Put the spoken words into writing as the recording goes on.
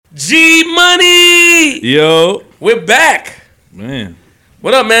G Money. Yo, We're back. man.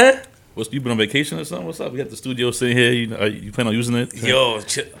 What up, man? You been on vacation or something? What's up? We got the studio sitting here. You plan on using it? Yo,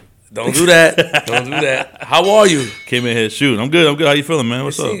 don't do that. Don't do that. How are you? Came in here shooting. I'm good. How you feeling, man?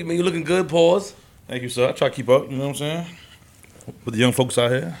 What's up? Man, you looking good. Pause. Thank you, sir. I try to keep up. You know what I'm saying? With the young folks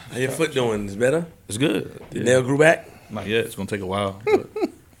out here. How your foot doing? Is better? It's good. The nail grew back? Not yet. It's gonna take a while. But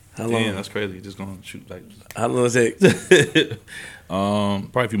How long? damn, that's crazy. You're just gonna shoot like. How long does it take?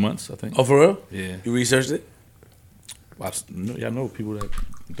 Probably a few months, I think. Oh, for real? Yeah. You researched it? I know people that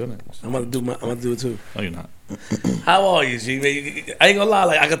done it. I'm about to do it too. No, you're not. How are you, G? Man, I ain't gonna lie.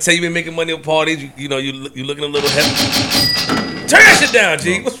 Like I can tell you been making money on parties. You looking a little heavy. Turn that shit down,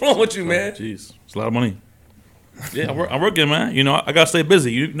 G. What's wrong with you, man? Jeez, it's a lot of money. Yeah, I'm working, man. You know, I gotta stay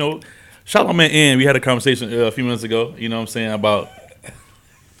busy. You know, shout out my man Ian. We had a conversation a few minutes ago. You know what I'm saying, about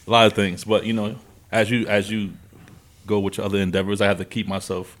a lot of things. But you know, as you go with your other endeavors, I have to keep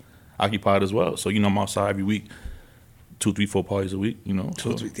myself occupied as well. So you know, I'm outside every week, 2, 3, 4 parties a week. You know,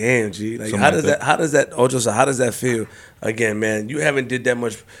 so. Damn, G. Like how does that feel? Again, man, you haven't did that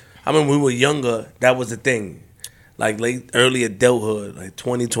much. I mean, when we were younger, that was the thing. Like early adulthood, like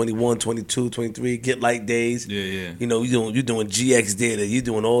 20, 21, 22, 23, Get Light days. Yeah. You know, you doing GX Theater, you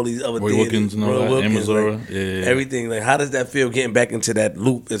doing all these other Roy theaters. Wilkins and all that, Amazon, like, everything. Like, how does that feel getting back into that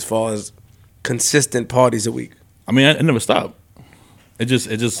loop as far as consistent parties a week? I mean, I never stop. It just.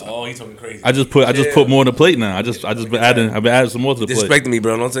 Oh, you talking crazy? I just put more on the plate now. I've been adding some more to the plate. Disrespecting me,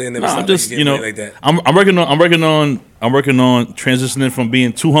 bro. Don't say you never stop. I'm just, you know, like that. I'm working on transitioning from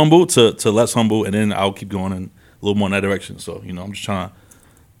being too humble to less humble, and then I'll keep going in a little more in that direction. So, you know, I'm just trying to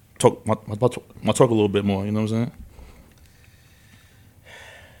talk my talk a little bit more. You know what I'm saying?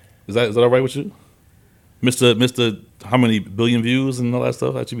 Is that all right with you, Mister? How many billion views and all that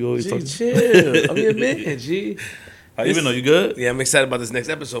stuff that you be always talking? Chill. I'm your man, G. How you been? Though? You good? Yeah, I'm excited about this next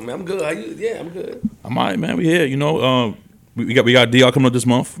episode, man. I'm good. How you? Yeah, I'm good. I'm all right, man. We here. You know, we got DR coming up this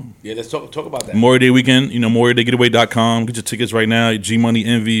month. Yeah, let's talk about that. Memorial Day weekend. You know, MemorialDayGetaway.com. Get your tickets right now. G Money,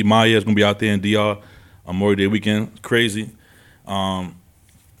 Envy, Maya is gonna be out there in DR. Memorial Day weekend, crazy.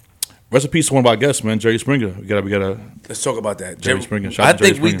 Rest in peace to one of our guests, man, Jerry Springer. We gotta. Let's talk about that. Jerry Springer. I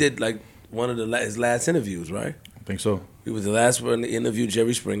think we did like one of his last interviews, right? I think so. He was the last one to interview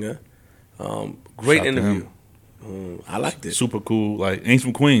Jerry Springer. Great interview. I liked it. Super cool. Like, ain't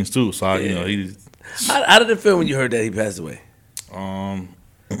from Queens too. So you know, he. How did it feel when you heard that he passed away?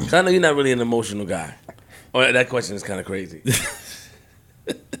 'Cause I know you're not really an emotional guy. Oh, that question is kind of crazy.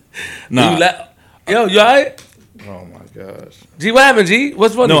 Nah. Yo, you alright? Oh my gosh. G, what happened, G?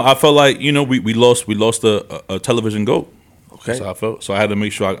 What's funny? No, I felt like, you know, we lost a television GOAT. Okay. That's how I felt. So I had to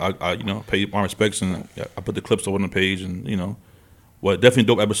make sure I you know, pay my respects, and I put the clips over on the page, and you know, definitely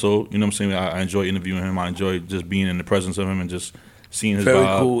dope episode. You know what I'm saying? I enjoy interviewing him. I enjoy just being in the presence of him and just seeing his very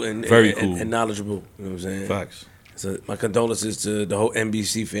vibe. cool and very cool and knowledgeable. You know what I'm saying? Facts. So my condolences to the whole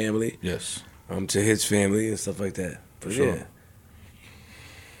NBC family. Yes. To his family and stuff like that. But sure. yeah.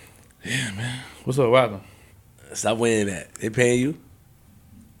 Yeah, man. What's up, what happened? Stop weighing that. They paying you?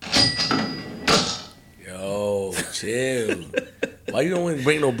 Yo, chill. Why you don't want to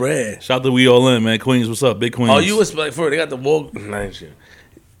break no bread? Shout out to We All In, man. Queens, what's up? Big Queens. Oh, you was like, they got the walk. Nah, shit.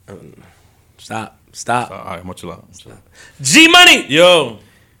 Stop. All right, much love. G Money. Yo.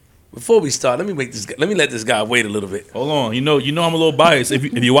 Before we start, let me let this guy wait a little bit. Hold on. You know I'm a little biased. If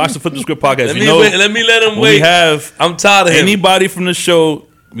you watch the FlipDaScript podcast, let me let him wait. We have I'm tired of anybody from the show.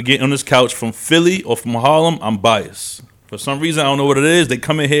 We get on this couch from Philly or from Harlem, I'm biased. For some reason, I don't know what it is. They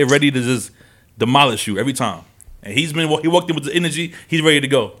come in here ready to just demolish you every time. And he walked in with the energy. He's ready to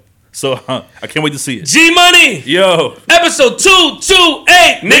go. So I can't wait to see it. G Money. Yo. Episode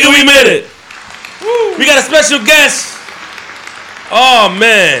 228. Nigga, we made it. Woo. We got a special guest. Oh,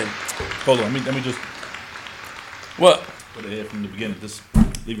 man. Hold on. Let me just. What? Put it here from the beginning. Just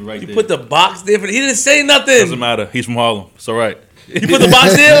leave it right there. You put the box there. He didn't say nothing. Doesn't matter. He's from Harlem. It's all right. You put the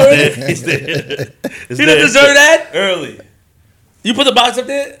box there already? He's there. He didn't deserve that? Early. You put the box up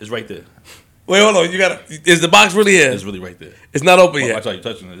there? It's right there. Wait, hold on. Is the box really here? It's really right there. It's not open yet. Watch how you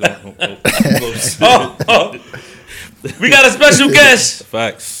touching it. Oh. We got a special guest.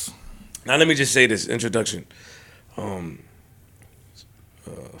 Facts. Now let me just say this introduction.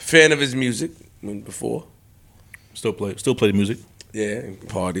 Fan of his music before. Still play the music. Yeah,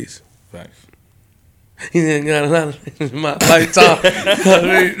 parties. Facts. He ain't got a lot of in my lifetime.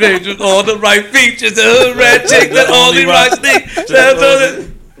 They just all the right features. The hood rat chick that only right stick. He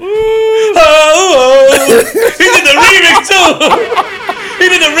did the remix too. He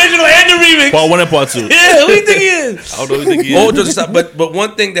did the original and the remix. Part 1 and part 2. Yeah, who do you think he is? I don't know who you think he is. But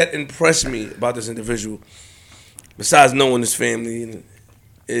one thing that impressed me about this individual, besides knowing his family,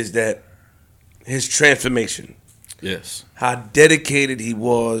 is that his transformation. Yes. How dedicated he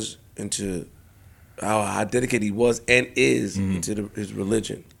was into how dedicated he was and is into his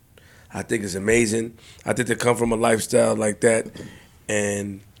religion. I think it's amazing. I think to come from a lifestyle like that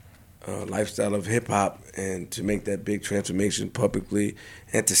and a lifestyle of hip hop and to make that big transformation publicly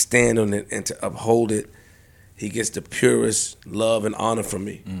and to stand on it and to uphold it, he gets the purest love and honor from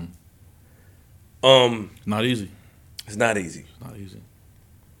me. Not easy. It's not easy. It's not easy.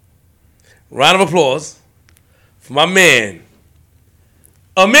 Round of applause for my man,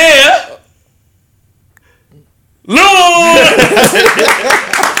 Amir. Loon!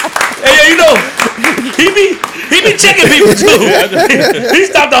 Hey, you know, he be checking people too. He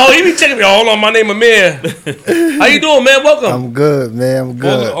stopped the whole. He be checking me. Hold on, my name Amir. How you doing, man? Welcome. I'm good, man. I'm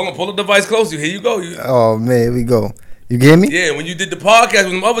good. Hold on, pull the device close to you. Here you go. Oh man, here we go. You get me? Yeah, when you did the podcast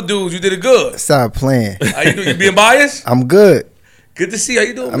with them other dudes, you did it good. Stop playing. How you doing? You being biased? I'm good. Good to see you. How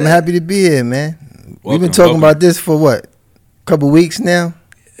you doing, I'm man? happy to be here, man. We've been talking about this for what? A couple weeks now?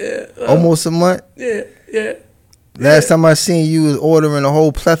 Yeah. Almost a month? Yeah. Last time I seen you was ordering a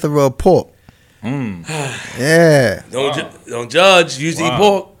whole plethora of pork. Yeah. Don't judge. You used to eat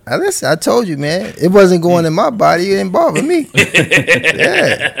pork. Listen, I told you, man. It wasn't going in my body. It didn't bother me.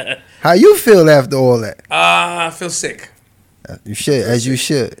 Yeah. How you feel after all that? I feel sick. You should, as you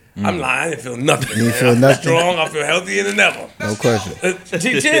should. I'm lying. I didn't feel nothing. You didn't feel I feel nothing? strong. I feel healthier than ever. No question.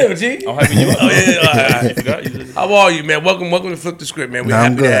 Chill, G. I'm happy you are. Oh, yeah. All right. How are you, man? Welcome to Flip the Script, man. We're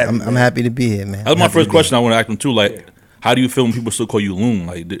I'm happy good. to have you. I'm happy to be here, man. That was my first question I want to ask them too. Like, how do you feel when people still call you Loon?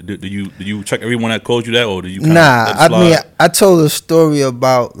 Like, do you check everyone that calls you that, or do you? Nah, I mean, I told a story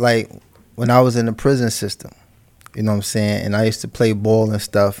about like when I was in the prison system. You know what I'm saying? And I used to play ball and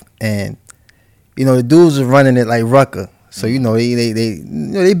stuff, and you know the dudes were running it like Rucker. So you know they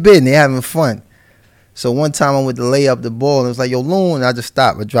bidding, they having fun. So one time I went to lay up the ball and it was like, yo, Loon, and I just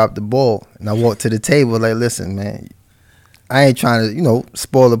stopped. I dropped the ball and I walked to the table like, listen, man, I ain't trying to, you know,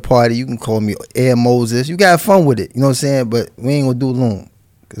 spoil the party. You can call me Air Moses. You got fun with it, you know what I'm saying? But we ain't gonna do Loon,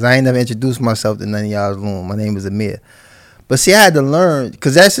 because I ain't never introduced myself to none of y'all's Loon. My name is Amir. But see, I had to learn,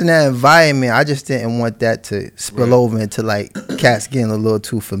 because that's in that environment. I just didn't want that to spill over into like cats getting a little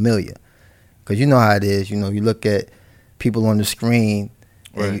too familiar. Because you know how it is. You know, you look at people on the screen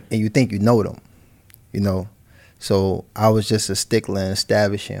and you think you know them, you know. So I was just a stickler in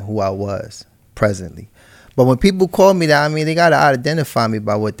establishing who I was presently. But when people call me that, I mean, they got to identify me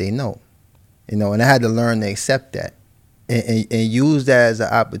by what they know, you know. And I had to learn to accept that and use that as an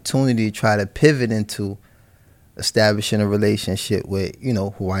opportunity to try to pivot into establishing a relationship with, you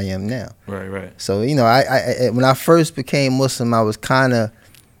know, who I am now. Right. So, you know, I when I first became Muslim, I was kind of,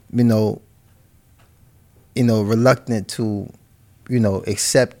 you know, reluctant to, you know,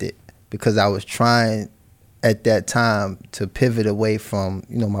 accept it, because I was trying at that time to pivot away from,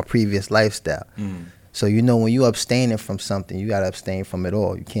 you know, my previous lifestyle. So, you know, when you abstaining from something, you got to abstain from it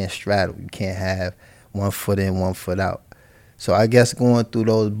all. You can't straddle. You can't have one foot in, one foot out. So I guess going through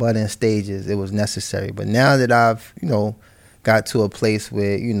those budding stages, it was necessary. But now that I've, you know, got to a place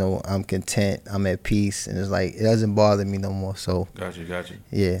where, you know, I'm content, I'm at peace, and it's like, it doesn't bother me no more. So, Got you.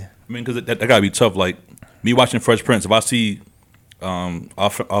 yeah. I mean, because that got to be tough. Like, me watching Fresh Prince, if I see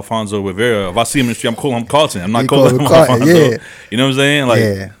Alfonso Rivera, if I see him in the street, I'm calling him Carlton. I'm not calling him Alfonso. Yeah. You know what I'm saying? Like,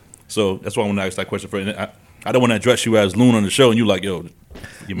 yeah. So that's why I want to ask that question first. I don't want to address you as Loon on the show, and you like, yo,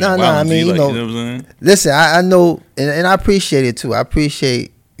 give me No, I mean, like, you know what I'm saying? Listen, I know, and I appreciate it too. I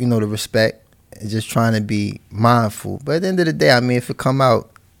appreciate, you know, the respect and just trying to be mindful. But at the end of the day, I mean, if it come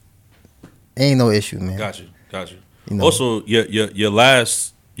out, ain't no issue, man. Got you. You know? Also,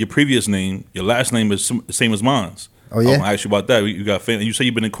 your previous name, your last name is the same as mine. Oh yeah. I want to ask you about that. You got family. You say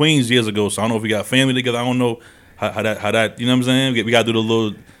you've been in Queens years ago, so I don't know if you got family together. I don't know how that. You know what I'm saying? We got to do the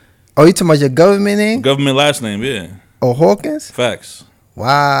little. Oh, you talking about your government name? Government last name, yeah. Oh, Hawkins? Facts.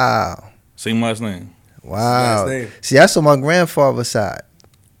 Wow. Same last name. Wow. Last name. See, that's on my grandfather's side.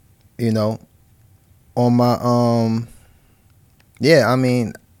 You know, on my yeah. I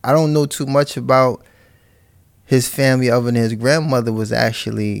mean, I don't know too much about his family other than his grandmother was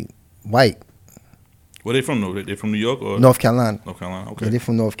actually white. Where they from? Though? They from New York or North Carolina. North Carolina. Okay. Yeah, they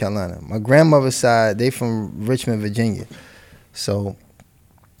from North Carolina. My grandmother's side, they from Richmond, Virginia. So,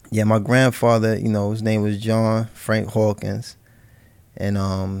 yeah, my grandfather, you know, his name was John Frank Hawkins,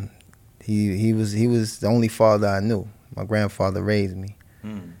 and he was the only father I knew. My grandfather raised me,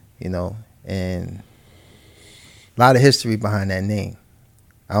 you know, and a lot of history behind that name.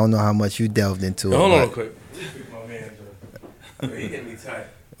 I don't know how much you delved into it. Hold on real quick. My man, he hit me tight.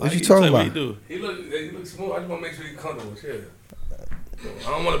 What you talking about? What you do? He look smooth. I just want to make sure he's comfortable. Chill. I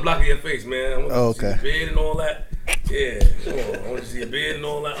don't want to block your face, man. I want to see your beard and all that. Yeah, come on. I want to see your beard and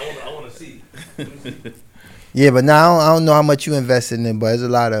all that. I want to see. Yeah, but now I don't know how much you invested in it, but there's a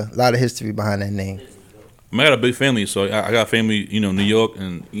lot of history behind that name. I got a big family, so I got family, New York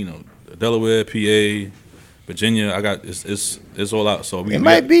and Delaware, PA, Virginia. I got it's all out. So it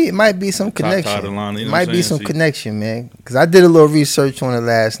might be some connection. It might be some connection, man. Because I did a little research on the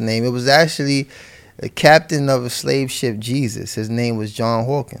last name. It was actually a captain of a slave ship, Jesus. His name was John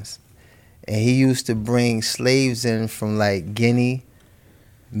Hawkins, and he used to bring slaves in from like Guinea,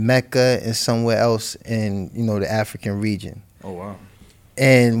 Mecca, and somewhere else in the African region. Oh wow.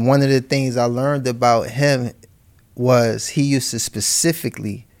 And one of the things I learned about him was he used to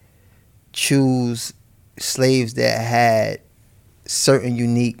specifically choose slaves that had certain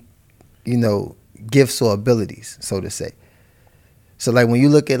unique, gifts or abilities, so to say. So like when you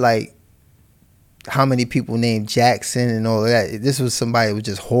look at like how many people named Jackson and all of that, this was somebody who was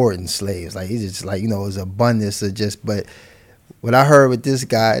just hoarding slaves. Like he just it was abundance of just. But what I heard with this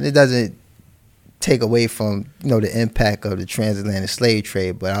guy, and it doesn't take away from the impact of the transatlantic slave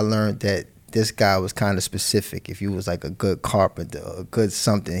trade, but I learned that this guy was kind of specific. If he was like a good carpenter, a good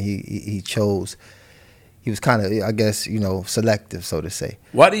something, he chose. He was kind of, I guess, selective, so to say.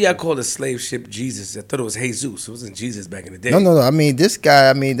 Why do y'all call the slave ship Jesus? I thought it was Jesus. It wasn't Jesus back in the day. No. I mean, this guy.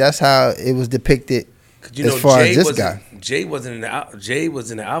 I mean, that's how it was depicted. As far as this guy, J wasn't in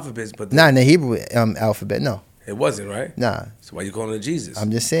the alphabet, but not in the Hebrew alphabet. No. It wasn't, right? Nah. So why you calling it Jesus?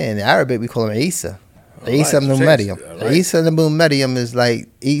 I'm just saying, in Arabic we call him Isa. Isa ibn Maryam. Right. Isa ibn Maryam is like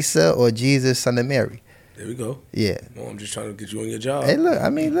Isa or Jesus, son of Mary. There we go. Yeah. Well, I'm just trying to get you on your job. Hey, look.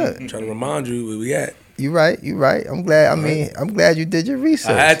 I'm trying to remind you where we at. You right. I'm glad. I'm glad you did your research.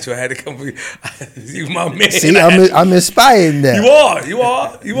 I had to come for you. You my man. See, I'm inspired now. You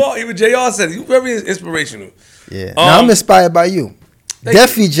are. Even JR said it. You very inspirational. Yeah. Now I'm inspired by you.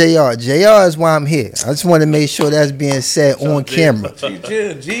 Definitely JR. JR is why I'm here. I just want to make sure that's being said on camera.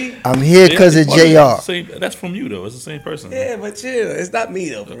 G. I'm here because of JR. That's from you though. It's the same person. Yeah, but chill. It's not me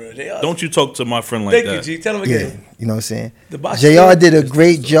though, for real. JR. Don't you talk to my friend like that. Thank you, G. Tell him again. Yeah, you know what I'm saying? JR did a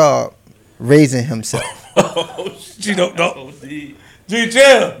great job raising himself. G, don't. G,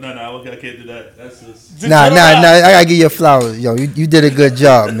 chill. No, I can't do that. That's just... Nah. I gotta give you flowers, yo. You did a good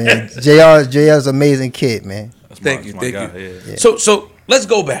job, man. JR's an amazing kid, man. Thank you. Yeah. So let's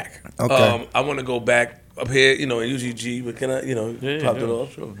go back. Okay. I want to go back up here, and usually G, but can I, pop it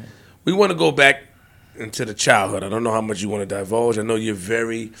off? Sure. We want to go back into the childhood. I don't know how much you want to divulge. I know you're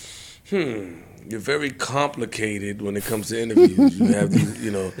very complicated when it comes to interviews. You have these,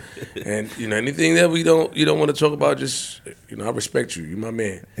 and anything that you don't want to talk about. Just I respect you. You're my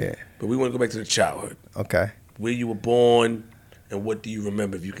man. Yeah. But we want to go back to the childhood. Okay. Where you were born. And what do you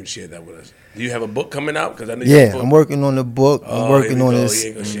remember, if you can share that with us? Do you have a book coming out? Because I know I'm working on the book. I'm working on this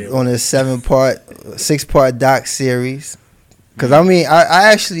on a 6-part doc series. Because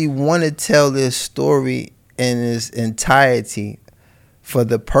I actually want to tell this story in its entirety for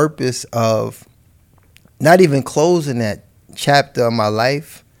the purpose of not even closing that chapter of my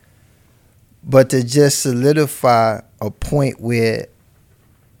life, but to just solidify a point where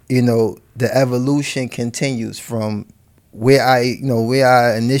the evolution continues from where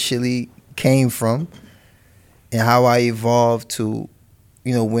I initially came from and how I evolved to,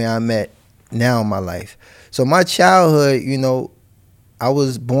 where I'm at now in my life. So my childhood, I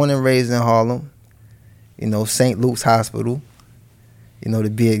was born and raised in Harlem, St. Luke's Hospital, to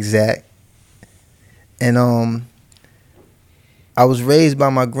be exact. And I was raised by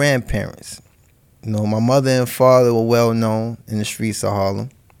my grandparents. My mother and father were well known in the streets of Harlem.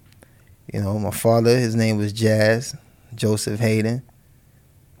 My father, his name was Joseph Hayden,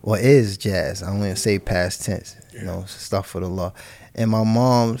 or is Jazz. I don't even say past tense, stuff for the law. And my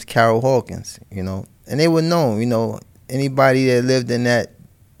mom's Carol Hawkins, and they were known, anybody that lived in that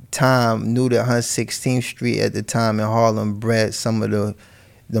time knew that 116th Street at the time in Harlem bred some of the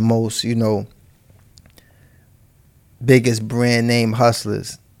most, biggest brand name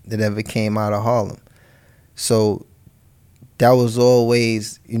hustlers that ever came out of Harlem. So that was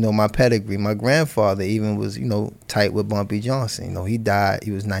always, my pedigree. My grandfather even was, tight with Bumpy Johnson. He died, he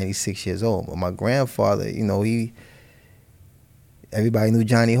was 96 years old. But my grandfather, everybody knew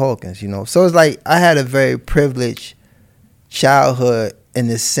Johnny Hawkins, So it's like I had a very privileged childhood in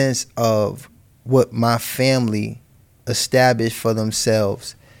the sense of what my family established for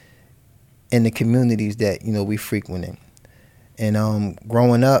themselves in the communities that, we frequented. And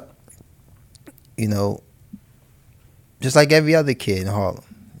growing up, just like every other kid in Harlem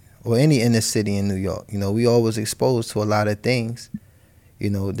or any inner city in New York, we always exposed to a lot of things,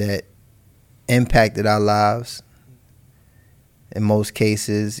 that impacted our lives in most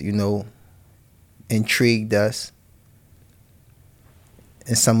cases, intrigued us.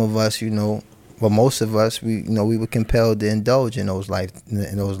 And some of us, most of us, we were compelled to indulge in those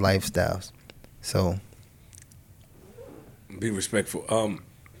lifestyles. So, be respectful.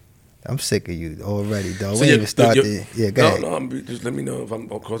 I'm sick of you already, dog. So we ain't even started. Yeah, go ahead. No, just let me know if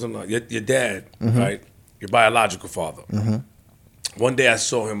I'm, of course I'm not. Your dad, right? Your biological father. One day I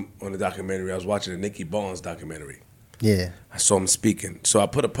saw him on a documentary. I was watching a Nicky Barnes documentary. Yeah. I saw him speaking. So I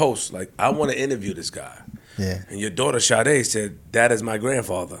put a post, like, I want to interview this guy. Yeah. And your daughter, Sade, said, that is my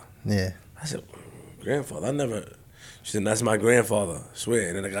grandfather. Yeah. I said, grandfather? She said, that's my grandfather, I swear.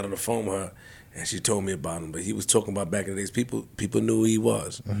 And then I got on the phone with her, and she told me about him. But he was talking about back in the days, people knew who he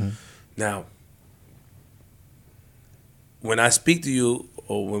was. Now, when I speak to you,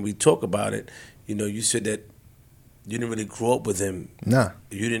 or when we talk about it, you said that you didn't really grow up with him. Nah.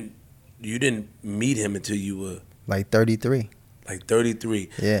 You didn't meet him until you were... Like 33. Like 33.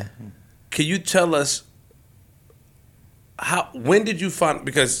 Yeah. Can you tell us when did you find,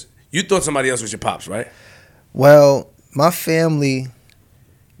 because you thought somebody else was your pops, right? Well, my family,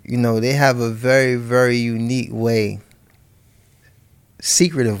 they have a very, very unique way,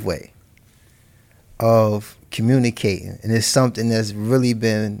 secretive way of communicating. And it's something that's really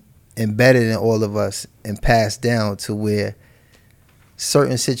been embedded in all of us and passed down to where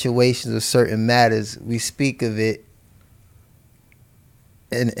certain situations or certain matters, we speak of it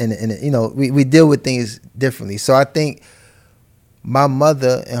and we deal with things differently. So I think my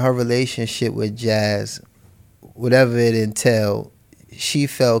mother and her relationship with Jazz, whatever it entailed, she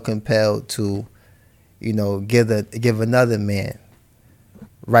felt compelled to, give another man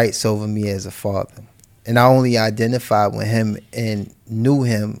rights over me as a father. And I only identified with him and knew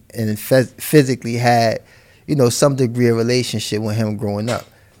him and physically had, some degree of relationship with him growing up.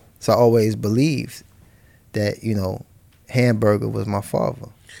 So I always believed that, Hamburger was my father.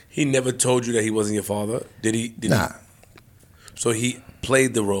 He never told you that he wasn't your father? Did he? Nah. So he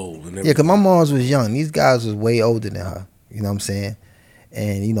played the role and everything. Yeah, because my mom's was young. These guys was way older than her. You know what I'm saying?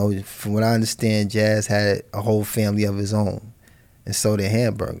 And, from what I understand, Jazz had a whole family of his own. And so did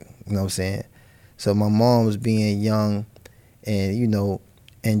Hamburger. You know what I'm saying? So my mom was being young and,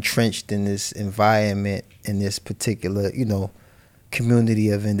 entrenched in this environment, in this particular, community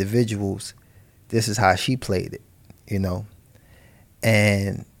of individuals. This is how she played it,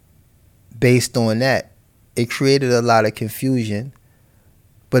 And based on that, it created a lot of confusion,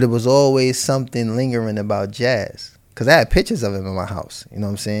 but it was always something lingering about Jazz. Because I had pictures of him in my house, you know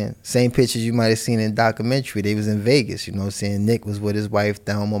what I'm saying? Same pictures you might have seen in the documentary. They was in Vegas, you know what I'm saying? Nick was with his wife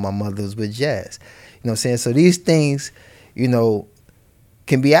down when my mother was with Jazz. You know what I'm saying? So these things,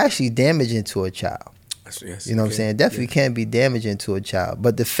 can be actually damaging to a child. Yes, you know what I'm saying? Definitely can be damaging to a child.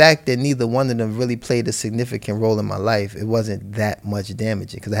 But the fact that neither one of them really played a significant role in my life, it wasn't that much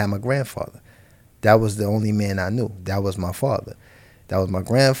damaging because I had my grandfather. That was the only man I knew. That was my father. That was my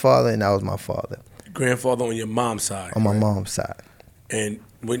grandfather and that was my father. Grandfather on your mom's side. On my mom's side. And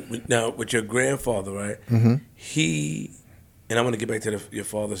now with your grandfather, right? He, and I want to get back to your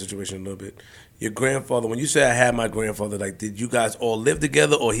father's situation a little bit. Your grandfather, when you say I had my grandfather, like, did you guys all live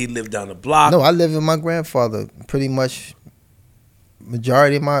together or he lived down the block? No, I lived with my grandfather pretty much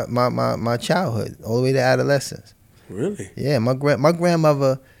majority of my childhood, all the way to adolescence. Really? Yeah, my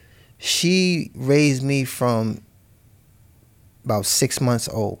grandmother, she raised me from about 6 months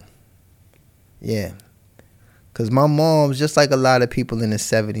old. Yeah. Because my mom's, just like a lot of people in the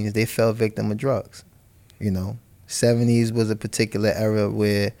 70s, they fell victim of drugs. 70s was a particular era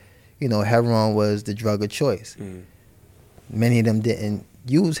where, heroin was the drug of choice. Many of them didn't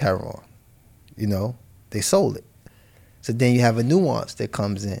use heroin. They sold it. So then you have a nuance that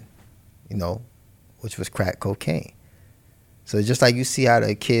comes in, which was crack cocaine. So just like you see how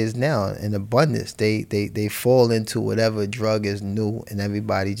the kids now in abundance, they fall into whatever drug is new and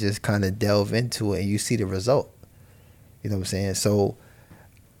everybody just kind of delve into it and you see the result. You know what I'm saying? So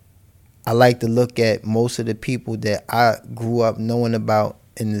I like to look at most of the people that I grew up knowing about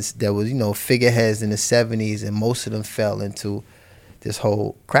in this, that was, figureheads in the 70s, and most of them fell into this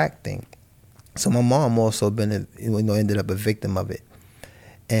whole crack thing. So my mom also ended up a victim of it.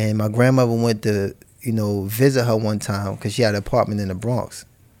 And my grandmother went to, visit her one time because she had an apartment in the Bronx.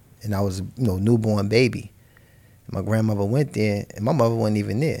 And I was, newborn baby. And my grandmother went there and my mother wasn't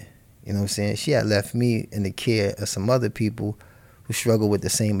even there. You know what I'm saying? She had left me in the care of some other people who struggle with the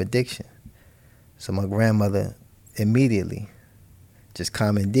same addiction. So my grandmother immediately just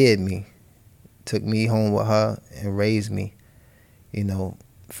commandeered me, took me home with her and raised me,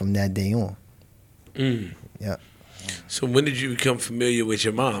 from that day on. Yeah. So when did you become familiar with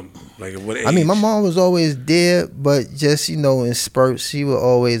your mom? Like at what age? I mean, my mom was always there, but just, in spurts, she would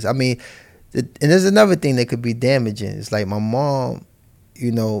always, and there's another thing that could be damaging. It's like my mom,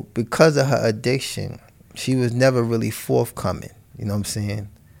 because of her addiction, she was never really forthcoming, you know what I'm saying?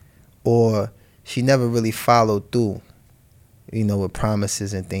 Or she never really followed through, with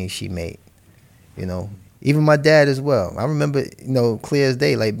promises and things she made, Even my dad as well. I remember, clear as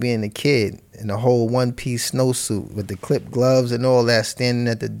day, like being a kid in a whole one-piece snowsuit with the clip gloves and all that, standing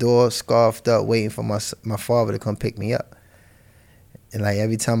at the door, scarfed up, waiting for my father to come pick me up. And like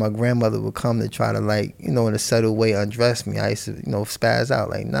every time my grandmother would come to try to like, in a subtle way undress me, I used to, spaz out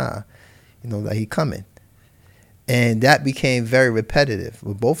like, nah, like he coming. And that became very repetitive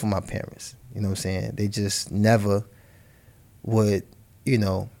with both of my parents. You know what I'm saying? They just never would,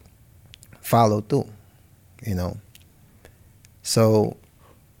 follow through, So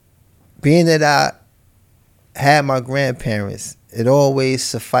being that I had my grandparents, it always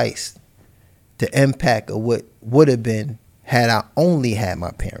sufficed the impact of what would have been had I only had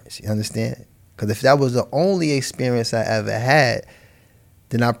my parents. You understand? Because if that was the only experience I ever had,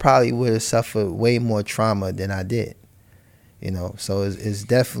 then I probably would have suffered way more trauma than I did. So it's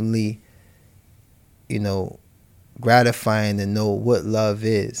definitely, gratifying to know what love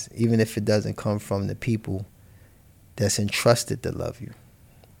is, even if it doesn't come from the people that's entrusted to love you.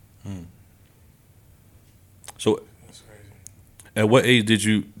 So, at what age did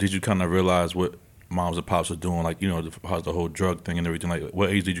you kind of realize what moms and pops are doing? Like, how's the whole drug thing and everything? Like, what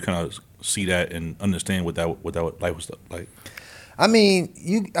age did you kind of see that and understand what that life was like? I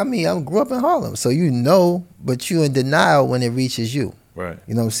grew up in Harlem, so but you're in denial when it reaches you. Right.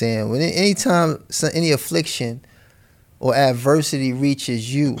 You know what I'm saying? When anytime any affliction or adversity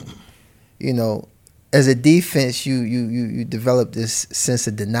reaches you, as a defense, you develop this sense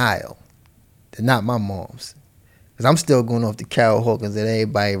of denial. They're not my moms. Because I'm still going off the Carol Hawkins that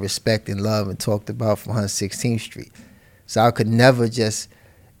everybody respect and love and talked about from 116th Street. So I could never just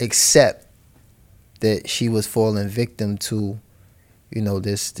accept that she was falling victim to,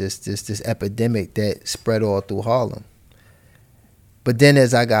 this epidemic that spread all through Harlem. But then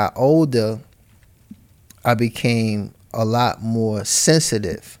as I got older, I became a lot more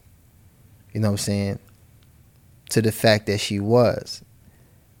sensitive, to the fact that she was.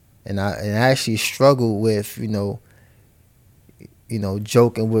 And I actually struggled with,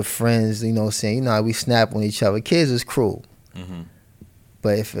 joking with friends, saying, how we snap on each other. Kids is cruel. Mm-hmm.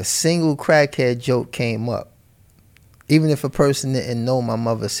 But if a single crackhead joke came up, even if a person didn't know my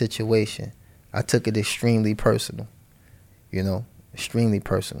mother's situation, I took it extremely personal, extremely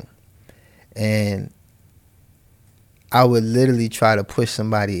personal. And I would literally try to push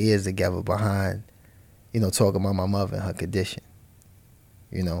somebody's ears together behind, talking about my mother and her condition,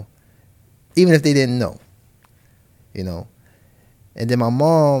 even if they didn't know, And then my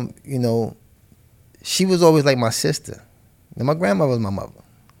mom, she was always like my sister. And my grandmother was my mother.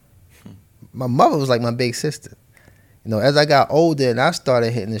 My mother was like my big sister. As I got older and I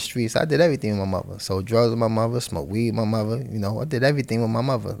started hitting the streets, I did everything with my mother. Sold drugs with my mother, smoked weed with my mother. I did everything with my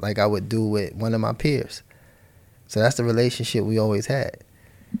mother like I would do with one of my peers. So that's the relationship we always had,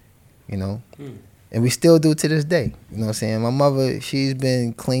 And we still do to this day. You know what I'm saying? My mother, she's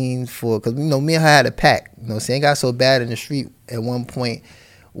been clean because, me and her had a pact. You know what I'm saying? It got so bad in the street at one point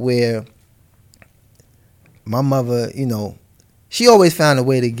where my mother, she always found a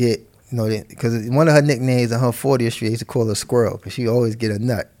way to get, because one of her nicknames on her 40th Street, they used to call her Squirrel, because she always get a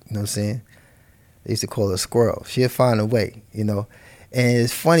nut, you know what I'm saying? They used to call her Squirrel. She'd find a way, And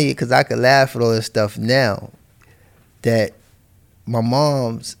it's funny because I could laugh at all this stuff now that my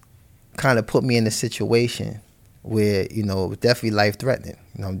mom's kind of put me in a situation where, it was definitely life-threatening.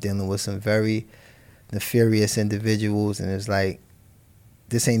 I'm dealing with some very nefarious individuals, and it's like,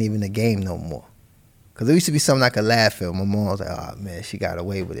 this ain't even a game no more. Because it used to be something I could laugh at. My mom was like, oh, man, she got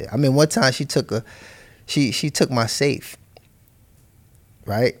away with it. I mean, one time she took my safe,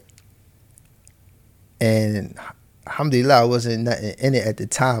 right? And alhamdulillah, I wasn't nothing in it at the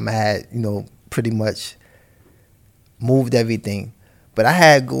time. I had, pretty much moved everything. But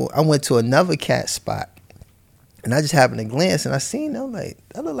I went to another cat spot, and I just happened to glance, and I seen them like,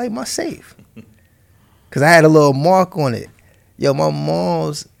 that looked like my safe. Because I had a little mark on it. Yo, my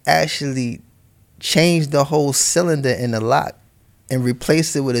mom's actually changed the whole cylinder in the lock and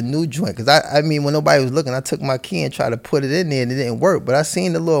replaced it with a new joint. Because, when nobody was looking, I took my key and tried to put it in there, and it didn't work. But I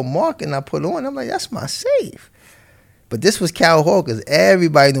seen the little mark, and I put it on. I'm like, that's my safe. But this was Cal Hawkins.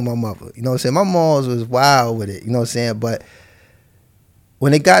 Everybody knew my mother. You know what I'm saying? My mom's was wild with it. You know what I'm saying? But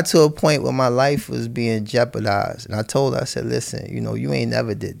when it got to a point where my life was being jeopardized, and I told her, I said, listen, you ain't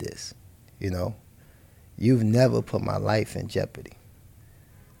never did this. You've never put my life in jeopardy.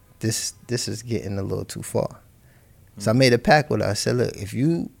 this is getting a little too far. So I made a pact with her. I said, look, if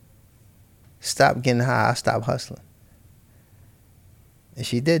you stop getting high, I'll stop hustling. And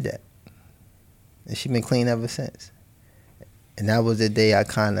she did that. And she been clean ever since. And that was the day I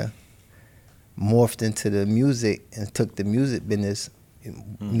kind of morphed into the music and took the music business,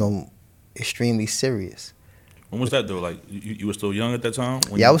 extremely serious. When was that though? Like you were still young at that time?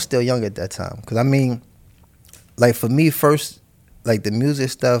 I was still young at that time. Because I mean, like for me first, like the music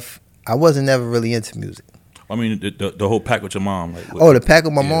stuff, I wasn't ever really into music. I mean, the whole pack with your mom. Like, the pack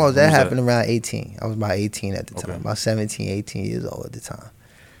with my mom, that happened around 18. I was about 18 at the time. Okay. About 17, 18 years old at the time.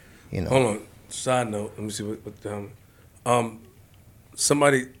 Hold on. Side note. Let me see what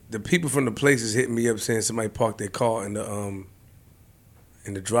somebody, the people from the places hitting me up saying somebody parked their car in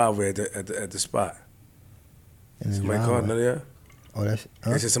the driveway at the spot. Somebody called none of y'all? Oh, that's.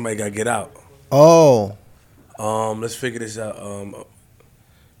 They said somebody got to get out. Oh. Let's figure this out.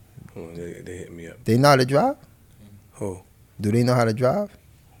 Hold on, they hit me up. They know how to drive? Who? Do they know how to drive?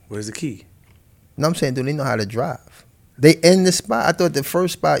 Where's the key? No, I'm saying, do they know how to drive? They in the spot? I thought the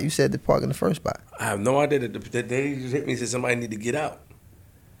first spot, you said they park in the first spot. I have no idea. They just hit me and said somebody need to get out.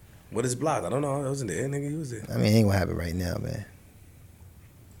 What is blocked? I don't know. I wasn't there, nigga. You was there. I mean, it ain't gonna happen right now, man.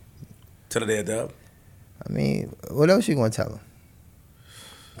 Tell her they're dub. I mean, what else you gonna tell them?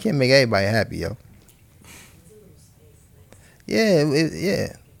 You can't make everybody happy, yo. Yeah,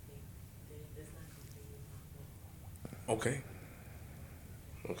 yeah. Okay.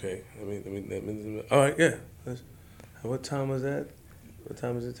 Let me. All right, yeah. What time was that? What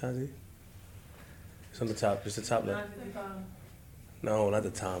time is it, Tazi? It's on the top. Just the top left. No, not the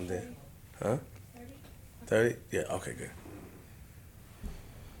time there. Huh? 30? Yeah. Okay, good.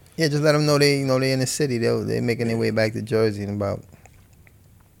 Yeah, just let them know they in the city. They making their way back to Jersey in about.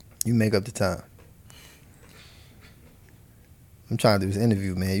 You make up the time. I'm trying to do this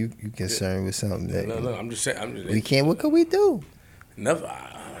interview, man. You concerned with something that? No. I'm just saying. We can't. What could we do? Nothing.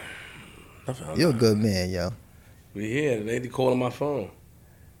 You're a good man, yo. We here. The lady calling my phone.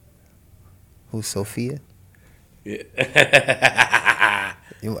 Who's Sophia? Yeah.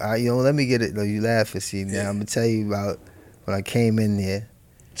 Let me get it. Though you laugh and see. Now I'm gonna tell you about when I came in there.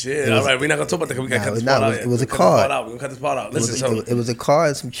 Chill. All right, we're not gonna talk about that. We gotta cut this part out. It was a card. We're gonna cut this part out. Listen, it was a card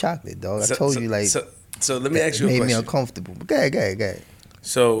and some chocolate, dog. I told you, like. So let me ask you a question. It made me uncomfortable. But go ahead.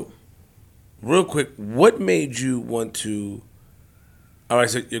 So, real quick, what made you want to? All right,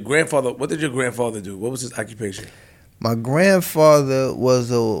 so your grandfather. What did your grandfather do? What was his occupation? My grandfather was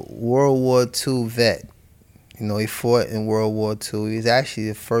a World War II vet. He fought in World War II. He was actually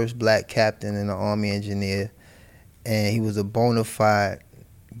the first black captain in the Army engineer, and he was a bona fide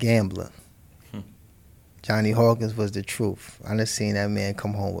gambler. Johnny Hawkins was the truth. I done seen that man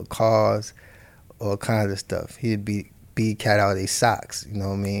come home with cars, all kinds of stuff. He'd beat cat out of their socks, you know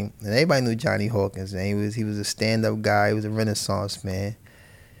what I mean? And everybody knew Johnny Hawkins, and he was a stand-up guy. He was a Renaissance man.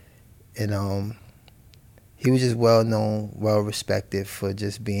 And he was just well-known, well-respected for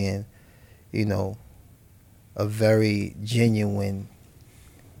just being, a very genuine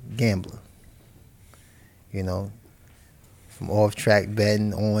gambler. From off-track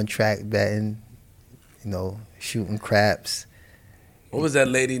betting, on-track betting, shooting craps. What was that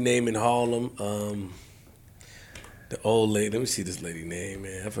lady name in Harlem? The old lady. Let me see this lady name,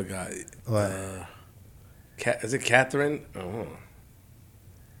 man. I forgot. What? Is it Catherine? Oh,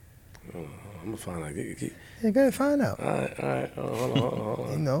 I'm gonna find out. Yeah, go ahead, find out. All right.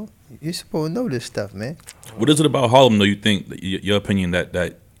 Hold on. You're supposed to know this stuff, man. What is it about Harlem, though? You think your opinion that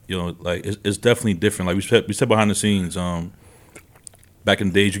like it's definitely different. Like we said behind the scenes. Back in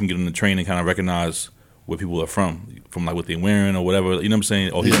the days, you can get on the train and kind of recognize where people are from like what they're wearing or whatever. You know what I'm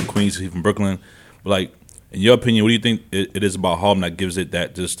saying? Oh, he's from Queens, he's from Brooklyn. But like, in your opinion, what do you think it is about Harlem that gives it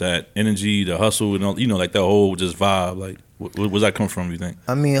that energy, the hustle, and all, like that whole just vibe? Like, where does that come from? You think?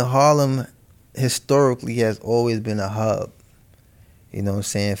 I mean, Harlem historically has always been a hub. You know what I'm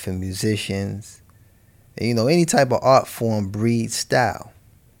saying, for musicians. Any type of art form breeds style.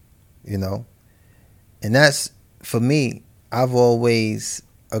 And that's, for me, I've always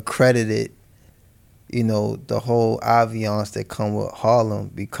accredited, the whole ambiance that come with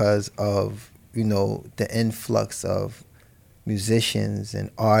Harlem because of, the influx of musicians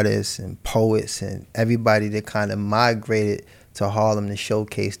and artists and poets and everybody that kind of migrated to Harlem to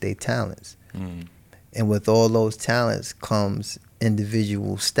showcase their talents. Mm. And with all those talents comes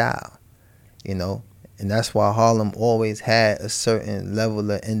individual style, and that's why Harlem always had a certain level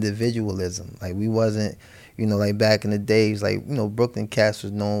of individualism. Like we wasn't, like back in the days, like, Brooklyn cats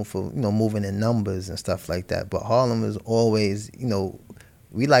was known for, moving in numbers and stuff like that. But Harlem is always,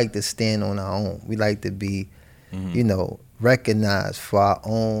 we like to stand on our own. We like to be, recognized for our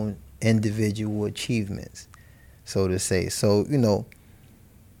own individual achievements, so to say. So,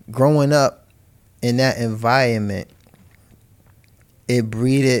 growing up in that environment, it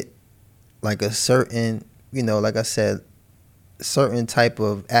breeded like a certain, like I said, certain type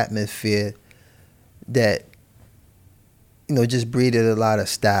of atmosphere that, just breeded a lot of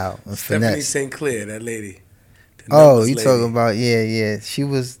style and Stephanie finesse. St. Clair, that lady. Oh, you talking about, yeah. She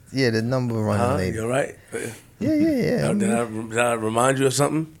was, the number running lady. You're right. Yeah. Did I remind you of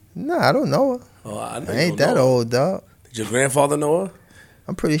something? No, I don't know her. Oh, I know I you ain't don't that know her. old, dog. Did your grandfather know her?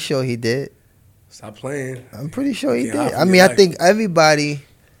 I'm pretty sure he did. Stop playing. I'm pretty sure he Can't hide did. from I your mean, I life. think everybody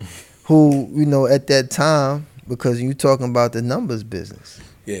who, at that time, because you talking about the numbers business,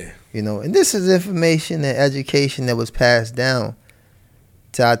 Yeah. and this is information and education that was passed down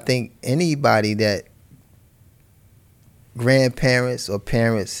to, I think, anybody that grandparents or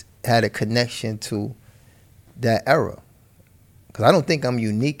parents had a connection to that era. Because I don't think I'm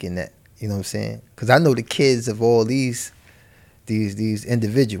unique in that, you know what I'm saying? Because I know the kids of all these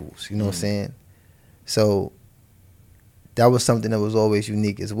individuals, you know what I'm saying? So that was something that was always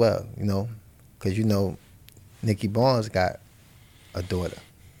unique as well, because, Nikki Barnes got a daughter.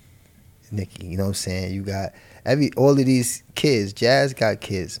 Nikki, you know what I'm saying? You got all of these kids. Jazz got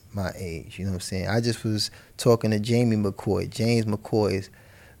kids my age, you know what I'm saying? I just was talking to Jamie McCoy, James McCoy's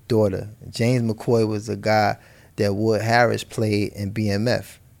daughter. James McCoy was a guy that Wood Harris played in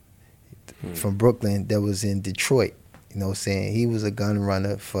BMF from Brooklyn that was in Detroit, you know what I'm saying? He was a gun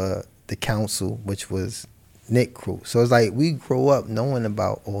runner for the council, which was Nick crew. So it's like we grow up knowing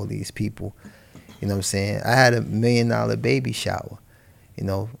about all these people, you know what I'm saying? I had $1 million baby shower,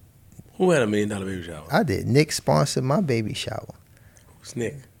 Who had $1 million baby shower? I did. Nick sponsored my baby shower. Who's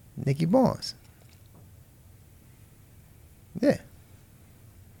Nick? Nicky Barnes. Yeah.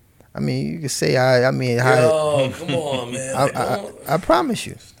 I mean, you could say Yo, come on, man. I promise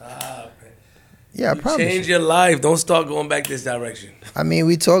you. Stop, man. Yeah, I promise Change you. your life. Don't start going back this direction. I mean,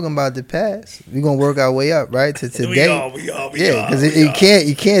 we talking about the past. We gonna work our way up, right, to today. We are. Because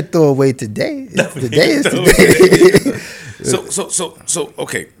you can't throw away today. Today is today. So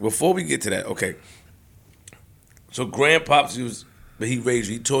okay. Before we get to that, okay. So grandpops, he raised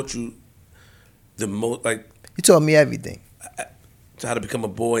you. He taught you the most, like, He taught me everything. how to become a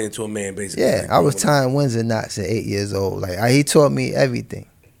boy into a man, basically. Yeah, Like, I was tying Windsor knots at 8 years old. Like he taught me everything.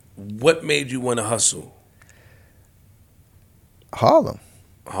 What made you want to hustle? Harlem.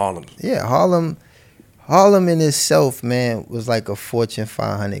 Yeah, Harlem in itself, man, was like a Fortune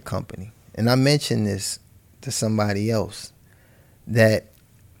 500 company. And I mentioned this to somebody else, that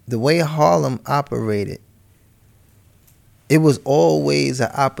the way Harlem operated, it was always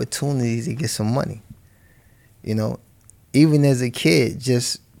an opportunity to get some money. Even as a kid,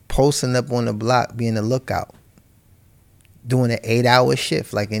 just posting up on the block, being a lookout, doing an 8-hour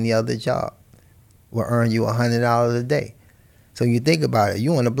shift like any other job will earn you $100 a day. So you think about it,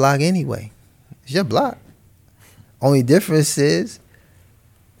 you on the block anyway. It's your block. Only difference is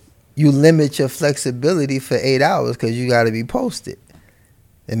you limit your flexibility for 8 hours because you got to be posted.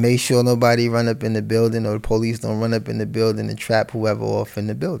 And make sure nobody run up in the building or the police don't run up in the building and trap whoever off in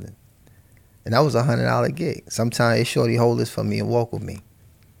the building. And that was a $100 gig. Sometimes they shorty hold this for me and walk with me.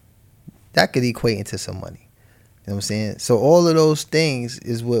 That could equate into some money. You know what I'm saying? So all of those things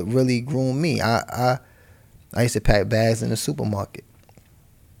is what really groomed me. I used to pack bags in the supermarket.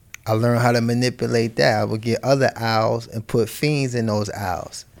 I learned how to manipulate that. I would get other aisles and put fiends in those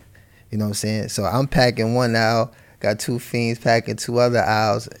aisles. You know what I'm saying? So I'm packing one aisle, got 2 fiends packing 2 other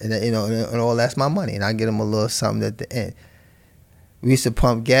aisles, and and all that's my money. And I get them a little something at the end. We used to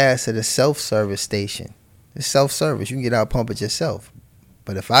pump gas at a self-service station. It's self-service. You can get out and pump it yourself.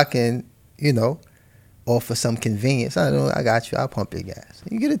 But if I can, offer some convenience, I got you. I'll pump your gas.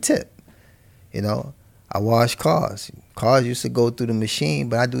 You get a tip. I wash cars. Cars used to go through the machine,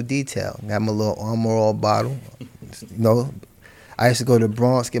 but I do detail. Got my little Armor All bottle. I used to go to the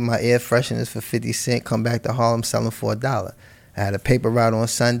Bronx, get my air fresheners for 50 cents, come back to Harlem, sell them for $1. I had a paper route on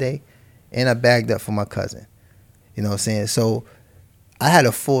Sunday, and I bagged up for my cousin. You know what I'm saying? So I had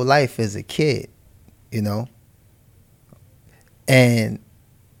a full life as a kid, And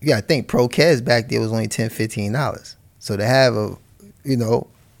yeah, I think Pro Keds back there was only $10, $15. So to have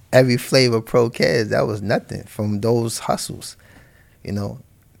every flavor Pro Keds, that was nothing from those hustles, And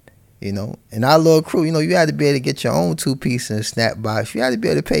our little crew, you had to be able to get your own 2-piece in a snap box. You had to be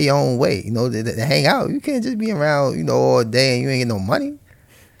able to pay your own way, to hang out. You can't just be around, all day and you ain't get no money.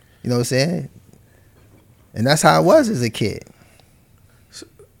 You know what I'm saying? And that's how I was as a kid. So,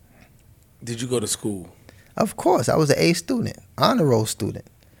 did you go to school? Of course, I was an A student, honor roll student.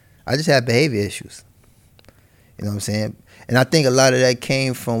 I just had behavior issues. You know what I'm saying? And I think a lot of that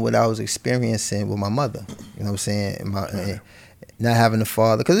came from what I was experiencing with my mother. You know what I'm saying? Not having a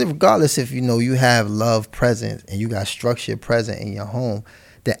father. Because regardless if, you have love present and you got structure present in your home,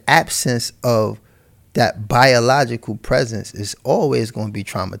 the absence of that biological presence is always going to be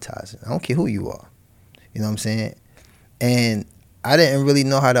traumatizing. I don't care who you are. You know what I'm saying? And I didn't really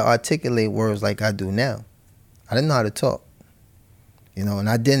know how to articulate words like I do now. I didn't know how to talk. And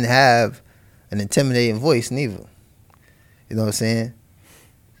I didn't have an intimidating voice neither. You know what I'm saying?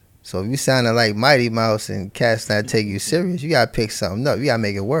 So if you sounded like Mighty Mouse and cats not take you serious, you gotta pick something up. You gotta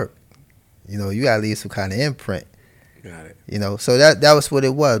make it work. You gotta leave some kind of imprint. Got it. So that was what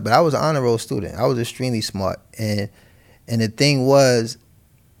it was. But I was an honor roll student. I was extremely smart. And the thing was,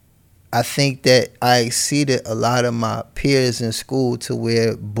 I think that I exceeded a lot of my peers in school to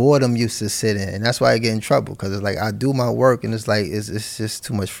where boredom used to sit in. And that's why I get in trouble, because it's like I do my work and it's like it's just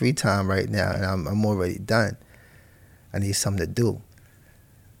too much free time right now and I'm already done. I need something to do.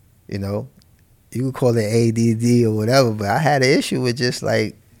 You could call it ADD or whatever, but I had an issue with just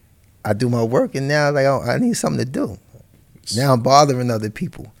like I do my work and now like I need something to do. Now I'm bothering other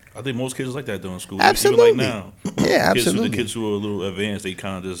people. I think most kids are like that though in school. Absolutely. Even like now. Yeah, absolutely. The kids who are a little advanced, they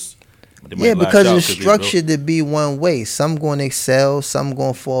kind of just... because it's structured to be one way. Some going to excel, some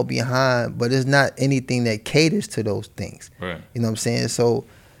going to fall behind, but it's not anything that caters to those things. Right. You know what I'm saying? So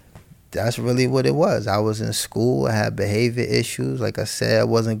that's really what it was. I was in school. I had behavior issues. Like I said, I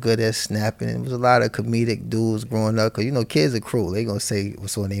wasn't good at snapping. It was a lot of comedic dudes growing up because, kids are cruel. They going to say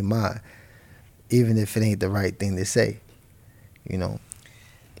what's on their mind, even if it ain't the right thing to say. Did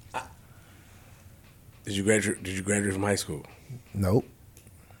you graduate from high school? Nope.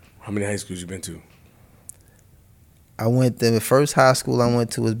 How many high schools you been to? The first high school I went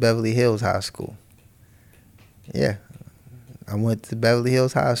to was Beverly Hills High School. Yeah. I went to Beverly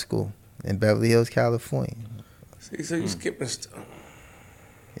Hills High School in Beverly Hills, California. See, so you skipping stuff.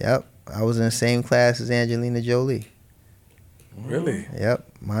 Yep. I was in the same class as Angelina Jolie. Really? Yep.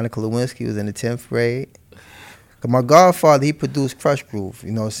 Monica Lewinsky was in the 10th grade. Cause my godfather, he produced Crush Groove,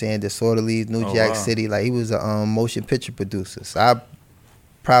 you know what I'm saying? Disorderly, New Jack City. Like, he was a motion picture producer. So I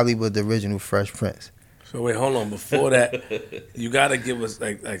probably was the original Fresh Prince. So wait, hold on. Before that, you gotta give us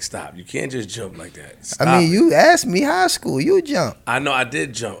like stop. You can't just jump like that. Stop you asked me high school. You jump. I know I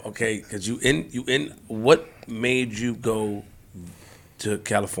did jump. Okay, because you in. What made you go to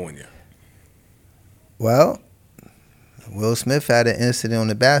California? Well, Will Smith had an incident on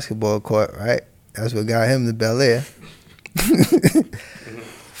the basketball court, right? That's what got him to Bel Air.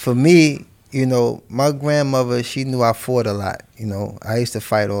 For me, my grandmother, she knew I fought a lot. I used to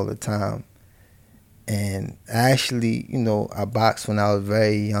fight all the time. And actually, I boxed when I was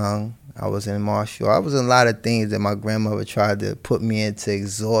very young. I was in martial. I was in a lot of things that my grandmother tried to put me in to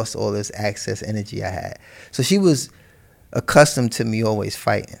exhaust all this excess energy I had. So she was accustomed to me always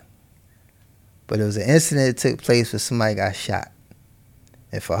fighting. But it was an incident that took place where somebody got shot.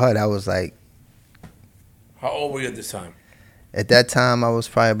 And for her, that was like... How old were you at this time? At that time, I was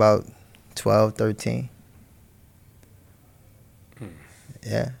probably about 12, 13.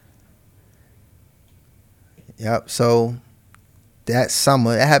 Yeah. Yep. So that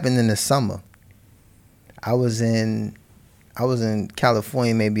summer, it happened in the summer. I was in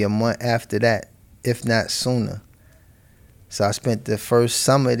California maybe a month after that, if not sooner. So I spent the first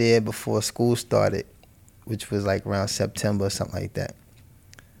summer there before school started, which was like around September or something like that.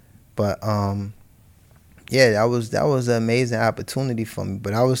 But yeah, that was an amazing opportunity for me.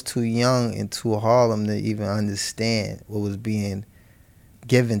 But I was too young and too Harlem to even understand what was being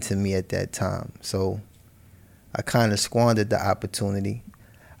given to me at that time. So I kind of squandered the opportunity.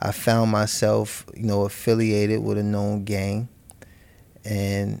 I found myself, affiliated with a known gang.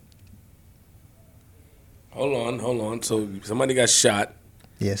 And Hold on. So somebody got shot.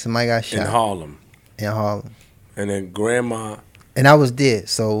 Yeah, somebody got shot. In Harlem. And then grandma. And I was dead,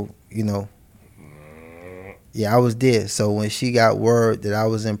 so, Yeah, I was dead. So when she got word that I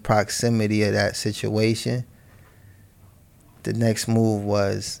was in proximity of that situation, the next move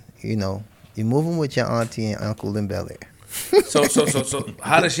was, you're moving with your auntie and uncle in Bel Air. So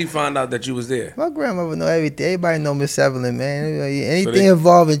how did she find out that you was there? My grandmother know everything. Everybody know Miss Evelyn, man. Anything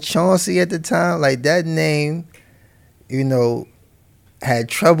involving Chauncey at the time, like that name, had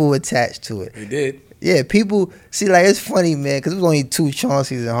trouble attached to it. It did. Yeah, people see, like, it's funny, man, because there was only two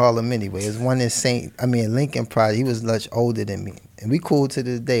Chauncey's in Harlem anyway. There's one in Lincoln Pride. He was much older than me, and we cool to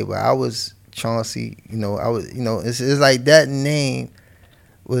this day. But I was Chauncey, I was, it's like that name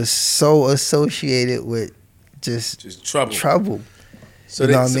was so associated with just trouble. So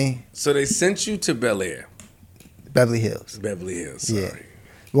what I mean? So they sent you to Bel Air. Beverly Hills. Sorry. Yeah.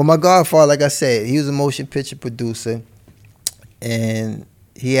 Well, my godfather, like I said, he was a motion picture producer, and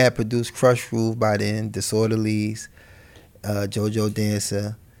he had produced Crush Groove by then, Disorderlies, JoJo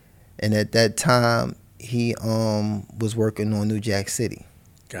Dancer, and at that time he was working on New Jack City.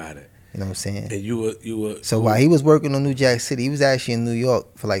 Got it. You know what I'm saying? And you were. So while he was working on New Jack City, he was actually in New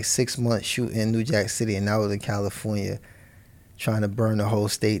York for like 6 months shooting in New Jack City, and I was in California trying to burn the whole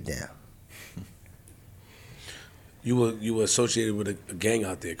state down. You were associated with a gang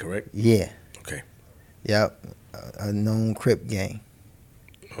out there, correct? Yeah. Okay. Yep. A known Crip gang.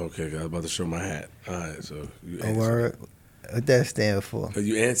 Okay, I was about to show my hat. All right, so you A answered word. What that stand for? it. But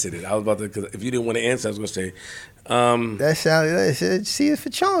you answered it. I was about to, because if you didn't want to answer, I was going to say. That sounded. See, it's for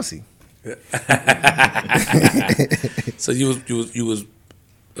Chauncey. So you was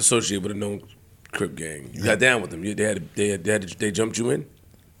associated with a known Crip gang. You got down with them. They jumped you in.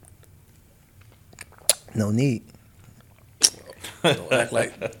 No need. Don't act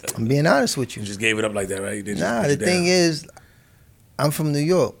like I'm being honest with you you. just gave it up like that, right? They just Nah, put the you down. thing is, I'm from New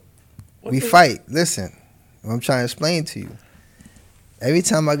York. What We the- fight. Listen, what I'm trying to explain to you. Every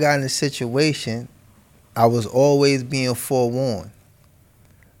time I got in a situation, I was always being forewarned.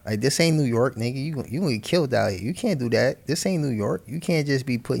 Like, this ain't New York, nigga. You gonna get killed out here. You can't do that. This ain't New York. You can't just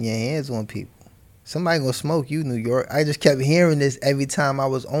be putting your hands on people. Somebody gonna smoke you, New York. I just kept hearing this every time I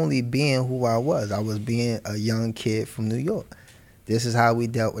was only being who I was. I was being a young kid from New York. This is how we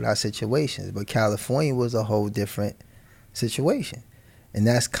dealt with our situations. But California was a whole different situation. And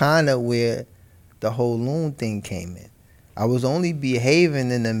that's kind of where the whole Loon thing came in. I was only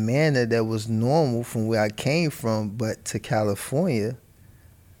behaving in a manner that was normal from where I came from, but to California,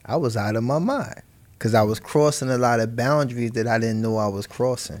 I was out of my mind because I was crossing a lot of boundaries that I didn't know I was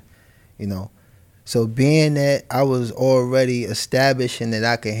crossing, you know. So being that I was already establishing that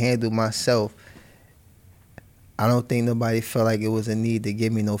I could handle myself, I don't think nobody felt like it was a need to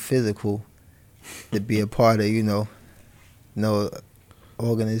give me no physical to be a part of, no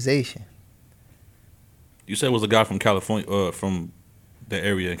organization. You said it was a guy from California, from the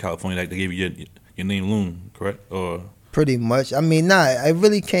area in California that they gave you your name Loon, correct? Or Pretty much. I mean, it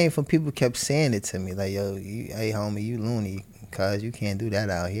really came from people kept saying it to me, like, yo, hey, homie, you loony, cuz you can't do that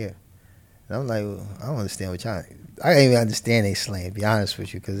out here. And I'm like, well, I don't understand what y'all... I can't even understand they slang, to be honest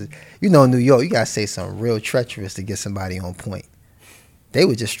with you, because, New York, you got to say something real treacherous to get somebody on point. They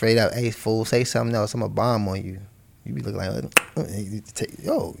would just straight up, hey, fool, say something else, I'm going to bomb on you. You be looking like,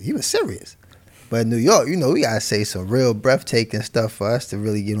 yo, he was serious. But in New York, we got to say some real breathtaking stuff for us to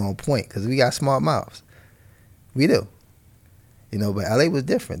really get on point, because we got smart mouths. We do. But LA was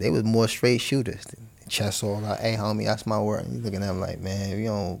different. They was more straight shooters. Chest all out, hey, homie, that's my word. And you looking at them like, man, we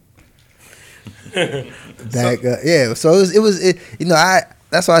don't... back up. Yeah, so it was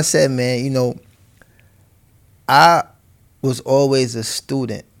that's why I said, man, I was always a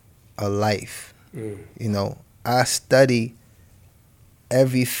student of life. I study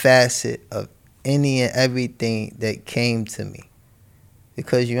every facet of any and everything that came to me,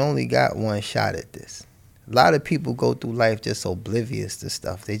 because you only got one shot at this. A lot of people go through life just oblivious to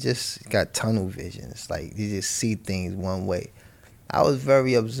stuff. They just got tunnel vision. It's like you just see things one way. I was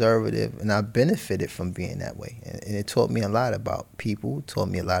very observative, and I benefited from being that way. And it taught me a lot about people, taught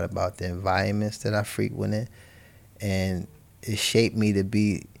me a lot about the environments that I frequented, and it shaped me to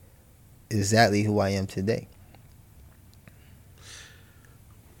be exactly who I am today.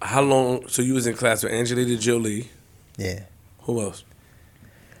 How long? So you was in class with Angelina Jolie. Yeah. Who else?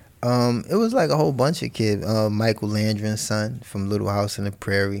 It was like a whole bunch of kids. Michael Landron's son from Little House on the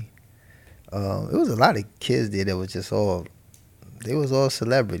Prairie. It was a lot of kids there that was just all... They was all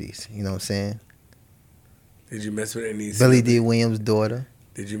celebrities, you know what I'm saying? Did you mess with any... Billy D. Williams' daughter.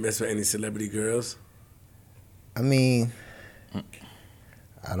 Did you mess with any celebrity girls? I mean,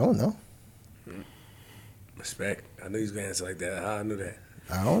 I don't know. Respect. I knew you was going to answer like that. How I knew that?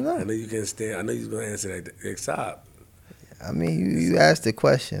 I don't know. I know you can stand. I know you was going to answer like that. Stop. I mean, you asked the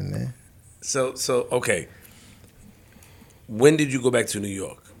question, man. So okay. When did you go back to New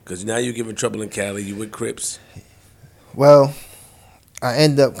York? Because now you're giving trouble in Cali. You with Crips. Well, I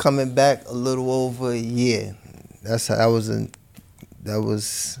ended up coming back a little over a year. That's how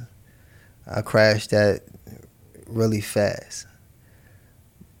I crashed that really fast.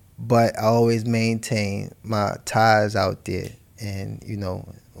 But I always maintained my ties out there. And,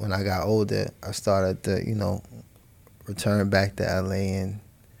 when I got older, I started to, return back to LA and,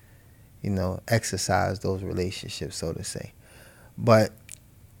 exercise those relationships, so to say. But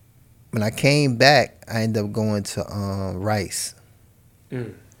when I came back, I ended up going to Rice.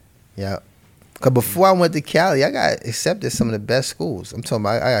 Yep. Cause before I went to Cali, I got accepted at some of the best schools. I'm talking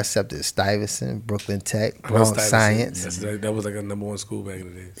about I got accepted at Stuyvesant, Brooklyn Tech, Bronx Science. That was like a number one school back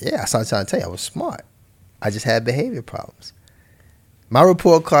in the day. Yeah, I was trying to tell you, I was smart. I just had behavior problems. My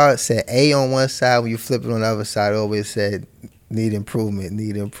report card said A on one side. When you flip it on the other side, it always said need improvement,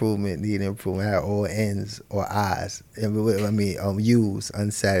 need improvement, need improvement. I had all N's or I's. U's,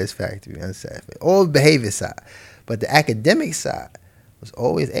 unsatisfactory. All behavior side. But the academic side was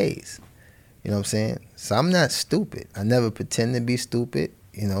always A's. You know what I'm saying? So I'm not stupid. I never pretend to be stupid.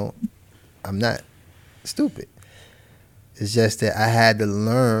 You know, I'm not stupid. It's just that I had to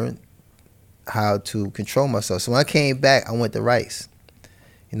learn how to control myself. So when I came back, I went to Rice.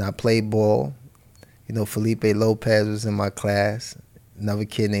 You know, I played ball. You know, Felipe Lopez was in my class. Another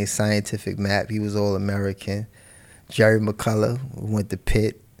kid named Scientific Map. He was All-American. Jerry McCullough, who went to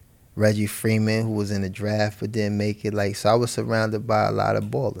Pitt. Reggie Freeman, who was in the draft but didn't make it. Like, so I was surrounded by a lot of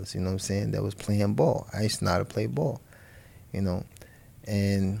ballers, you know what I'm saying, that was playing ball. I used to know how to play ball, you know.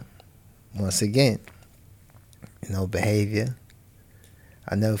 And once again, you know, behavior.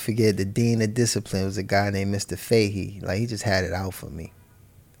 I'll never forget the dean of discipline was a guy named Mr. Fahey. Like, he just had it out for me,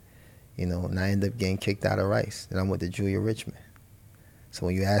 you know, and I ended up getting kicked out of Rice. Then I went to Julia Richmond. So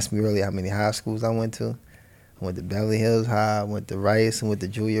when you asked me earlier how many high schools I went to, I went to Beverly Hills High, I went to Rice, and went to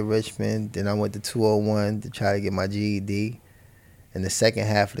Julia Richmond. Then I went to 201 to try to get my GED. And the second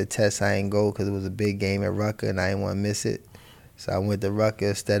half of the test, I didn't go because it was a big game at Rucker, and I didn't want to miss it. So I went to Rucker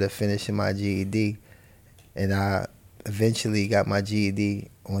instead of finishing my GED. And I eventually got my GED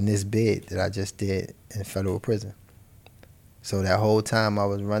on this bid that I just did in federal prison. So that whole time I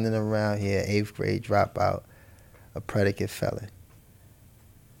was running around here, 8th grade dropout, a predicate felon,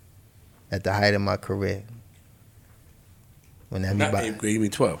 at the height of my career. When everybody, not 8th grade, you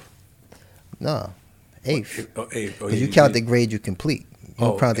mean 12? No, 8th. Oh, 8th. Because you count the grade you complete. You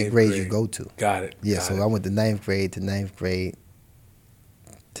don't count the grade you go to. Got it. Yeah, so I went to 9th grade to 9th grade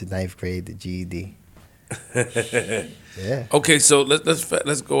to 9th grade to GED. Yeah. Okay, so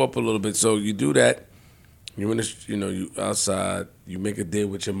let's go up a little bit. So you do that. You you outside. You make a deal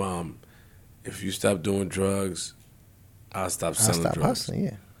with your mom. If you stop doing drugs, I'll stop selling drugs. Hustling.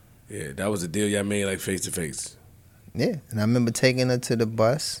 Yeah. Yeah, that was a deal y'all made, like face to face. Yeah, and I remember taking her to the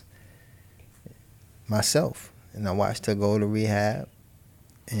bus myself, and I watched her go to rehab,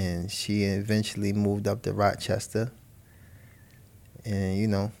 and she eventually moved up to Rochester, and, you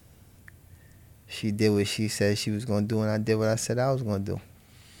know, she did what she said she was going to do, and I did what I said I was going to do.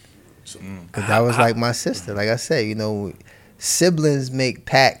 Because that was like my sister. Like I said, you know, siblings make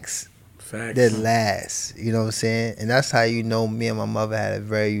pacts that last, you know what I'm saying? And that's how you know me and my mother had a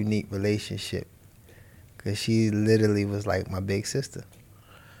very unique relationship. Because she literally was like my big sister.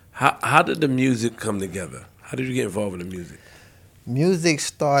 How did the music come together? How did you get involved in the music? Music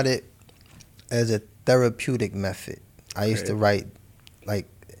started as a therapeutic method. I used to write, like,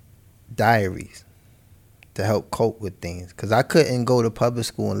 diaries to help cope with things. Because I couldn't go to public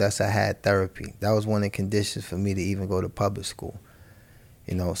school unless I had therapy. That was one of the conditions for me to even go to public school.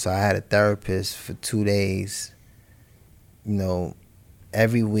 You know, so I had a therapist for 2 days, you know,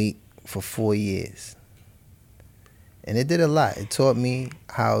 every week for 4 years. And it did a lot. It taught me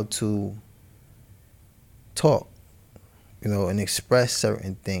how to talk, you know, and express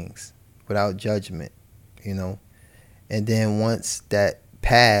certain things without judgment, you know. And then once that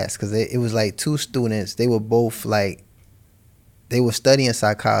passed, because it was like two students, they were both like, they were studying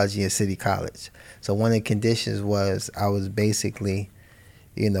psychology at City College. So one of the conditions was I was basically,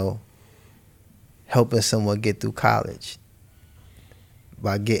 you know, helping someone get through college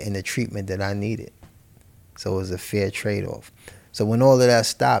by getting the treatment that I needed. So it was a fair trade-off. So when all of that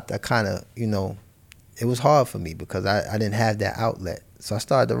stopped, I kind of, you know, it was hard for me because I didn't have that outlet. So I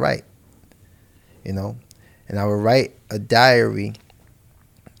started to write, you know. And I would write a diary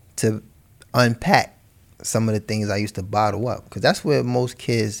to unpack some of the things I used to bottle up. Because that's where most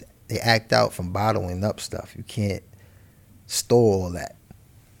kids, they act out from bottling up stuff. You can't store all that,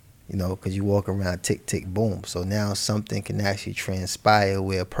 you know, because you walk around tick, tick, boom. So now something can actually transpire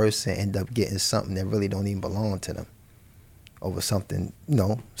where a person end up getting something that really don't even belong to them over something, you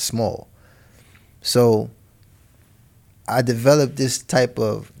know, small. So I developed this type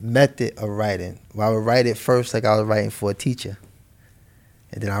of method of writing. Where I would write it first like I was writing for a teacher.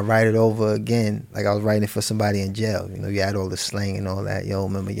 And then I write it over again like I was writing for somebody in jail. You know, you had all the slang and all that. Yo,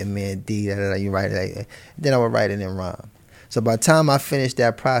 remember your man D, da-da-da, you write it like that. Then I would write it in rhyme. So by the time I finished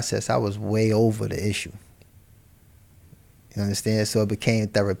that process, I was way over the issue. You understand? So it became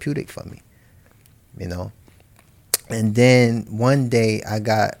therapeutic for me, you know. And then one day I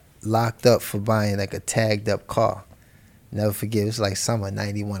got locked up for buying like a tagged up car. Never forget, it was like summer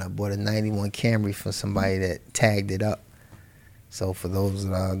 '91. I bought a '91 Camry from somebody that tagged it up. So for those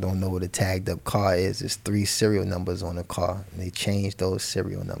that don't know what a tagged up car is, it's 3 serial numbers on the car. And they changed those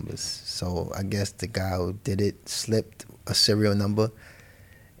serial numbers. So I guess the guy who did it slipped a serial number,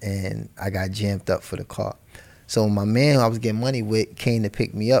 and I got jammed up for the car. So my man who I was getting money with came to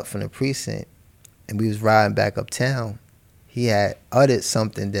pick me up from the precinct, and we was riding back uptown. He had uttered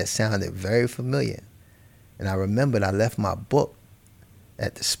something that sounded very familiar. And I remembered I left my book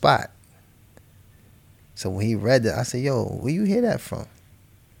at the spot. So when he read it, I said, yo, where you hear that from?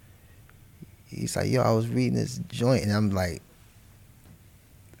 He's like, yo, I was reading this joint. And I'm like,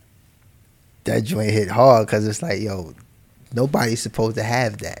 that joint hit hard because it's like, yo, nobody's supposed to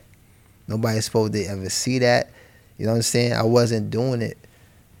have that. Nobody's supposed to ever see that. You know what I'm saying? I wasn't doing it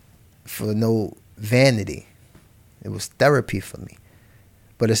for no vanity. It was therapy for me.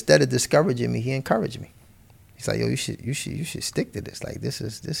 But instead of discouraging me, he encouraged me. He's like, yo, you should stick to this. Like, this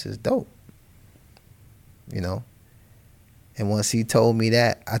is dope. You know? And once he told me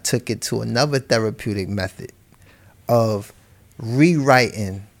that, I took it to another therapeutic method of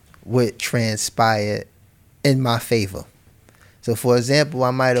rewriting what transpired in my favor. So for example,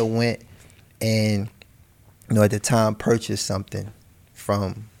 I might have went and, you know, at the time purchased something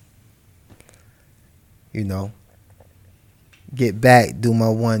from, you know, get back, do my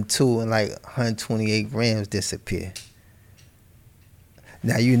 1-2, and like 128 grams disappear.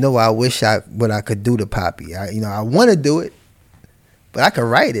 Now, you know, I wish what I could do to Poppy. I want to do it, but I could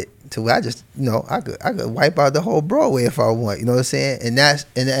write it to where I just, you know, I could wipe out the whole Broadway if I want. You know what I'm saying? And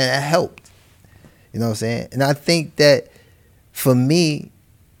that helped. You know what I'm saying? And I think that for me,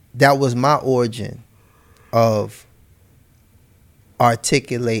 that was my origin of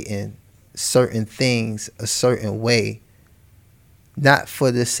articulating certain things a certain way, not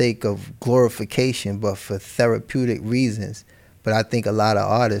for the sake of glorification, but for therapeutic reasons. But I think a lot of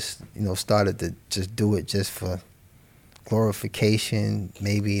artists, you know, started to just do it just for glorification,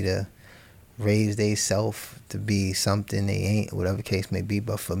 maybe to raise they self to be something they ain't, whatever the case may be.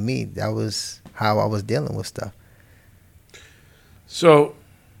 But for me, that was how I was dealing with stuff. So,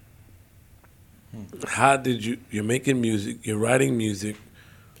 how did you're making music, you're writing music.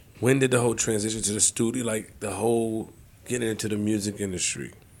 When did the whole transition to the studio, like the whole getting into the music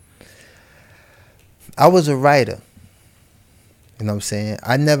industry? I was a writer. You know what I'm saying?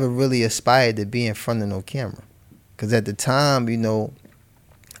 I never really aspired to be in front of no camera. Because at the time, you know,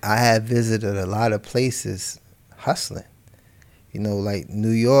 I had visited a lot of places hustling. You know, like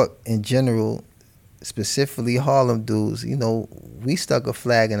New York in general, specifically Harlem dudes, you know, we stuck a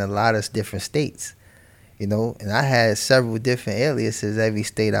flag in a lot of different states. You know, and I had several different aliases every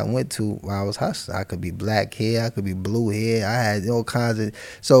state I went to while I was hustling. I could be black here, I could be blue here. I had all kinds of...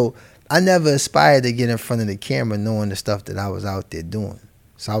 So I never aspired to get in front of the camera knowing the stuff that I was out there doing.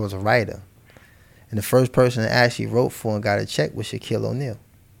 So I was a writer. And the first person that actually wrote for and got a check was Shaquille O'Neal.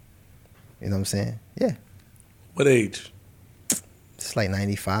 You know what I'm saying? Yeah. What age? It's like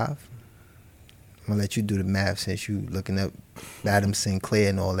 95. I'm going to let you do the math since you looking up Adam Sinclair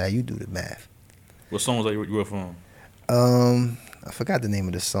and all that. You do the math. What song was that you were from? I forgot the name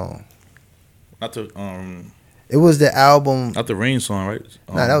of the song. Not the It was the album. not the Rain song, right?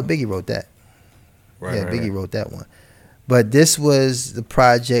 Nah, that was Biggie wrote that. Right, Yeah, right, Biggie right. wrote that one. But this was the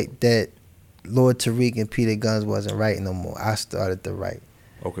project that Lord Tariq and Peter Guns wasn't writing no more. I started to write.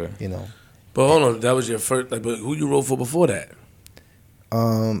 Okay. You know. But hold on, that was your first. Like, but who you wrote for before that?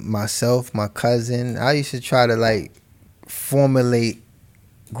 Myself, my cousin. I used to try to like formulate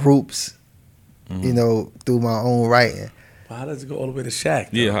groups, you know, through my own writing. Well, how does it go all the way to Shaq?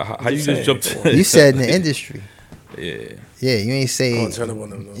 Yeah, how you just jumped? You said in the industry. Yeah. Yeah, you ain't say. Go on, turn up on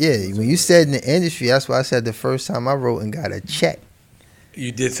them. Yeah, when you said in the industry, that's why I said the first time I wrote and got a check.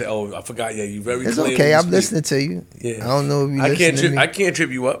 You did say, "Oh, I forgot." Yeah, you very. It's clear okay. when you I'm speak. listening to you. Yeah, I don't know if you. I listening can't to trip. me. I can't trip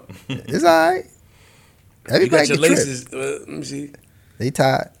you up. It's all right. You Everybody got your can trip. laces. Let me see. They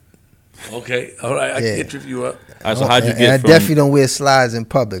tied. Okay, all right. I Yeah. can't trip you up. All right, so how'd you And get I from? definitely don't wear slides in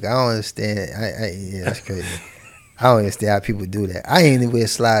public. I don't understand. Yeah, that's crazy. I don't understand how people do that. I ain't even wear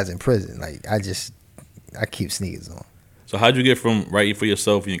slides in prison. Like I keep sneakers on. So how'd you get from writing for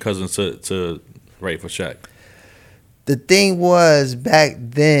yourself and your cousins to writing for Shaq? The thing was, back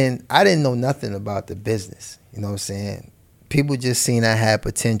then, I didn't know nothing about the business. You know what I'm saying? People just seen I had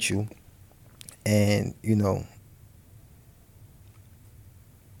potential. And, you know,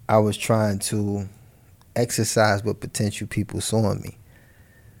 I was trying to exercise what potential people saw in me.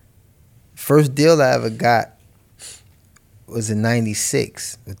 First deal I ever got was in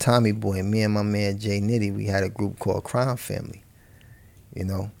 96 with Tommy Boy. And me and my man Jay Nitty, we had a group called Crime Family, you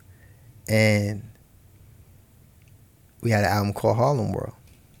know. And we had an album called Harlem World.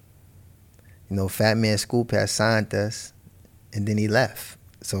 You know, Fat Man Scoop had signed us, and then he left.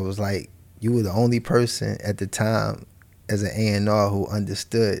 So it was like you were the only person at the time as an A&R who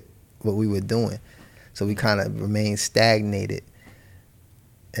understood what we were doing. So we kind of remained stagnated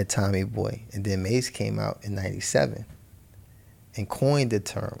at Tommy Boy. And then Mace came out in 97 and coined the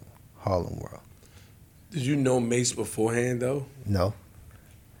term Harlem World. Did you know Mace beforehand, though? No.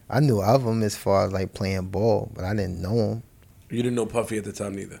 I knew of him as far as like playing ball, but I didn't know him. You didn't know Puffy at the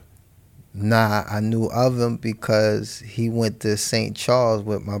time, neither? Nah, I knew of him because he went to St. Charles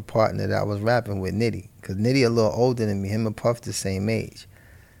with my partner that I was rapping with, Nitty. Because Nitty a little older than me. Him and Puff the same age.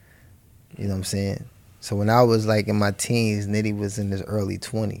 You know what I'm saying? So when I was like in my teens, Nitty was in his early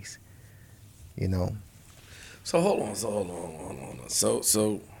 20s. You know? So hold on.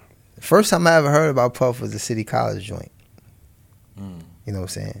 So The first time I ever heard about Puff was the City College joint. You know what I'm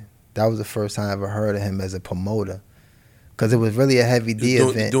saying? That was the first time I ever heard of him as a promoter. Because it was really a heavy D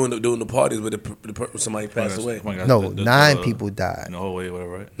event. Doing the parties where somebody passed away. No, 9 people died. No way,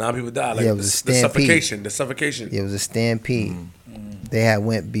 whatever, right? 9 people died. Like yeah, it was a stampede. The suffocation. Yeah, it was a stampede. They had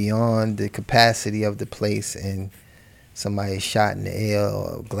went beyond the capacity of the place, and somebody shot in the air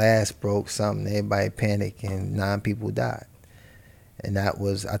or glass broke, something. Everybody panicked, and 9 people died. And that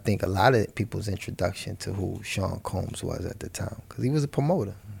was, I think, a lot of people's introduction to who Sean Combs was at the time. Because he was a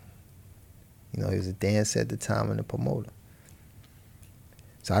promoter. You know, he was a dancer at the time and a promoter.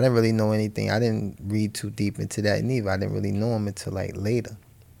 So I didn't really know anything. I didn't read too deep into that neither. I didn't really know him until like later.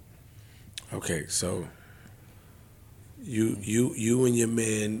 Okay, so you and your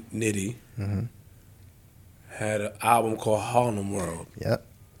man Nitty had an album called Harlem World. Yep.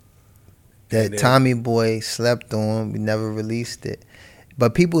 That Tommy Boy slept on. We never released it.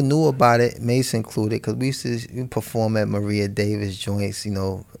 But people knew about it, Mace included, because we used to perform at Maria Davis joints, we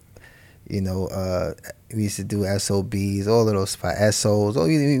used to do SOBs, all of those spots, SOs.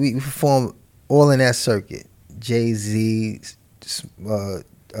 We performed all in that circuit. Jay-Z,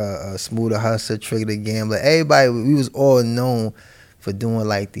 Smoother Hustler, Trigger the Gambler. Everybody, we was all known for doing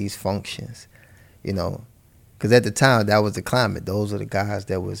like these functions, you know. Because at the time, that was the climate. Those were the guys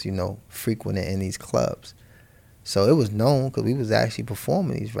that was, frequenting in these clubs. So it was known because we was actually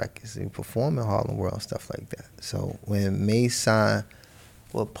performing these records. We performing Harlem World and stuff like that. So when Mace signed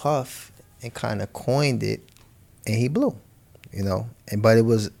with Puff and kind of coined it, and he blew, but it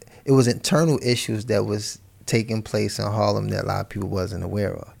was internal issues that was taking place in Harlem that a lot of people wasn't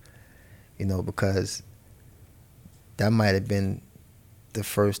aware of, because that might have been the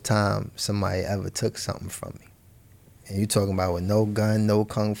first time somebody ever took something from me. And you talking about with no gun, no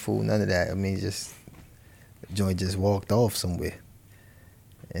kung fu, none of that. I mean, just the joint just walked off somewhere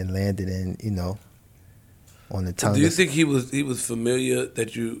and landed in, on the tongue. Do you think he was familiar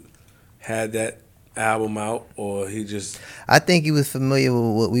that you had that album out, or he just? I think he was familiar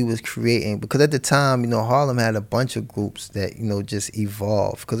with what we was creating, because at the time, Harlem had a bunch of groups that just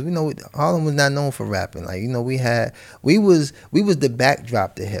evolved. Because Harlem was not known for rapping. Like we was the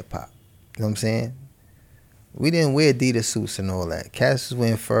backdrop to hip hop. You know what I'm saying? We didn't wear Adidas suits and all that. Cass was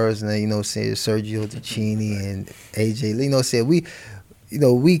wearing furs, and then Sergio Tacchini and AJ Lee. Said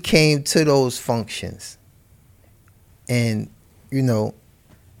we came to those functions, and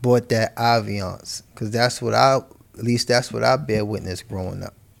brought that ambiance, because that's what I bear witness growing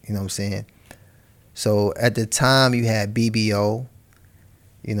up. You know what I'm saying? So at the time you had BBO,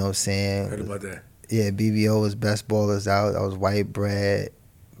 you know what I'm saying? Heard about that. Yeah, BBO was Best Ballers Out. That was White Bread.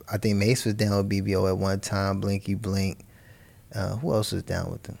 I think Mace was down with BBO at one time, Blinky Blink. Who else was down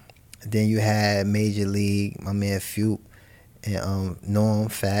with them? Then you had Major League, my man Fuke, and Norm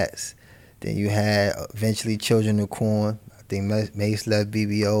Fats. Then you had eventually Children of Corn. I think Mace left,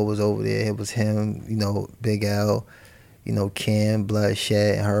 BBO was over there. It was him, Big L, Ken,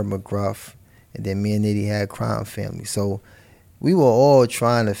 Bloodshed, and Herb McGruff. And then me and Nitty had Crime Family. So we were all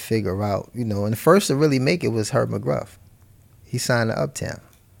trying to figure out, and the first to really make it was Herb McGruff. He signed to Uptown.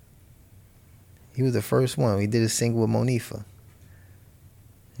 He was the first one. We did a single with Monifa.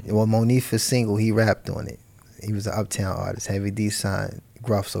 Well, Monifa's single, he rapped on it. He was an Uptown artist. Heavy D signed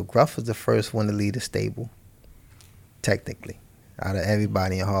Gruff. So Gruff was the first one to lead a stable, technically. Out of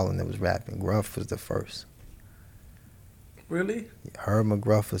everybody in Harlem that was rapping, Gruff was the first. Really? Herb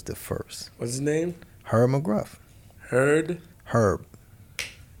McGruff was the first. What's his name? Herb McGruff. Herb McGruff.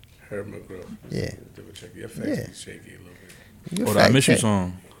 Yeah. Double check. Your face is shaky a little bit. The I Miss You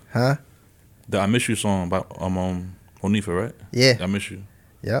song. Huh? The I Miss You song by Monifa, right? Yeah. I Miss You.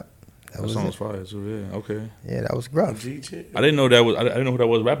 Yep. That song was fire too. Yeah. Okay. Yeah, that was Gruff. I didn't know that was. I didn't know who that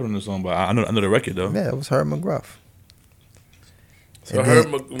was rapping on the song, but I know the record though. Yeah, it was Herb McGruff. So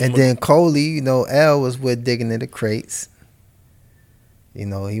and then Coley, you know, L was with Digging in the Crates. You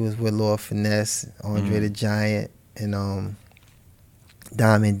know, he was with Lord Finesse, Andre the Giant, and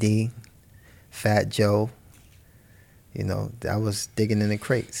Diamond D, Fat Joe. You know, I was Digging in the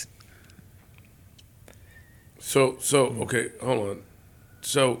Crates. So okay, hold on.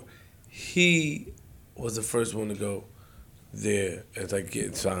 So he was the first one to go there as like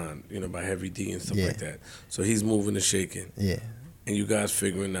getting signed, you know, by Heavy D and stuff like that. So he's moving and shaking. Yeah. And you guys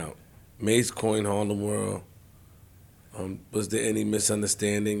figuring out. Mace coined Harlem World. Was there any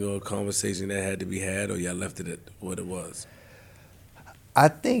misunderstanding or conversation that had to be had, or y'all left it at what it was? I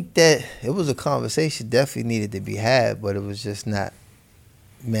think that it was a conversation definitely needed to be had, but it was just not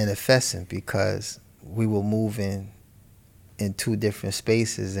manifesting because we were moving in two different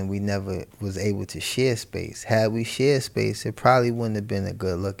spaces and we never was able to share space. Had we shared space, it probably wouldn't have been a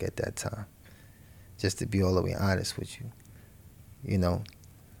good look at that time, just to be all the way honest with you, you know.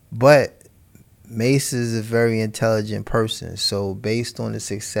 But Mace is a very intelligent person, so based on the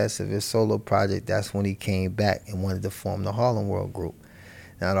success of his solo project, that's when he came back and wanted to form the Harlem World Group.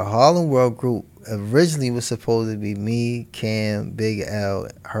 Now, the Harlem World Group originally was supposed to be me, Cam, Big L,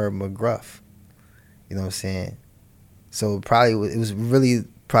 Herb McGruff. You know what I'm saying? So it was really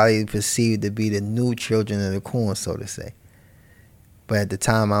probably perceived to be the new Children of the Corn, so to say. But at the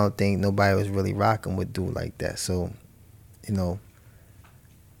time, I don't think nobody was really rocking with dude like that. So, you know,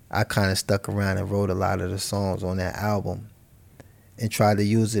 I kind of stuck around and wrote a lot of the songs on that album and tried to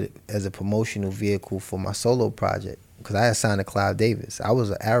use it as a promotional vehicle for my solo project because I had signed to Clive Davis. I was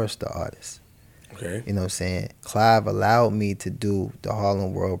an Arista artist. Okay. You know what I'm saying? Clive allowed me to do the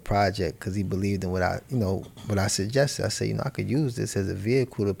Harlem World project because he believed in what I suggested. I said, you know, I could use this as a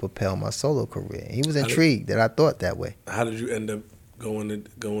vehicle to propel my solo career. And he was intrigued that I thought that way. How did you end up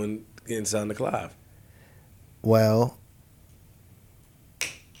getting signed to Clive? Well,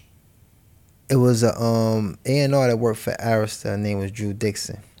 it was a A&R that worked for Arista. Her name was Drew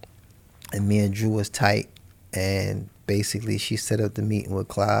Dixon. And me and Drew was tight. And basically she set up the meeting with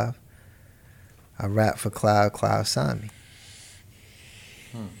Clive. I rapped for Clive. Clive signed me.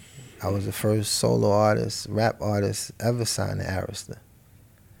 I was the first solo artist, rap artist ever signed to Arista.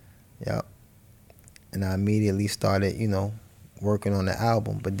 Yep. And I immediately started, you know, working on the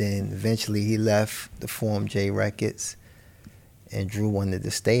album. But then eventually he left to form J Records. And Drew wanted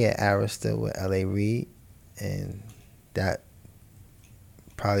to stay at Arista with L.A. Reid. And that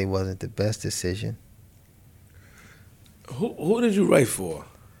probably wasn't the best decision. Who did you write for?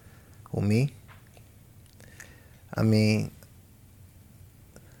 Who, me? I mean,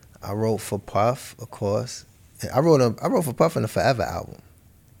 I wrote for Puff, of course. I wrote for Puff on the Forever album.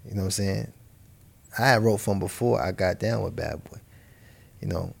 You know what I'm saying? I had wrote for him before I got down with Bad Boy. You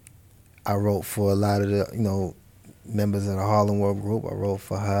know, I wrote for a lot of the, you know, members of the Harlem World Group. I wrote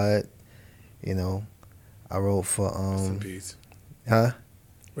for HUD. You know, I wrote for Rest in peace. Huh?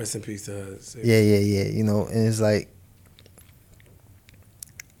 Rest in peace to HUD. Yeah. You know, and it's like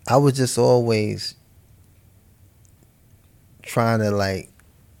I was just always trying to like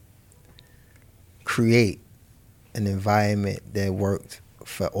create an environment that worked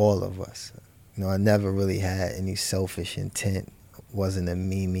for all of us. You know, I never really had any selfish intent. Wasn't a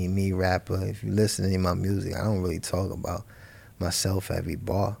me rapper. If you listen to my music, I don't really talk about myself every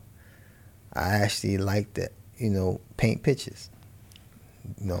bar. I actually like that, you know, paint pictures,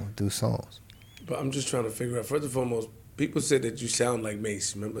 you know, do songs. But I'm just trying to figure out, first and foremost, people said that you sound like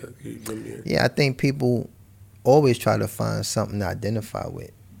Mace. Remember? Yeah, I think people always try to find something to identify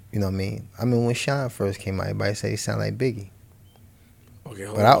with. You know what I mean? I mean, when Sean first came out, everybody said he sounded like Biggie. Okay,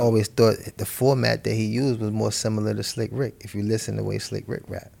 but I always thought the format that he used was more similar to Slick Rick, if you listen to the way Slick Rick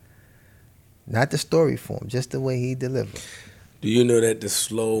rap. Not the story form, just the way he delivered. Do you know that the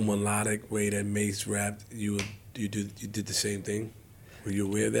slow, melodic way that Mace rapped, you did the same thing? Were you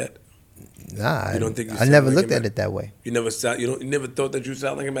aware of that? Nah, you don't think I never looked at it that way. You never thought that you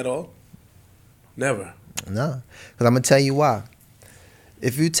sound like him at all? Never? Nah, because I'm going to tell you why.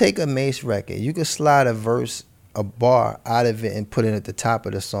 If you take a Mace record, you can slide a verse, a bar out of it and put it at the top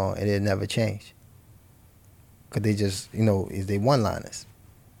of the song and it'll never change. Because they just, you know, they one-liners.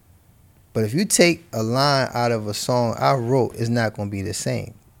 But if you take a line out of a song I wrote, it's not going to be the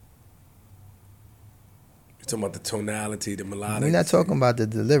same. You're talking about the tonality, the melodic. We're not talking about the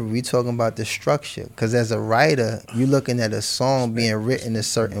delivery. We're talking about the structure. Because as a writer, you're looking at a song being written a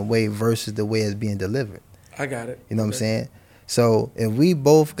certain way versus the way it's being delivered. I got it. You know what I'm saying? So if we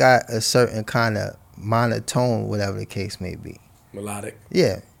both got a certain kind of monotone, whatever the case may be. Melodic.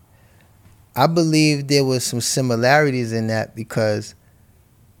 Yeah. I believe there was some similarities in that because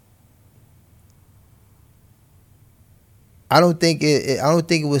I don't think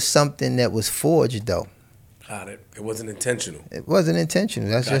it was something that was forged though. Got it. It wasn't intentional. It wasn't intentional.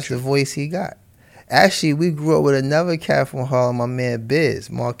 That's just Gotcha. the voice he got. Actually, we grew up with another cat from Harlem, my man Biz,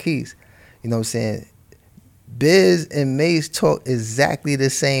 Marquise. You know what I'm saying? Biz and Mace talk exactly the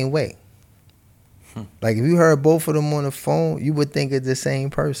same way. Like if you heard both of them on the phone, you would think it's the same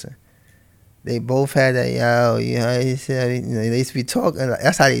person. They both had that, yo, you know, they used to be talking.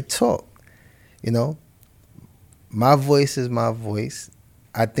 That's how they talk, you know? My voice is my voice.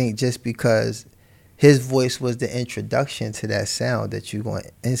 I think just because his voice was the introduction to that sound that you're going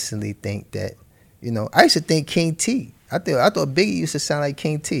to instantly think that, you know. I used to think King T. I thought Biggie used to sound like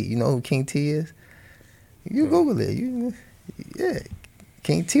King T. You know who King T is? You Google it. Yeah.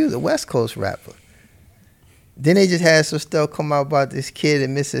 King T was a West Coast rapper. Then they just had some stuff come out about this kid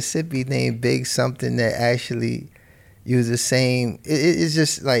in Mississippi named Big something that actually used the same. It's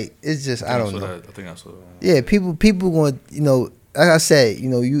just like, I don't know. I think I saw that. Yeah, people going, you know, like I said, you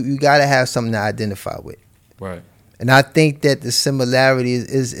know, you got to have something to identify with. Right. And I think that the similarity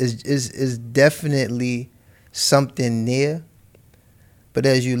is definitely something near. But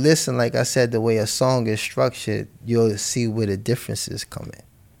as you listen, like I said, the way a song is structured, you'll see where the differences come in.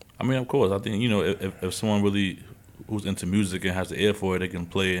 I mean, of course. I think, you know, if someone really who's into music and has the ear for it, they can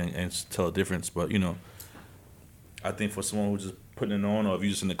play and tell a difference. But, you know, I think for someone who's just putting it on, or if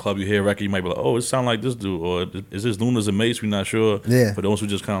you're just in the club, you hear a record, you might be like, oh, it sound like this dude, or is this Loon or Mace? We're not sure. Yeah. For those who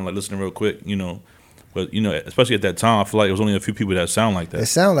just kind of like listening real quick, you know. But, you know, especially at that time, I feel like it was only a few people that sound like that. It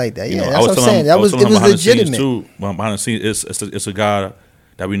sound like that, You yeah. know, That's what I'm saying. It was legitimate. Too, behind the scenes, it's a guy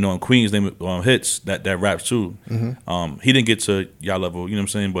that we know in Queens named Hits that raps too. Mm-hmm. He didn't get to y'all level, you know what I'm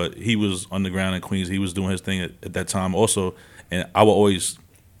saying? But he was underground in Queens. He was doing his thing at that time also. And I would always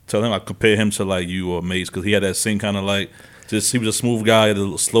tell him, I compare him to like you or Mace, because he had that same kind of like, he was a smooth guy, a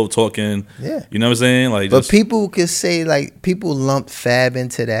little slow talking. Yeah. You know what I'm saying? Like, but people could say, like, people lump Fab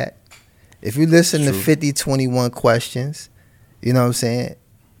into that. If you listen to True. 50, 21 Questions, you know what I'm saying?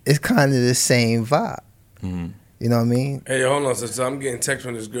 It's kind of the same vibe. Mm-hmm. You know what I mean? Hey, hold on. So I'm getting text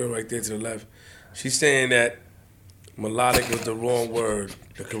from this girl right there to the left. She's saying that melodic was the wrong word.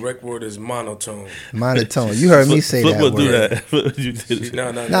 The correct word is monotone. Monotone. You heard me say Flip that would word. do that. You did it.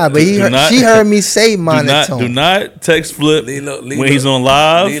 No. Nah, but she heard me say monotone. Do not text Flip Lilo- when he's on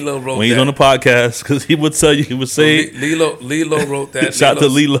live, Lilo wrote when he's that. on the podcast, because he would tell you, he would say, Lilo wrote that. shout out to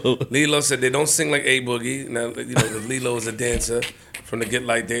Lilo. Lilo said they don't sing like A Boogie. Now, you know, Lilo is a dancer from the Get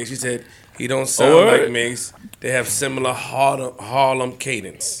Like days. She said he don't sound word? like Mace. They have similar Harlem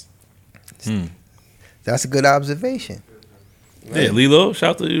cadence. That's a good observation. Yeah, Lilo,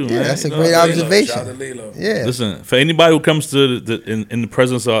 shout out to you, Yeah, man. that's a You know, great Lilo, observation. shout out to Lilo. Yeah. Listen, for anybody who comes to in the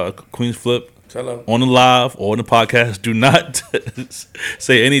presence of Queen's Flip Tell her. on the live or on the podcast, do not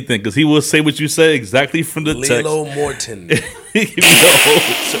say anything, because he will say what you say exactly from the Lilo text. Morton. He give you the whole-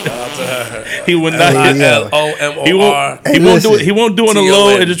 Shout out to her. he would not. Hey, yo. L-O-M-O-R. Hey, He won't do listen. it. He won't do it on the low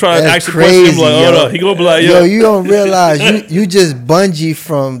T-O-N. and just try to That's ask the question. crazy, Like, yo. oh no, he gonna be like, Yo, yo, you don't realize you just bungee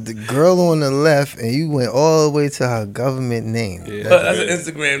from the girl on the left and you went all the way to her government name. Yeah. That's an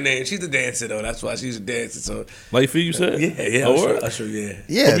Instagram name. She's a dancer though. That's why she's a dancer. So like for you said, yeah. Oh, word? I sure, yeah.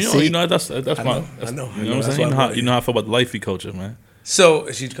 Yeah, Put me on, see, you know that's my. I know. You know what I'm That's saying? why I'm You know how I feel about the lifey culture, man.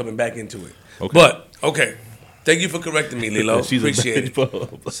 So she's coming back into it. Okay. But okay, thank you for correcting me, Lilo. She's Appreciate it.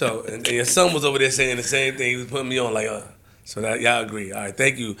 it. So and your son was over there saying the same thing. He was putting me on like, so that y'all agree. All right,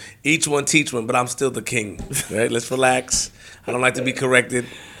 thank you. Each one teach one, but I'm still the king. Right? Let's relax. I don't like to be corrected.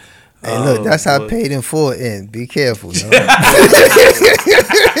 hey, look, that's how boy. paid in full end. Be careful, yo.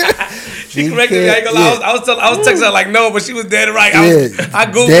 She corrected me. I ain't gonna lie. I was texting her like no, but she was dead right. Yeah, I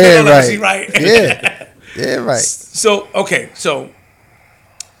googled dead her like right. she right. Yeah, right. So okay, so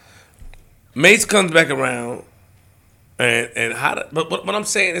Mace comes back around, and how? But what I'm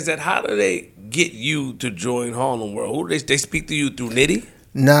saying is that how do they get you to join Harlem World? Who they speak to you through Nitty?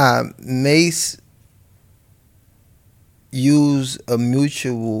 Nah, Mace used a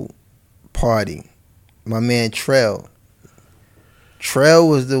mutual party. My man Trell. Trell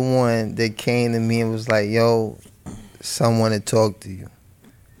was the one that came to me and was like, yo, someone to talk to you.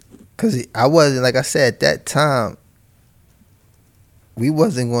 Because I wasn't, like I said, at that time, we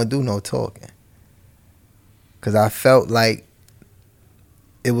wasn't going to do no talking. Because I felt like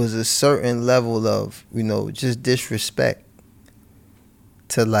it was a certain level of, you know, just disrespect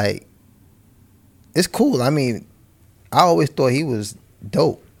to like, it's cool. I mean, I always thought he was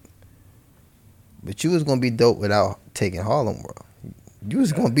dope. But you was going to be dope without taking Harlem World. You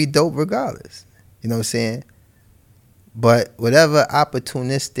was going to be dope regardless. You know what I'm saying? But whatever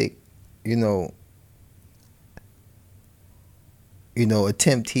opportunistic, you know,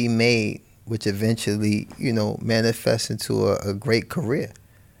 attempt he made which eventually, manifests into a great career.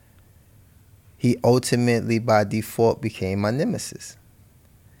 He ultimately, by default, became my nemesis.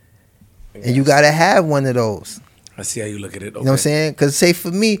 Yes. And you got to have one of those. I see how you look at it. Okay. You know what I'm saying? Because, say,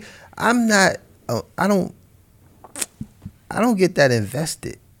 for me, I'm not, I don't get that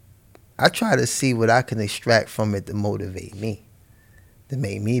invested. I try to see what I can extract from it to motivate me, to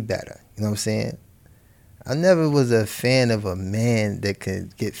make me better. You know what I'm saying? I never was a fan of a man that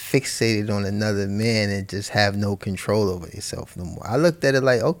could get fixated on another man and just have no control over himself no more. I looked at it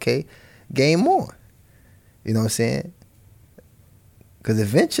like, okay, game on. You know what I'm saying? Because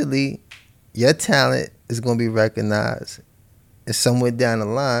eventually, your talent is going to be recognized. And somewhere down the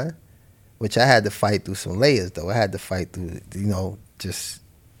line, which I had to fight through some layers, though. I had to fight through, just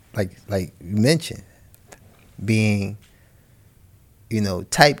like you mentioned, being,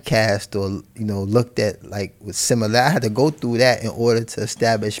 typecast or, looked at like with similar. I had to go through that in order to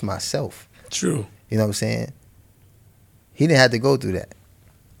establish myself. True. You know what I'm saying? He didn't have to go through that.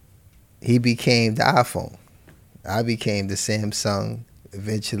 He became the iPhone. I became the Samsung.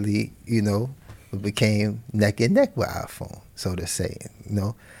 Eventually, we became neck and neck with iPhone, so to say,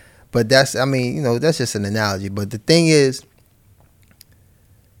 But that's just an analogy. But the thing is,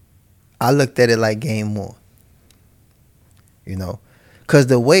 I looked at it like game on. Because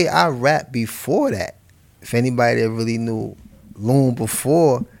the way I rapped before that, if anybody that really knew Loon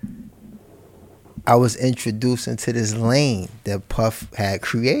before, I was introduced into this lane that Puff had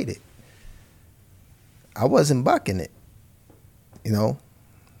created. I wasn't bucking it.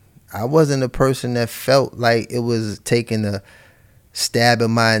 I wasn't a person that felt like it was taking a stab at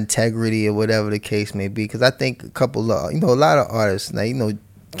my integrity or whatever the case may be. Because I think a lot of artists, now,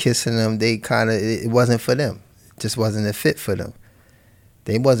 kissing them, they it wasn't for them. It just wasn't a fit for them.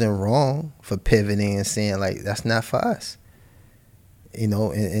 They wasn't wrong for pivoting and saying, like, that's not for us.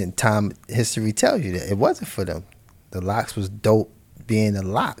 And time, history tells you that it wasn't for them. The Locks was dope being the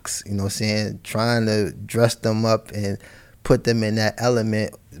Locks, trying to dress them up and put them in that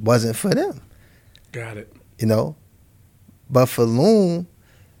element wasn't for them. Got it. But for Loon,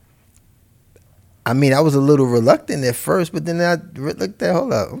 I was a little reluctant at first, but then I looked at,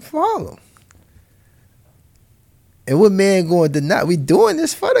 hold up, I'm from Harlem. And what man going to deny? We doing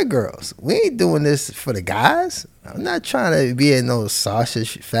this for the girls. We ain't doing this for the guys. I'm not trying to be in no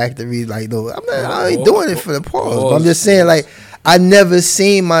sausage factory. I ain't doing it for the pause. But I'm just saying, like, I never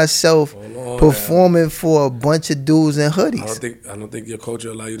seen myself performing for a bunch of dudes in hoodies. I don't think your culture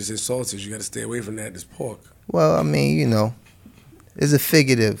allow you to say sausage. You got to stay away from that. It's pork. Well, it's a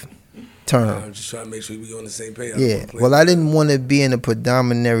figurative term. I'm just trying to make sure we on the same page. Yeah. Well, I didn't want to be in a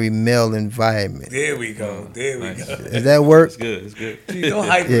predominantly male environment. There we go. Does that work? It's good. It's good. Gee, don't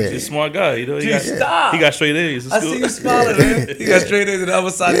hype it. He's a smart guy. He stop. He got straight A's. I see you smiling, man. He got straight A's and the other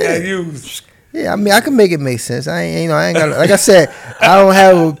side he got used. Yeah, I can make it make sense. I ain't got, like I said, I don't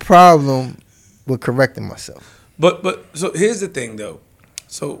have a problem with correcting myself. But so here's the thing though.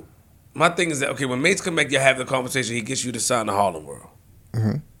 So my thing is that, okay, when mates come back, you have the conversation. He gets you to sign the Harlem World.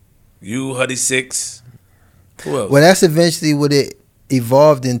 Mm-hmm. You, Huddy Six. Who else? Well, that's eventually what it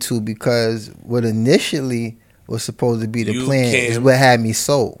evolved into, because what initially was supposed to be the plan is what had me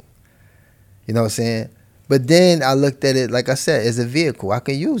sold. You know what I'm saying? But then I looked at it, like I said, as a vehicle. I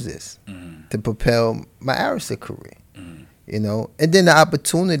can use this to propel my Arista career. And then the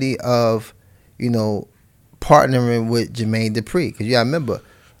opportunity of, partnering with Jermaine Dupri. Because you gotta remember,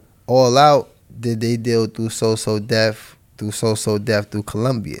 All Out did they deal through So Def, through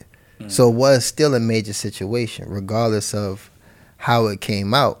Columbia. So it was still a major situation, regardless of how it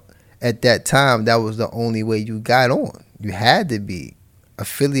came out. At that time, that was the only way you got on. You had to be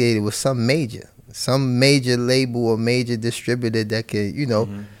affiliated with some major label or major distributor that could,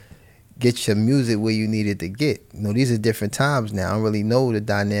 get your music where you needed to get. These are different times now. I don't really know the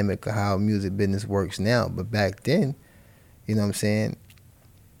dynamic of how music business works now. But back then, you know what I'm saying,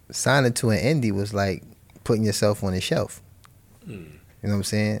 signing to an indie was like putting yourself on a shelf. You know what I'm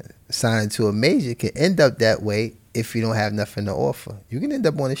saying? Signing to a major can end up that way if you don't have nothing to offer. You can end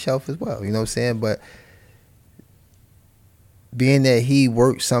up on the shelf as well. You know what I'm saying? But being that he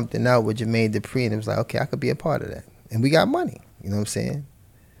worked something out with Jermaine Dupri, and it was like, okay, I could be a part of that. And we got money. You know what I'm saying?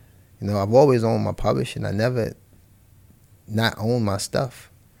 I've always owned my publishing. I never not owned my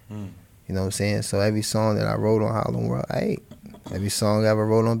stuff. You know what I'm saying? So every song that I wrote on Harlem World, I ate. Every song I ever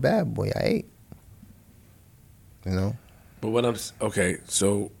wrote on Bad Boy, I ate. But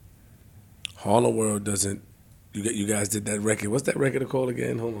so Harlem World doesn't. You guys did that record. What's that record called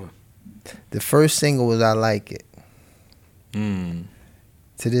again? Hold on. The first single was I Like It.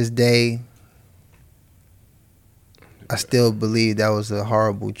 To this day, I still believe that was a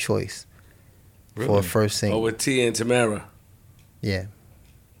horrible choice. for a first single. Oh, with Tia and Tamara. Yeah.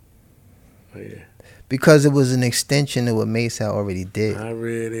 Oh, yeah. Because it was an extension of what Mase already did. I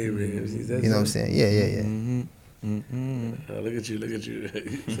read. You know what I'm saying? Yeah. Oh, look at you.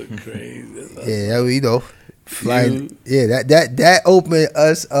 You so crazy. Yeah, you know, flying. Yeah, that opened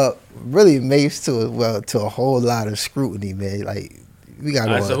us up. Really, Mase to a whole lot of scrutiny, man. Like we got.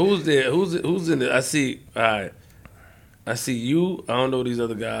 All right, so who's there? Who's in it? I see. All right, I see you. I don't know these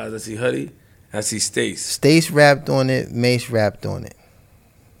other guys. I see Huddy. I see Stace. Stace rapped on it. Mase rapped on it.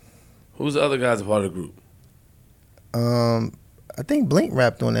 Who's the other guys a part of the group? I think Blink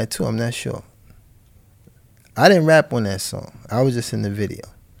rapped on that too. I'm not sure. I didn't rap on that song. I was just in the video,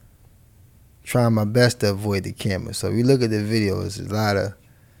 trying my best to avoid the camera. So if you look at the video, it's a lot of,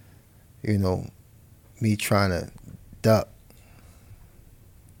 you know, me trying to duck,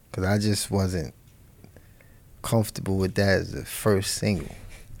 because I just wasn't comfortable with that as the first single.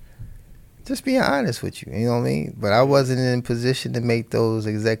 Just being honest with you, you know what I mean? But I wasn't in a position to make those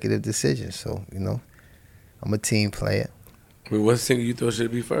executive decisions. So, you know, I'm a team player. I mean, what single you thought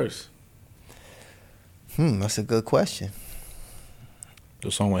should be first? That's a good question.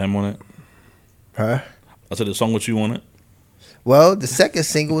 The song with him on it? Huh? I said the song with you on it? Well, the second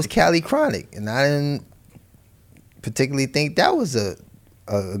single was Cali Chronic, and I didn't particularly think that was a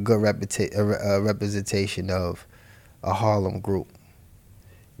good representation of a Harlem group,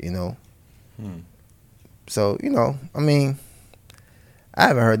 you know? So, you know, I mean, I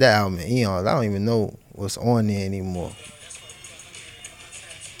haven't heard that album in eons. I don't even know what's on there anymore.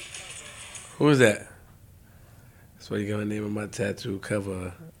 Who is that? That's why you got the name of my tattoo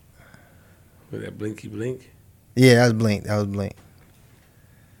cover. With that Blinky Blink? Yeah, that was Blink.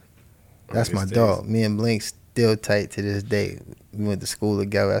 That's my dog. Me and Blink still tight to this day. We went to school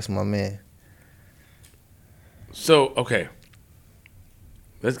together. That's my man. So, okay.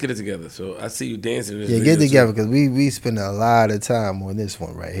 Let's get it together. So, I see you dancing in this Yeah, video get together, because we spend a lot of time on this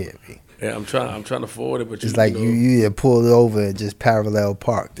one right here, B. Yeah, I'm trying to forward it, but it's like you pull it over and just parallel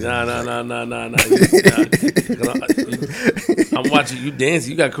park. Nah. I'm watching you dance.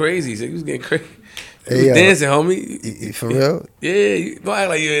 You got crazy. So you was getting crazy. You was dancing, homie. For real? Yeah. You don't act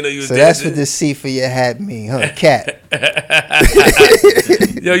like you ain't know you was dancing. So that's what the C for your hat mean, huh? Cat.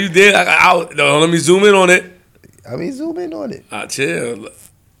 Yo, you did. No, let me zoom in on it. Zoom in on it. Chill.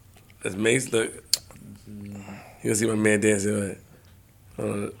 That's Mase. Look. You gonna see my man dancing.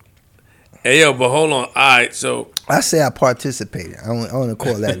 Hey, yo, but hold on. All right, so. I say I participated. I want to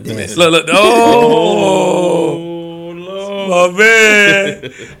call that dance. Look. Oh, Lord. My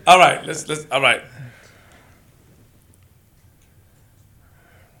man. All right, let's. All right.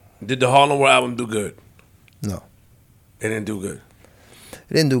 Did the Harlem World album do good? No. It didn't do good?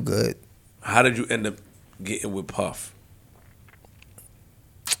 It didn't do good. How did you end up getting with Puff?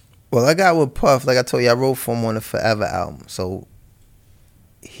 Well, I got with Puff, like I told you, I wrote for him on the Forever album. So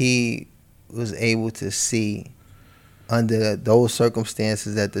he was able to see, under those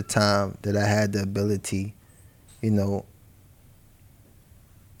circumstances at the time, that I had the ability, you know,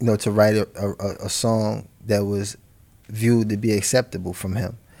 to write a song that was viewed to be acceptable from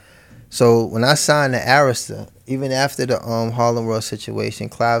him. So when I signed to Arista, even after the Harlem World situation,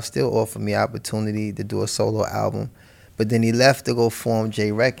 Clive still offered me opportunity to do a solo album. But then he left to go form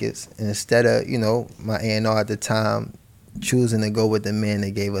J Records. And instead of, you know, my A&R at the time choosing to go with the man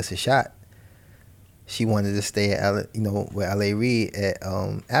that gave us a shot, she wanted to stay at, with L.A. Reid at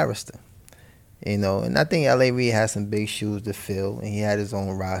Arista. You know, and I think L.A. Reid had some big shoes to fill, and he had his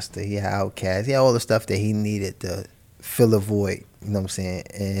own roster. He had Outkast. He had all the stuff that he needed to fill a void, you know what I'm saying?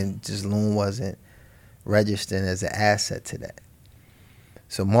 And just Loon wasn't registering as an asset to that.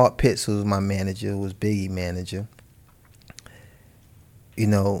 So Mark Pitts, who was my manager, who was Biggie's manager, you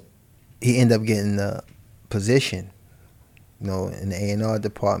know, he ended up getting the position, you know, in the A&R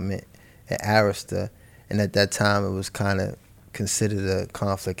department at Arista. And at that time, it was kind of considered a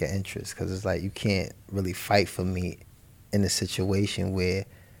conflict of interest, because it's like you can't really fight for me in a situation where,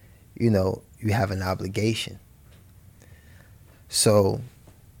 you know, you have an obligation. So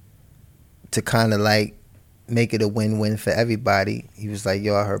to kind of like make it a win-win for everybody, he was like,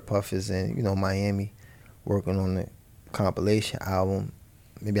 yo, I heard Puff is in, you know, Miami working on the compilation album.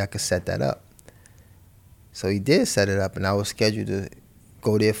 Maybe I could set that up. So he did set it up, and I was scheduled to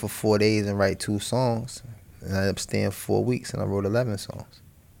go there for 4 days and write 2 songs. And I ended up staying 4 weeks, and I wrote 11 songs.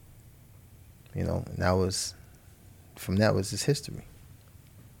 You know, and that was, from that was his history.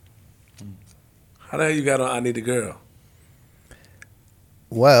 How the hell you got on I Need a Girl?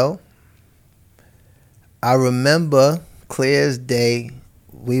 Well, I remember clear as day,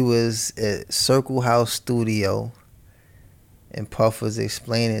 we was at Circle House Studio, and Puff was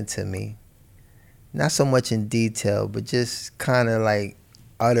explaining to me not so much in detail, but just kind of like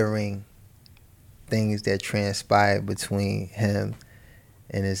uttering things that transpired between him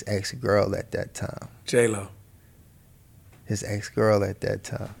and his ex-girl at that time. J-Lo. His ex-girl at that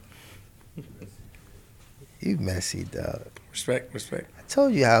time. You messy, dog. Respect. I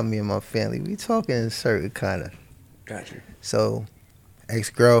told you how me and my family, we talking in certain kind of. Got you. So,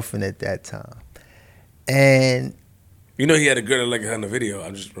 ex-girlfriend at that time. And You know he had a girl like her in the video.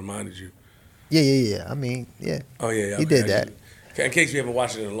 I just reminded you. yeah. I mean, yeah. Oh, yeah. He did that. In case you haven't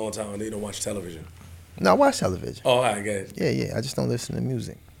watched it in a long time and you don't watch television. No, I watch television. Oh, all right, go ahead. Yeah. I just don't listen to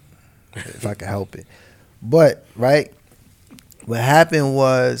music if I can help it. But, right, what happened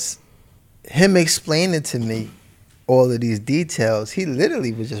was him explaining to me all of these details. He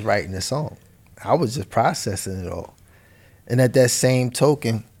literally was just writing a song. I was just processing it all. And at that same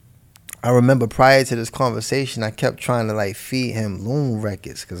token, I remember prior to this conversation, I kept trying to like feed him Loon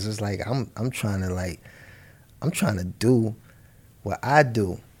records because it's like I'm trying to do what I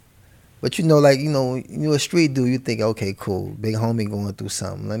do. But you a street dude, you think, okay, cool, big homie going through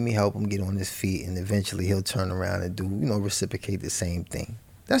something. Let me help him get on his feet, and eventually he'll turn around and do, reciprocate the same thing.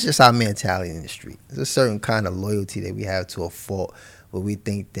 That's just our mentality in the street. There's a certain kind of loyalty that we have to a fault where we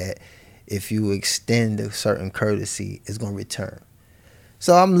think that if you extend a certain courtesy, it's going to return.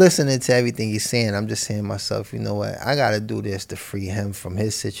 So I'm listening to everything he's saying. I'm just saying to myself, you know what? I got to do this to free him from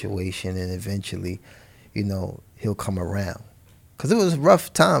his situation, and eventually, he'll come around. Because it was a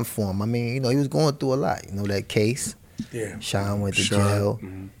rough time for him. I mean, he was going through a lot. That case. Yeah. Sean went to jail.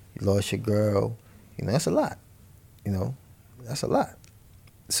 Mm-hmm. You lost your girl. That's a lot. That's a lot.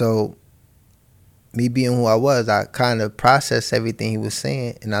 So, me being who I was, I kind of processed everything he was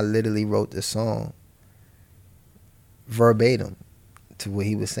saying, and I literally wrote the song verbatim to what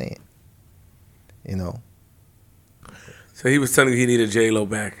he was saying. So he was telling you he needed J-Lo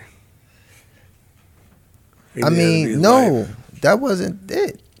back. No, that wasn't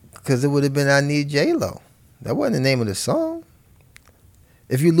it. Because it would have been I Need J-Lo. That wasn't the name of the song.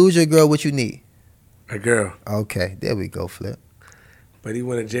 If you lose your girl, what you need? A girl. Okay, there we go, Flip. But he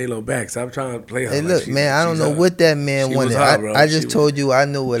wanted J-Lo back, so I'm trying to play her. Hey, look, man, I don't know what that man wanted. I just told you I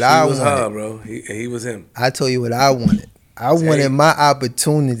knew what I wanted. She was her, bro. He was him. I told you what I wanted. I wanted my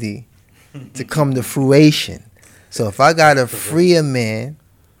opportunity to come to fruition. So if I got to free a man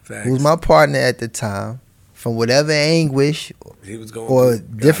who's my partner at the time from whatever anguish or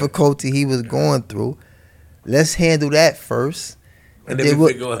difficulty he was going through, let's handle that first. And then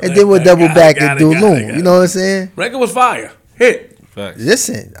we'll double back and do Loon. You know what I'm saying? Record was fire. Hit. Facts.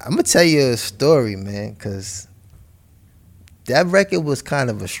 Listen, I'm going to tell you a story, man, because that record was kind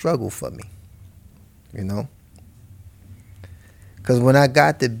of a struggle for me, Because when I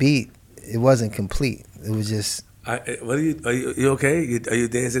got the beat, it wasn't complete. It was just... Are you okay? Are you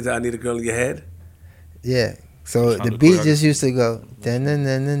dancing to I Need a Girl in Your Head? Yeah. So the beat just used to go...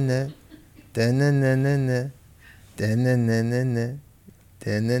 Da-na-na-na-na, da-na-na-na-na, da-na-na-na-na,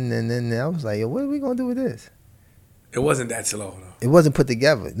 da-na-na-na-na. I was like, yo, what are we going to do with this? It wasn't that slow, though. It wasn't put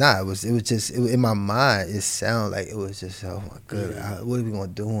together. Nah, it was just... in my mind, it sounded like it was just, oh, my God, what are we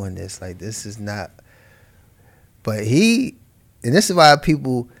going to do on this? Like, this is not... But he... And this is why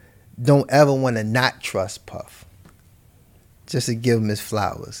people don't ever want to not trust Puff. Just to give him his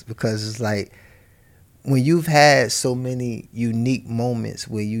flowers. Because it's like, when you've had so many unique moments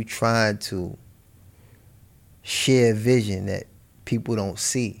where you trying to share vision that people don't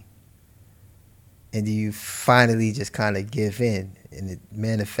see, and then you finally just kind of give in, and it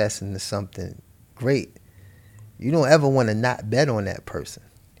manifests into something great, you don't ever want to not bet on that person.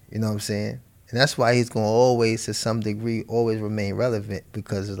 You know what I'm saying? And that's why he's going to always, to some degree, always remain relevant,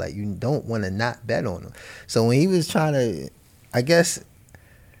 because it's like you don't want to not bet on him. So when he was trying to, I guess,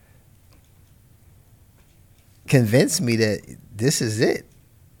 convince me that this is it.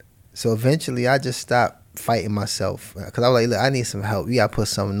 So eventually I just stopped fighting myself, because I was like, look, I need some help. You got to put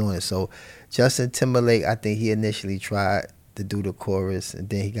something on it. So Justin Timberlake, I think he initially tried to do the chorus, and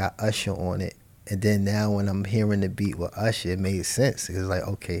then he got Usher on it. And then now when I'm hearing the beat with Usher, it made sense. It was like,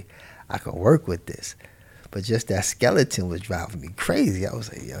 okay, I can work with this. But just that skeleton was driving me crazy. I was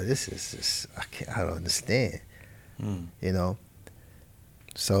like, yo, this is just, I don't understand.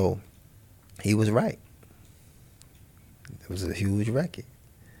 So he was right. It was a huge record.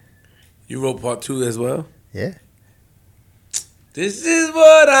 You wrote part 2 as well? Yeah. This is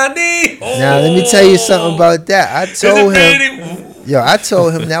what I need. Now, let me tell you something about that. I told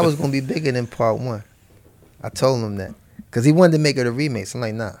him that was going to be bigger than part 1. I told him that. Because he wanted to make it a remix. I'm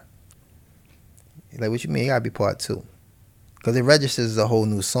like, nah. He's like, what you mean? It got to be part 2. Because it registers as a whole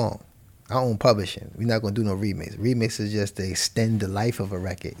new song. I own publishing. We're not gonna do no remix. Remix is just to extend the life of a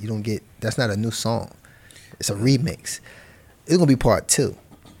record. You don't get. That's not a new song. It's a remix. It's gonna be part 2.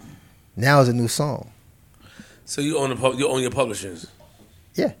 Now it's a new song. So you own your publishers.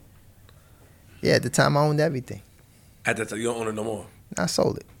 Yeah. Yeah. At the time, I owned everything. At that time, you don't own it no more. I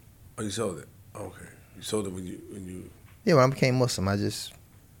sold it. Oh, you sold it. Okay, you sold it when you Yeah. When I became Muslim, I just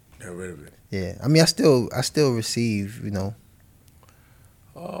got rid of it. Yeah. I mean, I still receive. You know.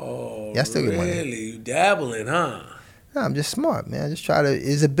 Oh, Yeah, I still get money. really? You dabbling, huh? Nah, I'm just smart, man. I just try to.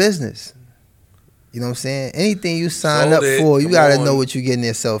 It's a business. You know what I'm saying? Anything you sign Sold up it. for, you Come gotta on. know what you're getting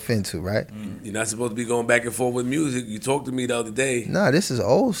yourself into, right? You're not supposed to be going back and forth with music. You talked to me the other day. Nah, this is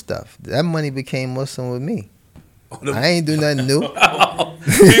old stuff. That money became Muslim with me. On the- I ain't do nothing new. G,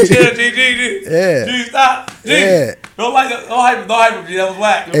 Yeah. stop. G. Yeah. Don't hype him, G. That was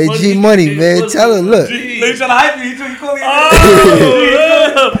whack. Hey, G Money, man, tell her, look. He trying to hype you. He cool.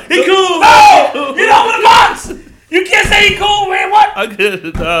 He cool. No! You know, with the box! You can't say he cool, man. What? I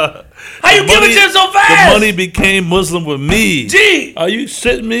get How you give it to him so fast? The money became Muslim with me. G! Are you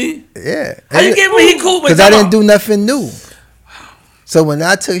shitting me? Yeah. How you give him he cool? Because I didn't do nothing new. So when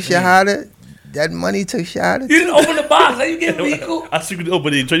I took Shahada, that money took Shahada. You didn't open the box. How you give him he cool? I secretly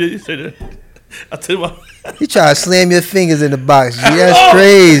opened it. I tell you what. You try to slam your fingers in the box, G. That's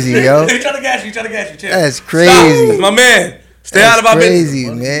crazy, yo. He trying to gas you. Chill. That's crazy. Stop. My man. Stay out of That's our business. crazy,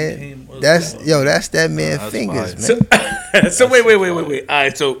 man. That's that man That's fingers, fire. man. So wait. All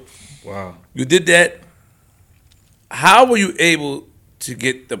right, so Wow. you did that. How were you able to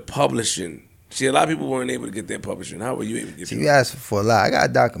get the publishing? See, a lot of people weren't able to get their publishing. How were you able to get See, it? you asked for a lot. I got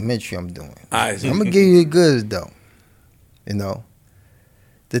a documentary I'm doing. All right, I'm gonna give you the goods though. You know,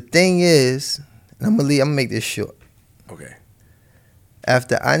 the thing is, and I'm gonna make this short. Okay.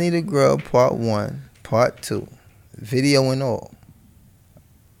 After I Need a Girl Part 1, Part 2, video and all,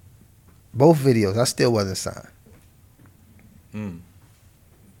 both videos, I still wasn't signed.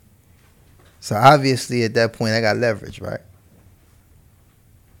 So obviously at that point I got leverage, right?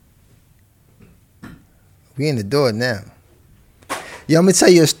 We in the door now. Yeah, I'm gonna tell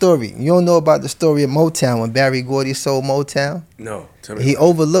you a story. You don't know about the story of Motown when Barry Gordy sold Motown? No. Tell me. He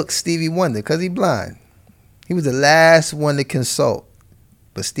overlooked Stevie Wonder because he blind. He was the last one to consult.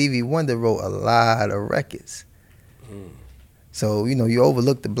 But Stevie Wonder wrote a lot of records. So, you know, you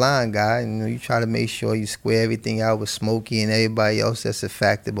overlook the blind guy and, you know, you try to make sure you square everything out with Smokey and everybody else that's a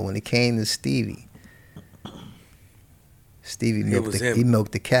factor. But when it came to Stevie milked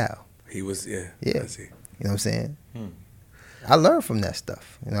the cow. He was, yeah. Yeah. I see. You know what I'm saying? I learned from that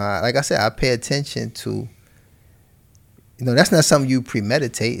stuff. You know, like I said, I pay attention to, you know, that's not something you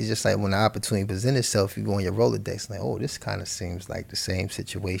premeditate. It's just like when the opportunity presents itself, you go on your Rolodex, like, oh, this kind of seems like the same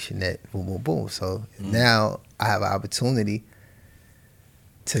situation that boom, boom, boom. So now I have an opportunity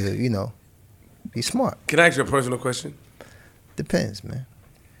to, you know, be smart. Can I ask you a personal question? Depends, man.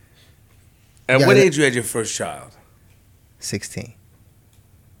 At Yeah, what that- age you had your first child? 16.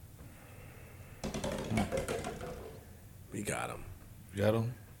 We got him. You got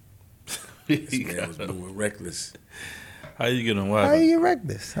him? This man was moving reckless. How you getting How wild? you get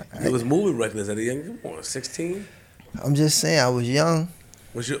reckless? He was moving reckless at a young, come on, 16? I'm just saying, I was young.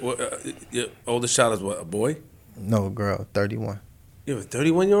 What's your oldest child is what, a boy? No, girl, 31. You have a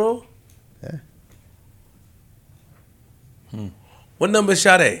 31-year-old? Yeah. What number is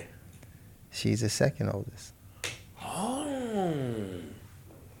Sade? She's the second oldest.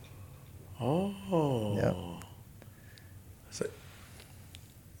 Oh. Yep.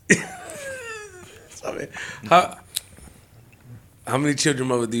 So, I mean, how many children,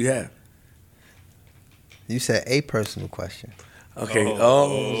 mother, do you have? You said a personal question. Okay.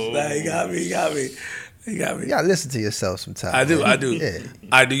 Oh, nah, you got me. You gotta listen to yourself sometimes. I do.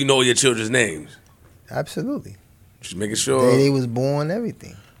 Yeah, Do you know your children's names? absolutely. Just making sure. They was born,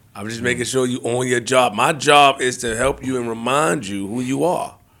 everything. I'm just making sure you own your job. My job is to help you and remind you who you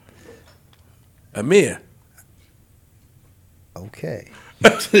are. Amir. Okay.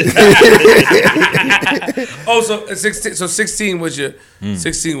 Oh, so 16. So 16 was your.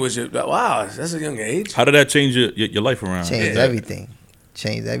 16 was your. Wow, that's a young age. How did that change your life around? Changed everything.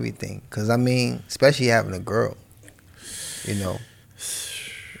 Changed everything. Because, I mean, especially having a girl, you know,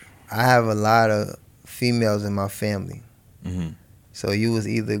 I have a lot of females in my family. So you was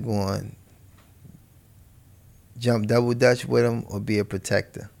either going jump double dutch with them or be a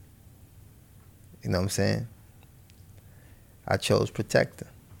protector. You know what I'm saying? I chose protector.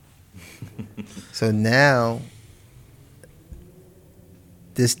 So now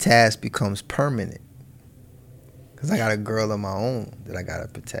this task becomes permanent because I got a girl of my own that I gotta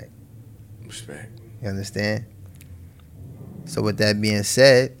protect. Respect. You understand? So with that being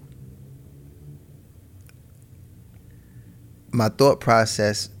said, my thought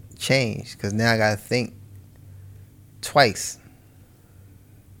process changed because now I got to think twice.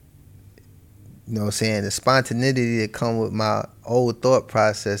 You know what I'm saying? The spontaneity that come with my old thought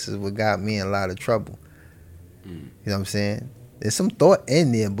process is what got me in a lot of trouble. You know what I'm saying? There's some thought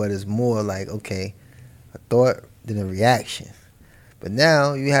in there, but it's more like, okay, a thought than a reaction. But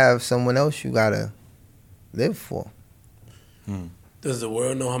now you have someone else you got to live for. Does the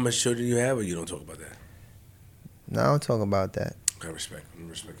world know how much children you have, or you don't talk about that? No, I don't talk about that. I respect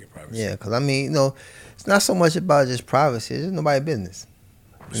your privacy. Yeah, because, I mean, you know, it's not so much about just privacy. It's just nobody's business.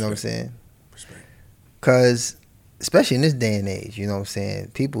 Respect. You know what I'm saying? Respect. Because, especially in this day and age, you know what I'm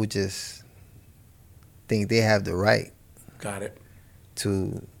saying, people just think they have the right Got it.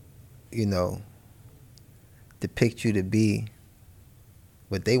 to, you know, depict you to be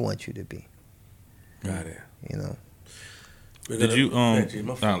what they want you to be. Got it. You know? Did you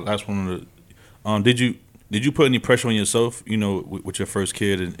last one of the did you put any pressure on yourself, you know, with your first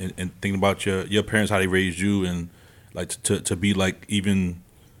kid and thinking about your parents, how they raised you, and like to be like even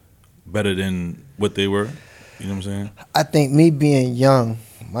better than what they were? You know what I'm saying? I think me being young,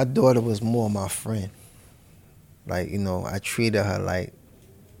 my daughter was more my friend. Like, you know, I treated her like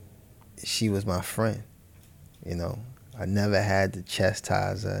she was my friend. You know, I never had to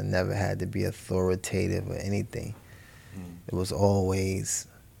chastise her, never had to be authoritative or anything. It was always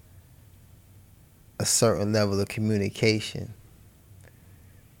a certain level of communication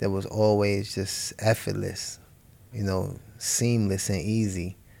that was always just effortless, you know, seamless and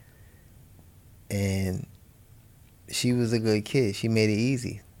easy. And she was a good kid. She made it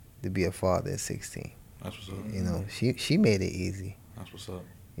easy to be a father at 16. That's what's up. You know, she made it easy. That's what's up.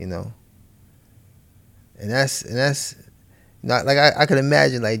 You know, and that's not like I could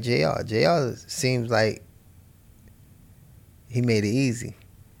imagine like JR. JR seems like he made it easy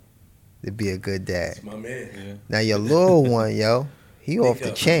to be a good dad. That's my man. Yeah. Now your little one, yo, he off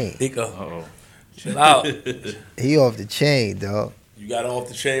the chain. Nico. Uh-oh. Chill out. He off the chain, dog. You got an off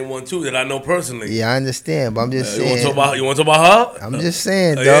the chain one too that I know personally. Yeah, I understand, but I'm just You saying. want to talk about her? I'm just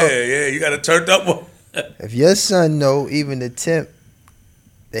saying, dog. Yeah. You got a turned up one. If your son know even attempt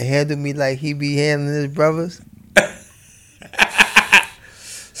to handle me like he be handling his brothers,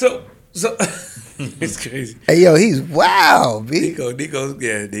 So it's crazy. hey yo, he's wild, B.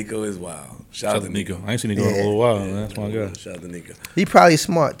 Nico is wild. Shout out to Nico. I ain't seen Nico in a little while, man. That's my guy. Shout out to Nico. He probably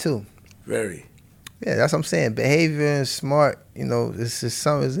smart too. Very. Yeah, that's what I'm saying. Behavior and smart, you know, it's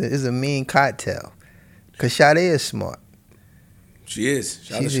a mean cocktail. Cause Sade is smart. She is.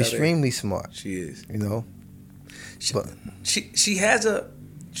 She's extremely smart. She is. You know, she's a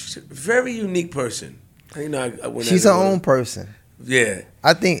very unique person. You know, she's her own person. Yeah.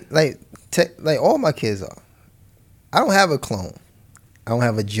 I think like all my kids are. I don't have a clone. I don't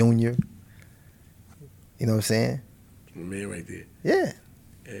have a junior. You know what I'm saying? My man right there. Yeah.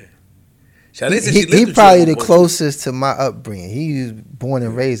 He probably the closest to my upbringing. He was born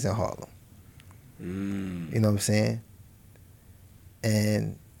and raised in Harlem. You know what I'm saying?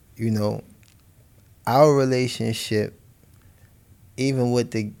 And, you know, our relationship, even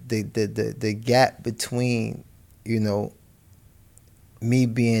with the gap between, you know, me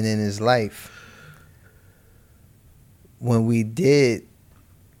being in his life, when we did,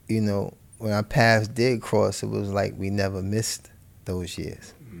 you know, when our paths did cross, it was like we never missed those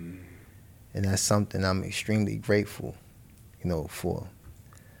years. And that's something I'm extremely grateful, you know, for.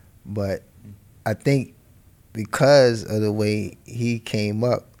 But I think because of the way he came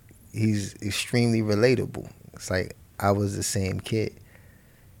up, he's extremely relatable. It's like I was the same kid,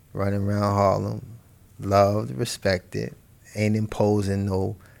 running around Harlem, loved, respected, ain't imposing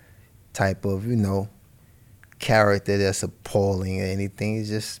no type of, you know, character that's appalling or anything. It's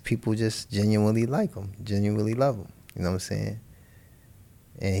just people just genuinely like him, genuinely love him. You know what I'm saying?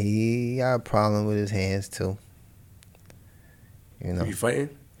 And he got a problem with his hands too. You know. You fighting?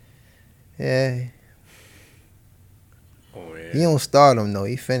 Yeah. Oh yeah. He don't start him though.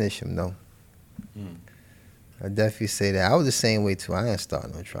 He finish him though. I definitely say that. I was the same way too. I didn't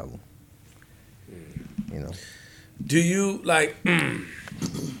start no trouble. You know. Do you like? Now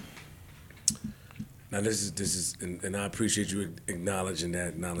this is, and I appreciate you acknowledging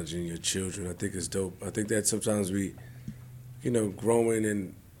your children. I think it's dope. I think that sometimes we, you know, growing,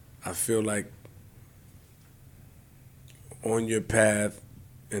 and I feel like on your path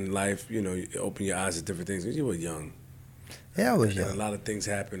in life, you know, you open your eyes to different things. When you were young, Yeah, I was and young. a lot of things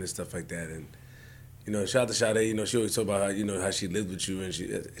happen and stuff like that. And you know, shout out to Sade. You know, she always talk about how, you know, how she lived with you and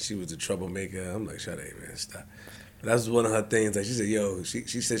she was a troublemaker. I'm like, Sade, man, stop. But that was one of her things. Like she said, yo, she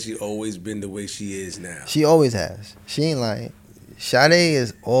said she always been the way she is now. She always has. She ain't lying. Sade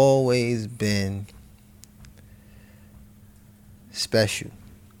has always been special,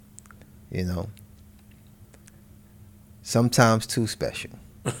 you know. Sometimes too special.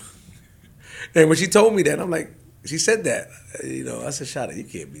 And when she told me that, I'm like, she said that. You know, I said, Shada, you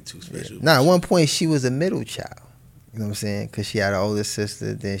can't be too special. Now, at one point, she was a middle child. You know what I'm saying? Because she had an older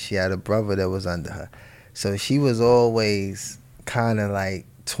sister, then she had a brother that was under her. So she was always kind of like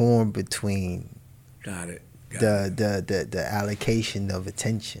torn between the allocation of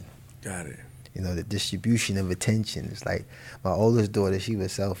attention. Got it. You know, the distribution of attention. It's like my oldest daughter, she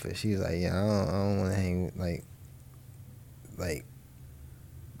was selfish. She was like, yeah, I don't want to hang with, like,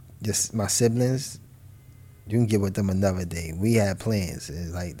 just my siblings. You can get with them another day. We had plans.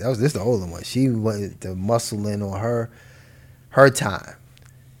 It's like this the older one. She wanted to muscle in on her time.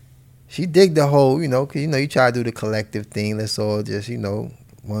 She dig the whole, you know, cause you try to do the collective thing. Let's all just,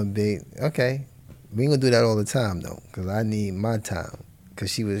 one big. Okay, we ain't gonna do that all the time though, cause I need my time.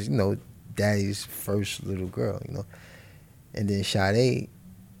 Cause she was, daddy's first little girl, and then Sade,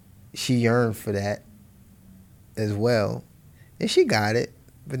 she yearned for that as well, and she got it.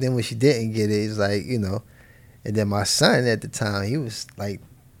 But then when she didn't get it, it's like, And then my son at the time, he was like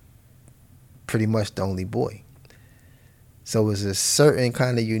pretty much the only boy. So it was a certain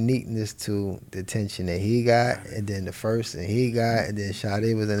kind of uniqueness to the attention that he got, and then the first and he got, and then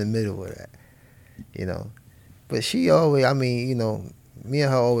Sade was in the middle of that, But she always, me and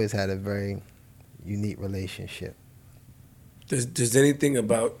her always had a very unique relationship. Does anything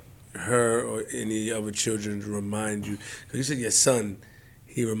about her or any other children remind you? Because you said your son,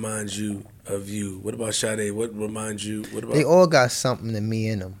 he reminds you of you. What about Sade? What reminds you? What about? They all got something to me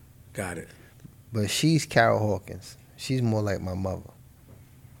in them. Got it. But she's Carol Hawkins. She's more like my mother.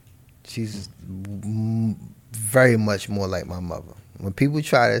 She's very much more like my mother. When people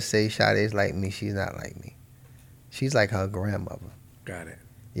try to say Sade's like me, she's not like me. She's like her grandmother. Got it.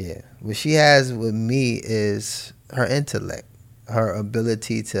 Yeah. What she has with me is her intellect, her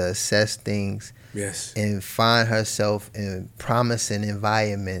ability to assess things. Yes. And find herself in promising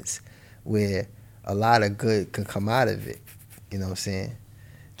environments where a lot of good can come out of it. You know what I'm saying?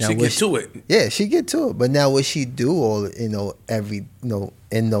 Now, she get to it. Yeah, she get to it. But now what she do in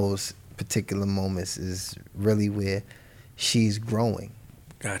those particular moments is really where she's growing.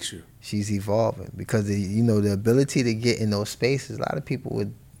 Got you. She's evolving because the ability to get in those spaces. A lot of people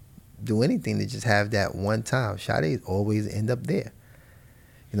would do anything to just have that one time. Sade always end up there.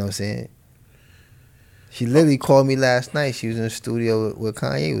 You know what I'm saying? She literally called me last night. She was in the studio where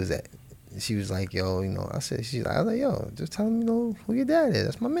Kanye was at. She was like, yo, I was like, yo, just tell him, who your dad is.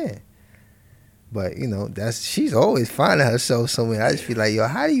 That's my man. But, she's always finding herself somewhere. I just feel like, yo,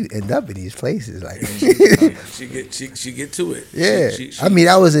 how do you end up in these places? Like, she get to it. Yeah.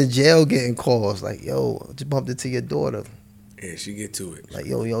 I was in jail getting calls like, yo, just bumped into your daughter. Yeah, she get to it. Like,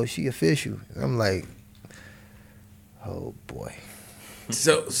 yo, she official. And I'm like, oh, boy.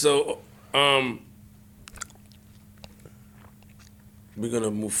 So, we're going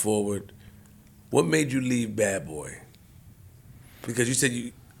to move forward. What made you leave Bad Boy? Because you said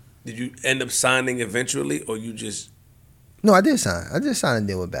did you end up signing eventually, or you just? No, I did sign. I just signed a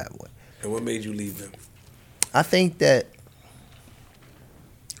deal with Bad Boy. And what made you leave them? I think that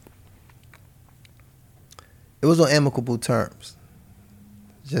it was on amicable terms.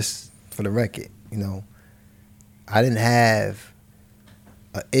 Just for the record, I didn't have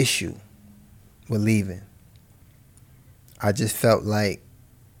an issue with leaving. I just felt like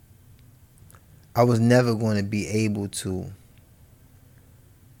I was never going to be able to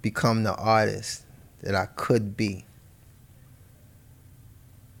become the artist that I could be.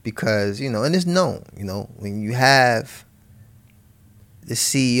 Because, and it's known, when you have the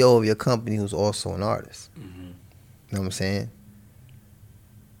CEO of your company who's also an artist. Mm-hmm. You know what I'm saying?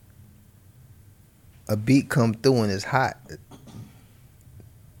 A beat come through and it's hot.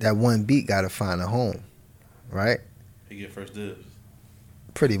 That one beat got to find a home, right? You get first dibs.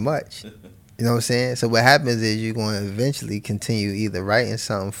 Pretty much. You know what I'm saying? So what happens is you're going to eventually continue either writing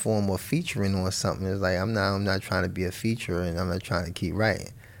something for them or featuring on something. It's like, I'm not trying to be a feature and I'm not trying to keep writing.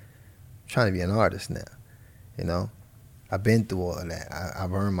 I'm trying to be an artist now, I've been through all of that.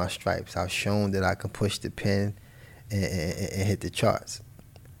 I've earned my stripes. I've shown that I can push the pen and hit the charts.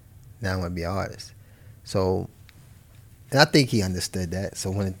 Now I'm going to be an artist. So, and I think he understood that. So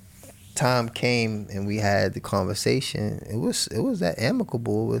when time came and we had the conversation, it was that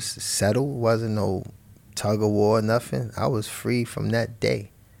amicable. It was settled. It wasn't no tug of war, nothing. I was free from that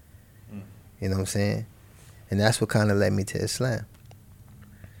day. You know what I'm saying? And that's what kind of led me to Islam.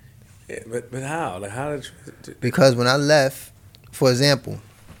 Yeah, but how? Like, how did you? Because when I left, for example,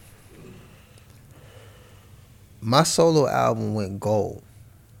 my solo album went gold.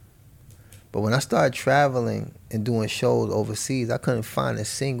 But when I started traveling and doing shows overseas, I couldn't find a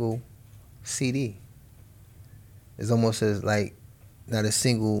single CD. It's almost as like not a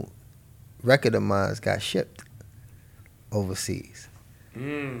single record of mine got shipped overseas.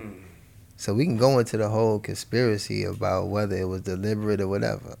 So we can go into the whole conspiracy about whether it was deliberate or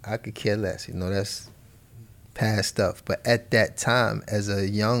whatever. I could care less. That's past stuff. But at that time, as a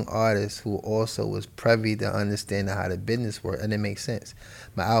young artist who also was privy to understanding how the business worked, and it makes sense.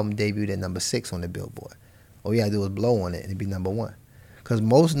 My album debuted at number 6 on the Billboard. All you had to do was blow on it and it'd be number 1. Because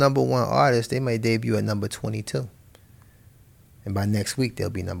most number 1 artists, they may debut at number 22. And by next week, they'll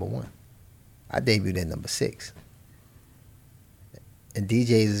be number 1. I debuted at number 6. And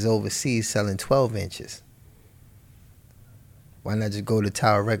DJs is overseas selling 12 inches. Why not just go to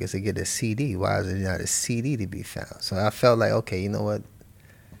Tower Records and get a CD? Why is it not a CD to be found? So I felt like, okay, you know what?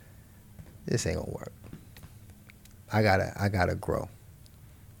 This ain't gonna work. I gotta grow.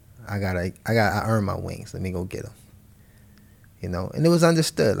 I earn my wings. Let me go get them. And it was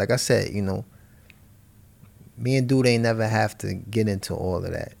understood. Like I said, me and Dude ain't never have to get into all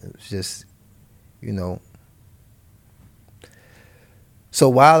of that. It was just, So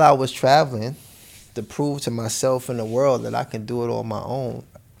while I was traveling to prove to myself and the world that I can do it on my own,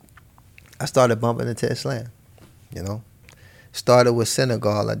 I started bumping into Islam, Started with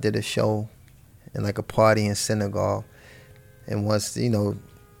Senegal. I did a show in like a party in Senegal. And once, I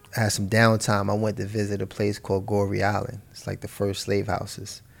had some downtime, I went to visit a place called Gorée Island. It's like the first slave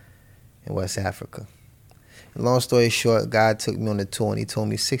houses in West Africa. And long story short, God took me on a tour and he told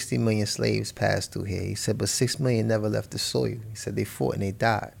me 60 million slaves passed through here. He said, but 6 million never left the soil. He said they fought and they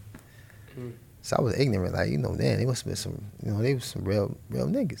died. So I was ignorant, like, damn, they must have been some, they were some real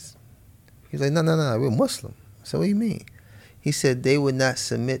niggas. He's like, no, we're Muslim. So what do you mean? He said they would not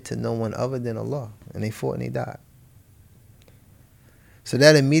submit to no one other than Allah, and they fought and they died. So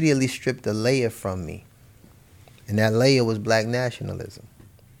that immediately stripped a layer from me, and that layer was black nationalism.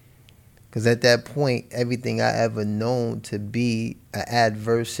 Because at that point, everything I ever known to be an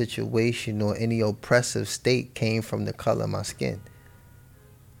adverse situation or any oppressive state came from the color of my skin.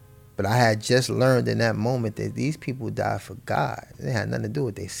 But I had just learned in that moment that these people died for God. They had nothing to do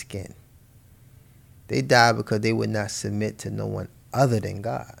with their skin. They died because they would not submit to no one other than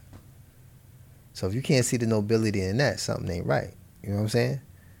God. So if you can't see the nobility in that, something ain't right. You know what I'm saying?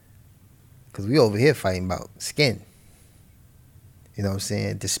 Because we over here fighting about skin. You know what I'm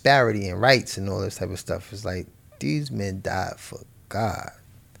saying? Disparity in rights and all this type of stuff. It's like, these men died for God.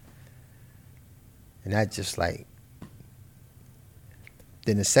 And that just like...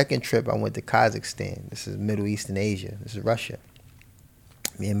 Then the second trip, I went to Kazakhstan. This is Middle Eastern Asia. This is Russia.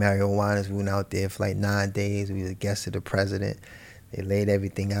 Me and Mario Juanes, we went out there for like 9 days. We was guests of the president. They laid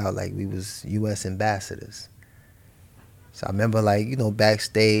everything out like we was U.S. ambassadors. So I remember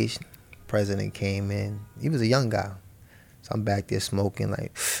backstage, president came in. He was a young guy. So I'm back there smoking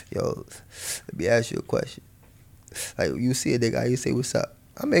like, yo, let me ask you a question. Like, you see a nigga, you say, what's up?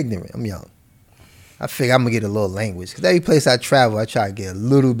 I'm ignorant. I'm young. I figure I'm going to get a little language. Because every place I travel, I try to get a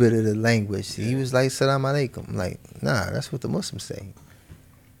little bit of the language. He was like, Salam alaikum. I'm like, nah, that's what the Muslims say.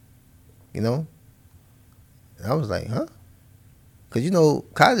 And I was like, huh? Because,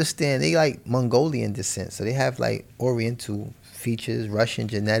 Kazakhstan, they like Mongolian descent. So they have like Oriental features, Russian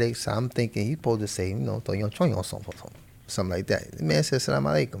genetics. So I'm thinking he's supposed to say, something like that. The man said, Salam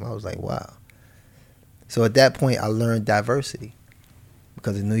alaikum. I was like, wow. So at that point, I learned diversity.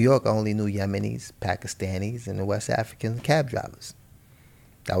 Because in New York, I only knew Yemenis, Pakistanis, and the West African cab drivers.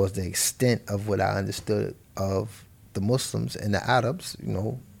 That was the extent of what I understood of the Muslims and the Arabs,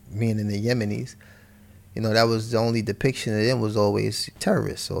 meaning the Yemenis. That was the only depiction of them was always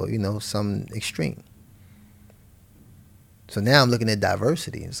terrorists or, some extreme. So now I'm looking at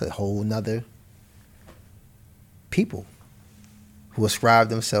diversity. It's a whole nother people who ascribe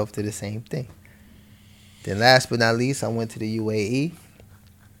themselves to the same thing. Then last but not least, I went to the UAE.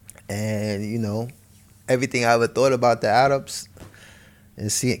 And, everything I ever thought about the Arabs, and I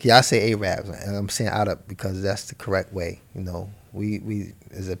say Arabs, and I'm saying Arab because that's the correct way. We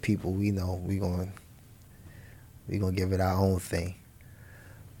as a people, we know we're gonna give it our own thing.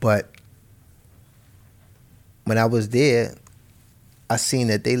 But when I was there, I seen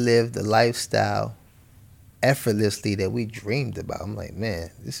that they lived a lifestyle effortlessly that we dreamed about. I'm like,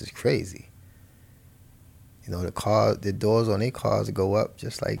 man, this is crazy. The doors on their cars go up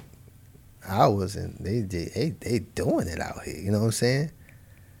just like ours, and they doing it out here. You know what I'm saying?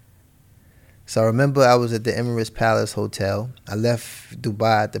 So I remember I was at the Emirates Palace Hotel. I left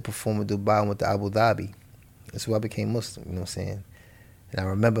Dubai to perform in Dubai and went to Abu Dhabi. That's where I became Muslim. You know what I'm saying? And I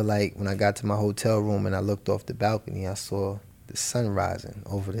remember when I got to my hotel room and I looked off the balcony, I saw the sun rising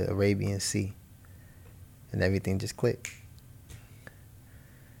over the Arabian Sea. and everything just clicked.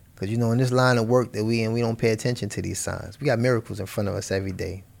 Because, in this line of work that we in, we don't pay attention to these signs. We got miracles in front of us every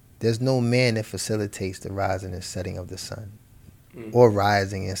day. There's no man that facilitates the rising and setting of the sun or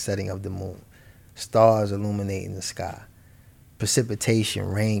rising and setting of the moon. Stars illuminating the sky. Precipitation,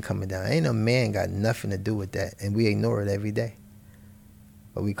 rain coming down. Ain't a man got nothing to do with that, and we ignore it every day.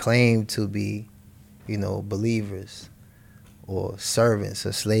 But we claim to be, believers or servants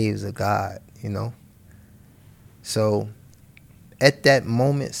or slaves of God, So at that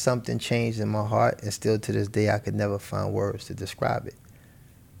moment, something changed in my heart, and still to this day, I could never find words to describe it.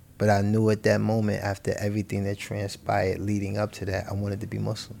 But I knew at that moment, after everything that transpired leading up to that, I wanted to be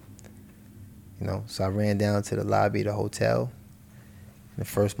Muslim. So I ran down to the lobby of the hotel. The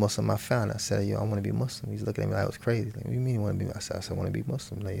first Muslim I found, I said, yo, I want to be Muslim. He's looking at me like I was crazy. Like, what do you mean you want to be? I said, I want to be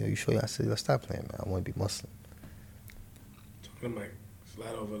Muslim. Like, yo, you sure? I said, let's stop playing, man. I want to be Muslim. I'm like,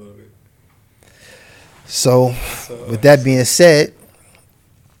 slide over a little bit. So with that being said,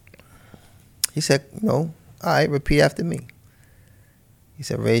 he said, all right, repeat after me. He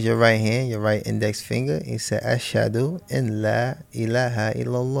said, raise your right hand, your right index finger. He said, Ashhadu in la ilaha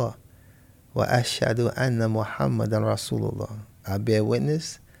illallah wa ashhadu anna Muhammadan Rasulullah. I bear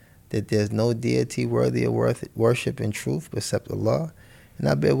witness that there's no deity worthy of worship and truth except Allah. And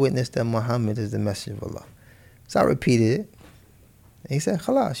I bear witness that Muhammad is the messenger of Allah. So I repeated it. And he said,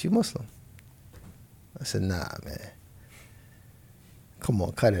 Khalas, you Muslim. I said, nah, man. Come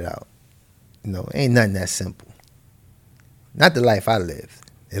on, cut it out. Ain't nothing that simple. Not the life I lived,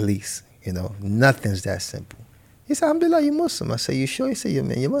 at least. Nothing's that simple. He said, Alhamdulillah, you Muslim. I said, you sure? He said,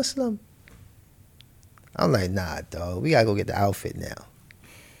 you Muslim? I'm like, nah, dog. We got to go get the outfit now.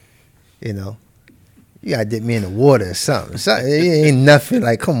 You got to dip me in the water or something. It ain't nothing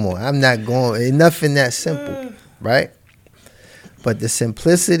like, come on. I'm not going. Ain't nothing that simple, right? But the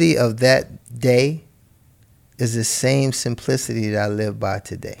simplicity of that day is the same simplicity that I live by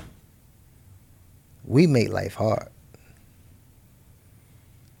today. We make life hard.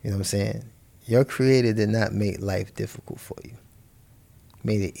 You know what I'm saying? Your Creator did not make life difficult for you.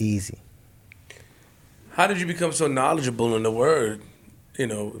 Made it easy. How did you become so knowledgeable in the Word?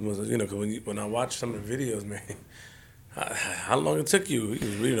 When I watched some of the videos, man, how long it took you? You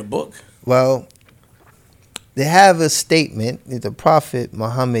was reading a book. Well, they have a statement that the Prophet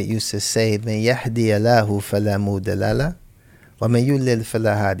Muhammad used to say, "Man yahdi Allahu fala mudilla lahu, wa man yudlil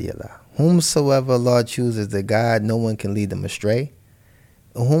fala hadiya lahu." Whomsoever Allah chooses to guide, no one can lead them astray.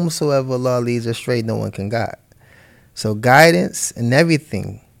 And whomsoever Allah leads astray, no one can guide. So guidance and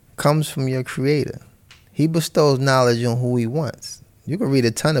everything comes from your Creator. He bestows knowledge on who He wants. You can read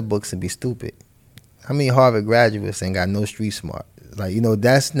a ton of books and be stupid. How many Harvard graduates ain't got no street smart? Like,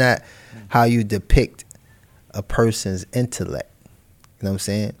 that's not how you depict a person's intellect. You know what I'm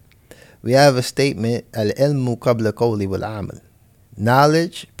saying? We have a statement, al-ilmu qabla qawli wal-amal.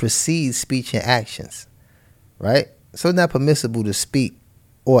 Knowledge precedes speech and actions, right? So it's not permissible to speak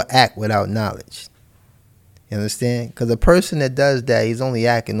or act without knowledge. You understand? Because a person that does that, he's only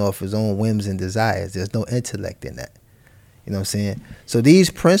acting off his own whims and desires. There's no intellect in that. You know what I'm saying? So these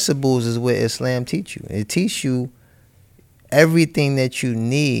principles is what Islam teach you. It teach you everything that you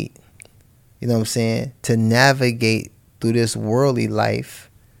need, you know what I'm saying, to navigate through this worldly life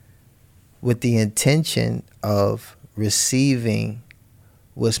with the intention of receiving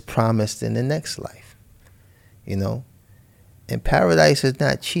what's promised in the next life. And paradise is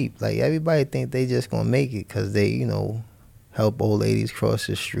not cheap. Like, everybody think they just gonna make it because they, help old ladies cross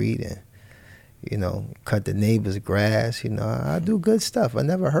the street and, cut the neighbor's grass. I do good stuff. I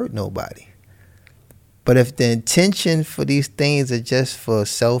never hurt nobody. But if the intention for these things are just for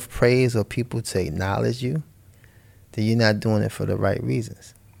self-praise or people to acknowledge you, then you're not doing it for the right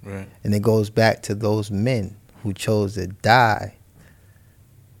reasons. Right. And it goes back to those men who chose to die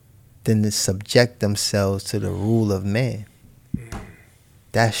than to subject themselves to the rule of man.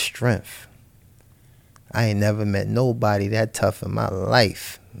 That's strength. I ain't never met nobody that tough in my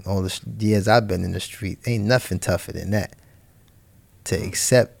life. All the years I've been in the street, ain't nothing tougher than that. To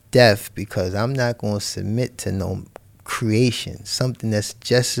accept death because I'm not going to submit to no creation, something that's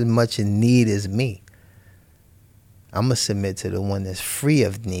just as much in need as me. I'm going to submit to the one that's free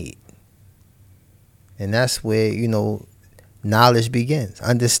of need. And that's where, knowledge begins.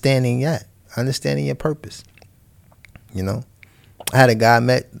 Understanding your purpose. I had a guy I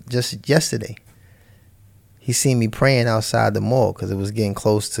met just yesterday. He seen me praying outside the mall because it was getting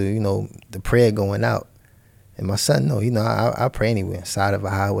close to, the prayer going out. And my son, I pray anywhere, side of a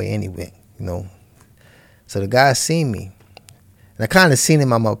highway, anywhere, So the guy seen me. And I kind of seen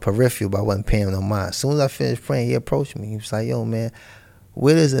him on my peripheral, but I wasn't paying him no mind. As soon as I finished praying, he approached me. He was like, yo, man,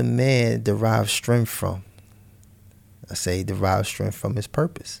 where does a man derive strength from? I say he derives strength from his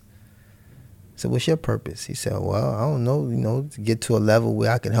purpose. So what's your purpose? He said, well, I don't know, to get to a level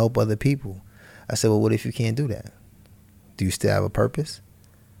where I can help other people. I said, well, what if you can't do that? Do you still have a purpose?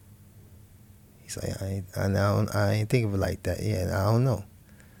 He's like, I ain't think of it like that. Yeah, I don't know.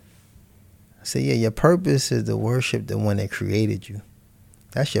 I said, yeah, your purpose is to worship the one that created you.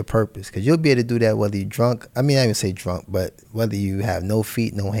 That's your purpose, because you'll be able to do that whether you're drunk. I mean, I even say drunk, but whether you have no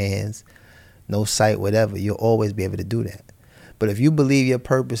feet, no hands, no sight, whatever, you'll always be able to do that. But if you believe your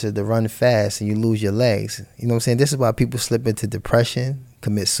purpose is to run fast and you lose your legs, you know what I'm saying? This is why people slip into depression,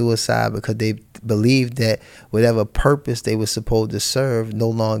 commit suicide, because they believe that whatever purpose they were supposed to serve no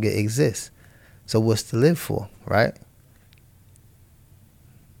longer exists. So what's to live for, right?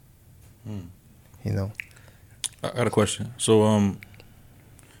 You know? I got a question. So,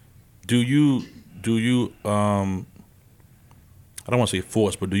 do you I don't want to say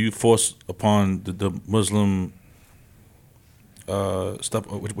force, but do you force upon the Muslim stuff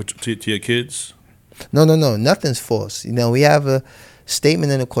to your kids? No, nothing's forced. You know, we have a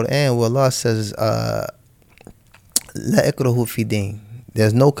statement in the Quran where Allah says, La ikraha fi din.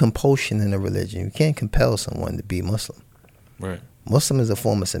 There's no compulsion in a religion. You can't compel someone to be Muslim. Right. Muslim is a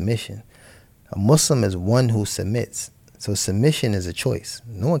form of submission. A Muslim is one who submits. So submission is a choice.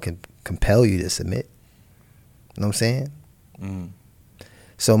 No one can compel you to submit. You know what I'm saying? Mm.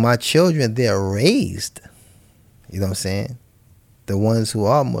 So my children, they're raised. You know what I'm saying? The ones who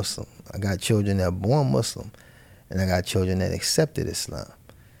are Muslim. I got children that are born Muslim. And I got children that accepted Islam.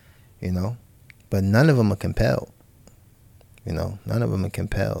 You know? But none of them are compelled. You know? None of them are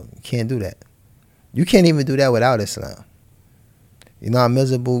compelled. You can't do that. You can't even do that without Islam. You know how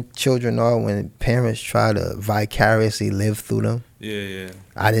miserable children are when parents try to vicariously live through them? Yeah.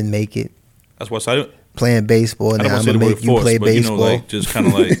 I didn't make it. That's why I playing baseball, and I'm gonna make you play baseball. You know, like, just kind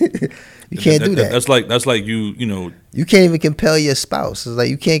of like you can't do that. That's like you know. You can't even compel your spouse. It's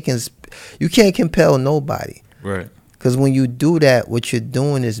like you can't compel nobody. Right. Because when you do that, what you're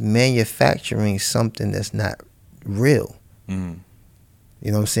doing is manufacturing something that's not real. Mm.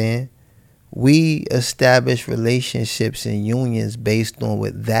 You know what I'm saying? We establish relationships and unions based on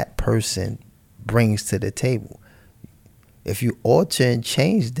what that person brings to the table. If you alter and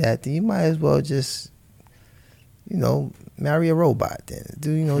change that, then you might as well just, marry a robot then.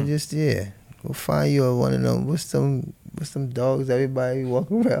 Just go find you one of them. What's some dogs everybody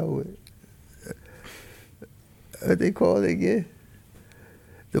walk around with? What they call it again?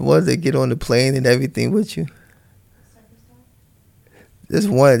 The ones that get on the plane and everything with you. There's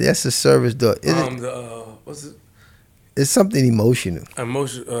one. That's a service dog. What's it? It's something emotional.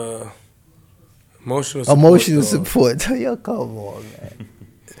 Emotional support. Yo, come on, man.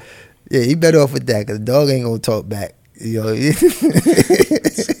 Yeah, you better off with that because the dog ain't gonna talk back. Real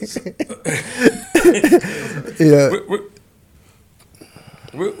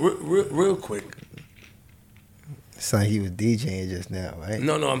quick. It's like he was DJing just now, right?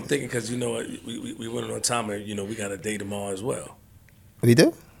 No, I'm thinking because we went on time and we got a day tomorrow as well. We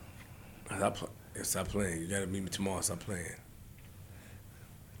do? Stop playing. You gotta meet me tomorrow. Stop playing.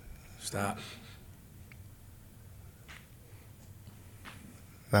 Stop.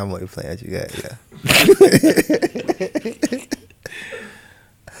 I'm only playing what you got, yeah.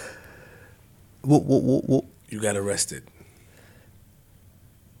 What? You got arrested.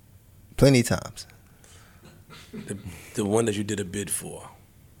 Plenty times. The one that you did a bid for.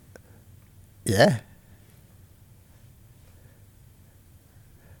 Yeah.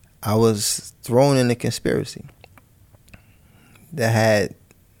 I was thrown in a conspiracy that had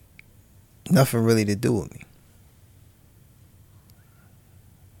nothing really to do with me.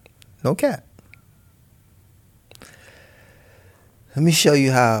 No cap. Let me show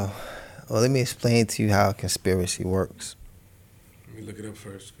you how, or let me explain to you how a conspiracy works. Let me look it up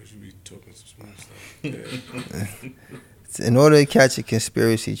first because you be talking some smart stuff. Yeah. In order to catch a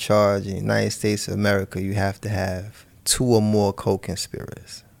conspiracy charge in the United States of America, you have to have 2 or more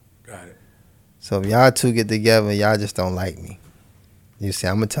co-conspirators. Got it. So if y'all 2 get together, y'all just don't like me. You see,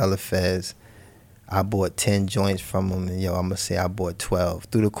 I'm going to tell the feds I bought 10 joints from them, and I'm going to say I bought 12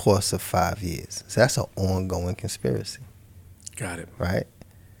 through the course of 5 years. So that's an ongoing conspiracy. Got it. Right?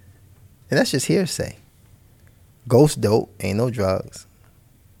 And that's just hearsay. Ghost dope, ain't no drugs.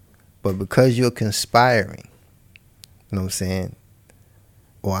 But because you're conspiring, you know what I'm saying?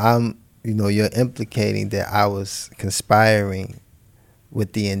 Or you're implicating that I was conspiring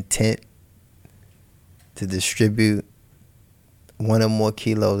with the intent to distribute 1 or more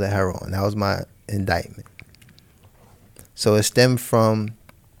kilos of heroin. That was my indictment. So it stemmed from,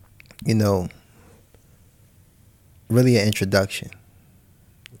 really an introduction.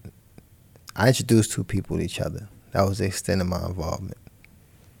 I introduced 2 people to each other. That was the extent of my involvement.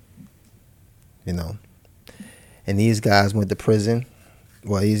 You know. And these guys went to prison.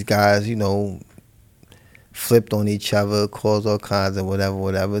 Well, these guys, you know, flipped on each other, caused all kinds of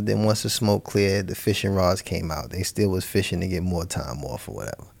whatever. Then once the smoke cleared, the fishing rods came out. They still was fishing to get more time off or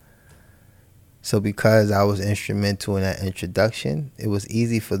whatever. So because I was instrumental in that introduction, it was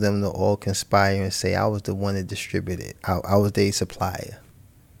easy for them to all conspire and say I was the one that distributed. I was their supplier.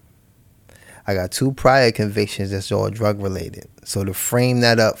 I got 2 prior convictions that's all drug related. So to frame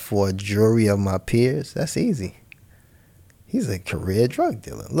that up for a jury of my peers, that's easy. He's a career drug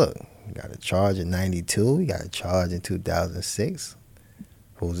dealer. Look, you got a charge in 92, you got a charge in 2006.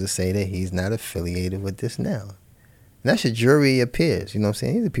 Who's to say that he's not affiliated with this now? And that's your jury of peers. You know what I'm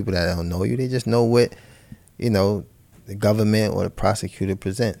saying? These are people that don't know you. They just know what, you know, the government or the prosecutor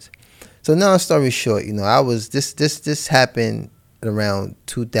presents. So now, story short, you know, I was this happened around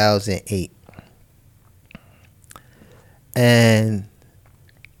 2008. And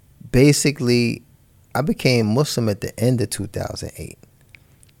basically, I became Muslim at the end of 2008.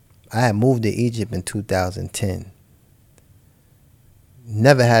 I had moved to Egypt in 2010.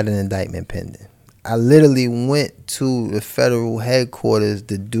 Never had an indictment pending. I literally went to the federal headquarters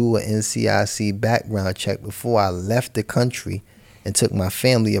to do an NCIC background check before I left the country and took my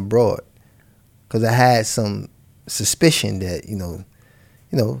family abroad. Because I had some suspicion that, you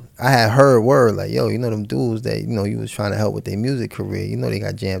know, I had heard word like, yo, you know them dudes that, you know, you was trying to help with their music career, you know, they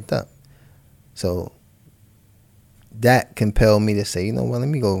got jammed up. So that compelled me to say, you know what, let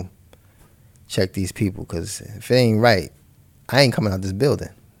me go check these people, because if it ain't right, I ain't coming out this building,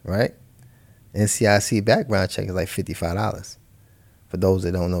 right? NCIC background check is like $55. For those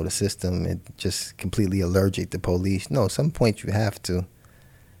that don't know the system and just completely allergic to police, no, at some point you have to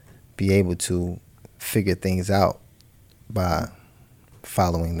be able to figure things out by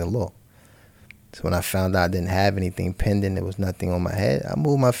following the law. So when I found out I didn't have anything pending, there was nothing on my head, I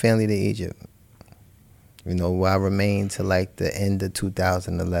moved my family to Egypt. You know, where I remained till like the end of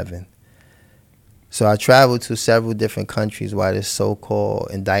 2011. So I traveled to several different countries while this so-called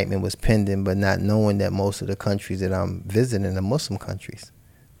indictment was pending, but not knowing that most of the countries that I'm visiting are Muslim countries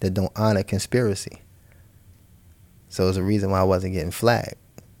that don't honor conspiracy. So it's a reason why I wasn't getting flagged.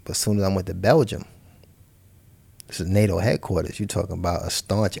 But as soon as I went to Belgium, this is NATO headquarters, you're talking about a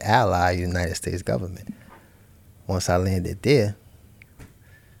staunch ally of the United States government. Once I landed there,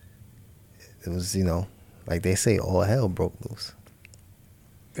 it was, you know, like they say, all hell broke loose.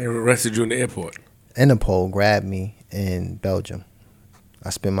 They arrested you in the airport. Interpol grabbed me in Belgium. I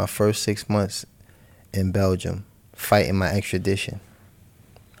spent my first 6 months in Belgium fighting my extradition.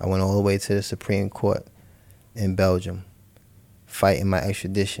 I went all the way to the Supreme Court in Belgium fighting my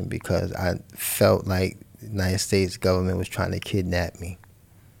extradition because I felt like the United States government was trying to kidnap me.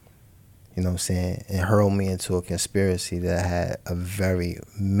 You know what I'm saying? And hurl me into a conspiracy that had a very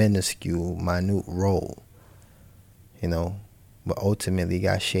minuscule, minute role. You know? But ultimately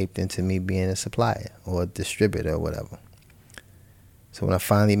got shaped into me being a supplier or a distributor or whatever. So when I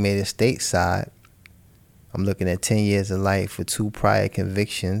finally made it stateside, I'm looking at 10 years of life with 2 prior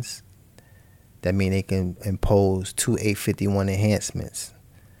convictions. That mean they can impose 2 851 enhancements.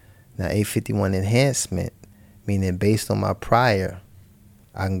 Now 851 enhancement, meaning based on my prior,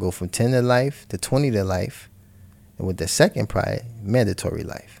 I can go from 10 to life to 20 to life. And with the second prior, mandatory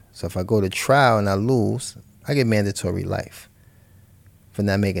life. So if I go to trial and I lose, I get mandatory life for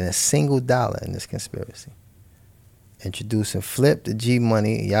not making a single dollar in this conspiracy. Introducing Flip, the G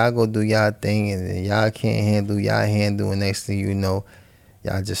Money, y'all go do y'all thing, and then y'all can't handle y'all handle, and next thing you know,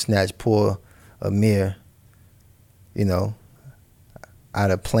 y'all just snatch poor Amir, you know,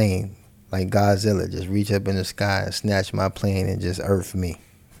 out of plane, like Godzilla, just reach up in the sky and snatch my plane and just earth me.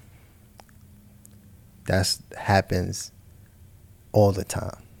 That happens all the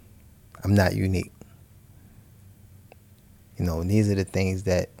time. I'm not unique. You know, and these are the things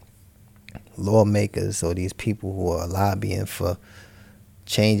that lawmakers or these people who are lobbying for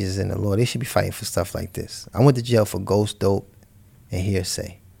changes in the law, they should be fighting for stuff like this. I went to jail for ghost dope and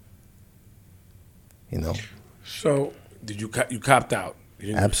hearsay. You know. So, did you copped out?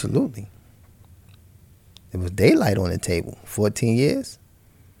 Absolutely. There was daylight on the table. 14 years.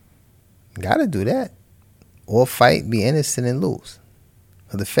 Gotta do that. Or fight, be innocent, and lose.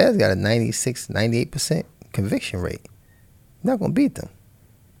 But the feds got a 96, 98% conviction rate. You're not going to beat them.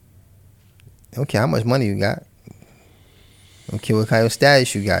 They don't care how much money you got. They don't care what kind of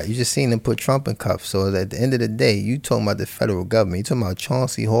status you got. You just seen them put Trump in cuffs. So at the end of the day, you talking about the federal government. You talking about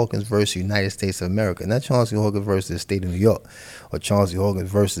Chauncey Hawkins versus United States of America. Not Chauncey Hawkins versus the state of New York or Chauncey Hawkins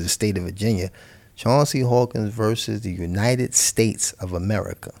versus the state of Virginia. Chauncey Hawkins versus the United States of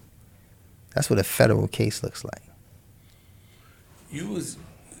America. That's what a federal case looks like. you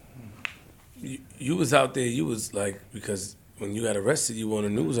was out there. You was like, because when you got arrested, you were on the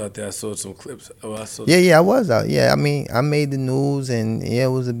news out there. I saw some clips. Oh, I saw. Yeah, I was out. Yeah, I mean, I made the news, and yeah,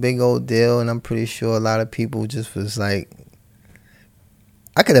 it was a big old deal. And I'm pretty sure a lot of people just was like,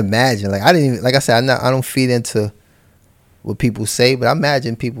 I could imagine. Like I didn't even, like I said, I don't feed into what people say, but I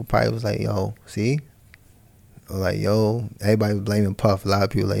imagine people probably was like, yo, see, or like, yo, everybody was blaming Puff. A lot of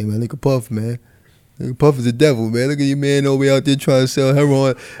people like, man, look at Puff, man. Puff is the devil, man. Look at your man over out there trying to sell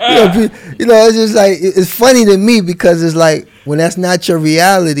heroin. You know, it's just like, it's funny to me because it's like, when that's not your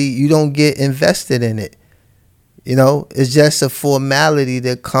reality, you don't get invested in it. You know, it's just a formality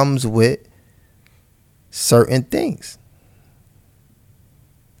that comes with certain things.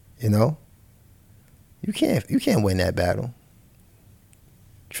 You know, you can't win that battle.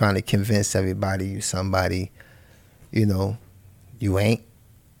 Trying to convince everybody you somebody, you know, you ain't.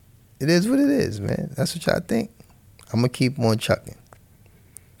 It is what it is, man. That's what y'all think. I'm going to keep on chucking,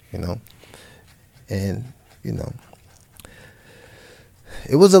 you know. And, you know,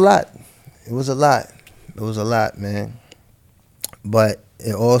 it was a lot. It was a lot, man. But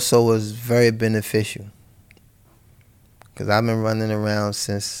it also was very beneficial. Because I've been running around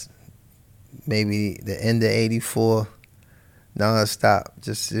since maybe the end of 84, nonstop.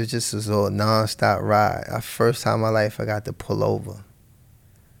 It just was a nonstop ride. The first time in my life I got to pull over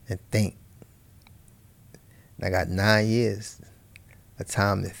and think. And I got 9 years of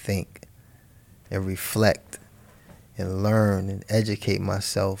time to think and reflect and learn and educate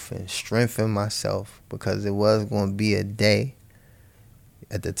myself and strengthen myself, because it was going to be a day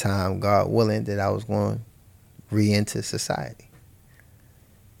at the time, God willing, that I was going to re-enter society.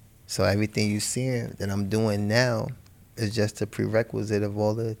 So everything you see that I'm doing now is just a prerequisite of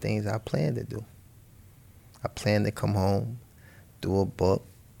all of the things I plan to do. I plan to come home, do a book,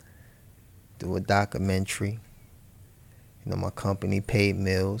 do a documentary. You know, my company, Paid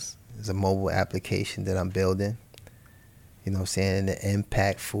Meals, is a mobile application that I'm building. You know what I'm saying? To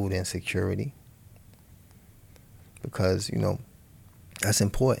impact food insecurity. Because, you know, that's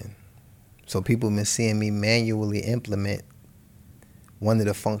important. So people have been seeing me manually implement one of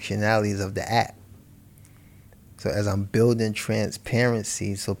the functionalities of the app. So as I'm building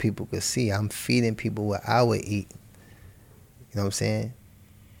transparency so people could see, I'm feeding people what I would eat. You know what I'm saying?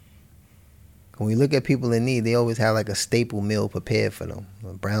 When we look at people in need, they always have like a staple meal prepared for them.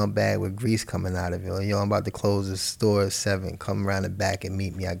 A brown bag with grease coming out of it. Or, yo, I'm about to close the store at 7. Come around the back and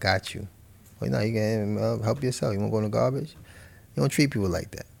meet me. I got you. Well, no, you can help yourself. You want to go in the garbage? You don't treat people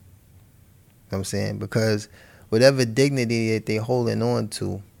like that. You know what I'm saying? Because whatever dignity that they're holding on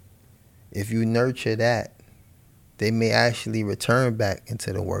to, if you nurture that, they may actually return back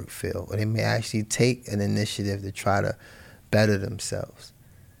into the work field, or they may actually take an initiative to try to better themselves.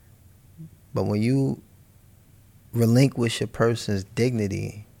 But when you relinquish a person's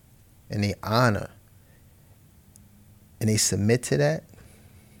dignity and they honor and they submit to that,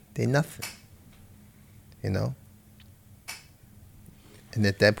 they nothing, you know? And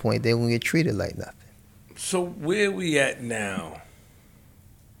at that point, they won't get treated like nothing. So where we at now?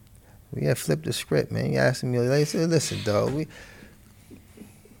 We had FlipDaScript, man. You asking me, like, say, listen, dog,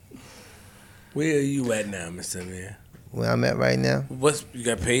 where are you at now, Mr. Amir? Where I'm at right now? You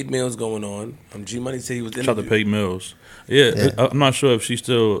got Paid Meals going on. G Money said he was Shout out to Paid Meals. Yeah, I'm not sure if she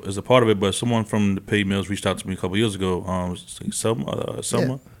still is a part of it, but someone from the Paid Meals reached out to me a couple years ago. Selma.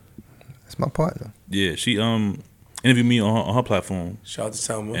 Yeah. That's my partner. Yeah, she interviewed me on her platform. Shout out to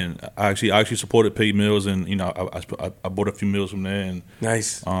Selma. And I actually supported Paid Meals, and you know I bought a few meals from there. And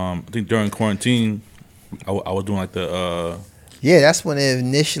nice. I think during quarantine, I was doing like the. Yeah, that's when it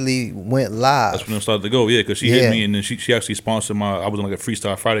initially went live. That's when it started to go. Yeah, because she hit me, and then she actually sponsored I was on like a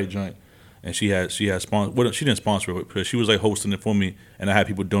Freestyle Friday joint, and she had sponsored. Well, she didn't sponsor it, but she was like hosting it for me, and I had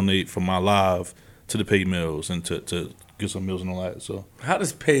people donate from my live to the Paid Meals and to get some meals and all that. So how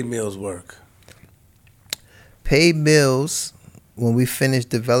does Paid Meals work? Paid Meals, when we finish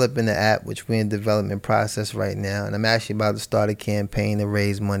developing the app, which we're in development process right now, and I'm actually about to start a campaign to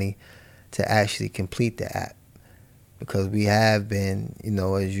raise money to actually complete the app. Because we have been, you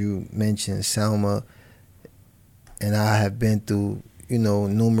know, as you mentioned, Selma and I have been through, you know,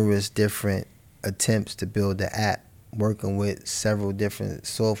 numerous different attempts to build the app, working with several different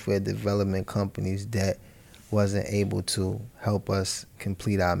software development companies that wasn't able to help us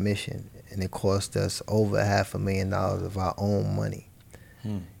complete our mission. And it cost us over $500,000 of our own money.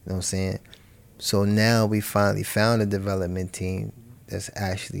 You know what I'm saying? So now we finally found a development team that's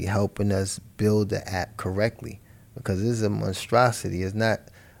actually helping us build the app correctly. Because this is a monstrosity. It's not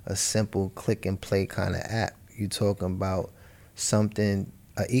a simple click and play kind of app. You're talking about something,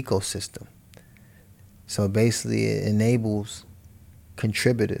 an ecosystem. So basically it enables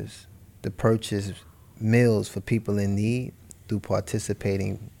contributors to purchase meals for people in need through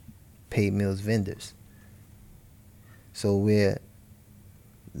participating paid meals vendors. So we're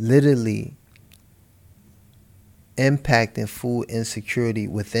literally impacting food insecurity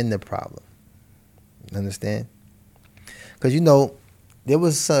within the problem. Understand? Because, you know, there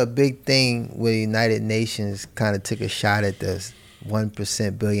was a big thing where the United Nations kind of took a shot at this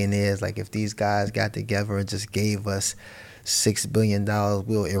 1% billionaires. Like, if these guys got together and just gave us $6 billion,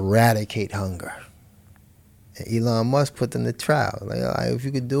 we'll eradicate hunger. And Elon Musk put them to trial. Like, all right, if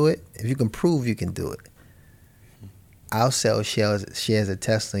you could do it, if you can prove you can do it, I'll sell shares of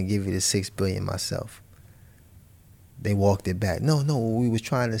Tesla and give you the $6 billion myself. They walked it back. No, what we was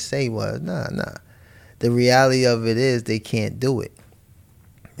trying to say was, nah. The reality of it is they can't do it.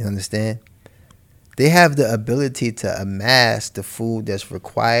 You understand? They have the ability to amass the food that's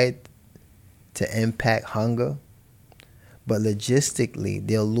required to impact hunger, but logistically,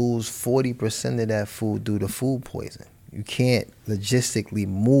 they'll lose 40% of that food due to food poisoning. You can't logistically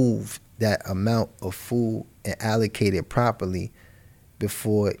move that amount of food and allocate it properly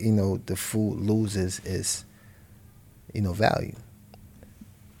before, you know, the food loses its, you know, value.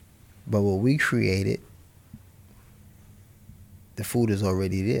 But what we created, the food is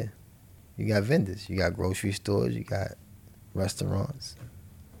already there. You got vendors, you got grocery stores, you got restaurants.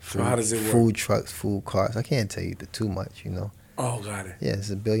 So how does it work? Food trucks, food carts. I can't tell you too much, you know. Oh, got it. Yeah,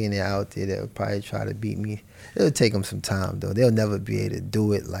 there's a billionaire out there that would probably try to beat me. It'll take them some time, though. They'll never be able to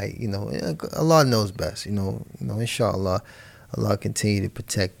do it like, you know, Allah knows best, you know, inshallah, Allah continue to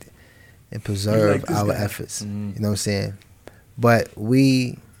protect and preserve our efforts. Mm-hmm. You know what I'm saying? But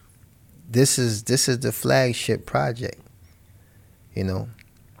this is the flagship project, you know,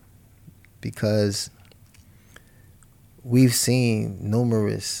 because we've seen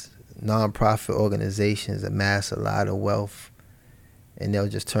numerous nonprofit organizations amass a lot of wealth, and they'll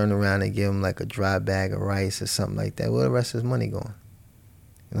just turn around and give them like a dry bag of rice or something like that. Where the rest of his money going? You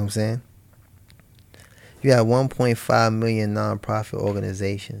know what I'm saying? You have 1.5 million nonprofit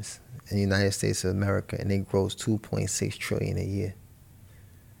organizations in the United States of America, and they gross 2.6 trillion a year.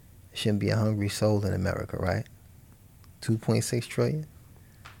 There shouldn't be a hungry soul in America, right? 2.6 trillion?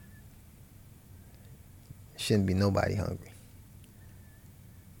 Shouldn't be nobody hungry.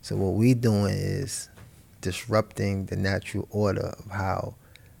 So what we doing is disrupting the natural order of how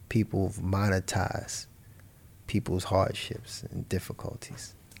people monetize people's hardships and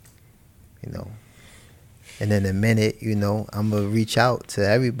difficulties, you know. And in a minute, you know, I'm gonna reach out to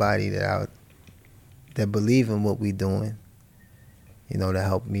everybody that believe in what we doing, you know, to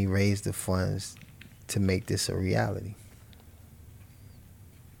help me raise the funds to make this a reality.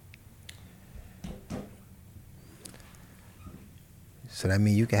 So that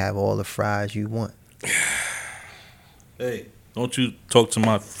means you can have all the fries you want. Hey, don't you talk to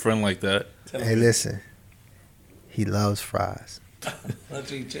my friend like that. Hey, listen. He loves fries.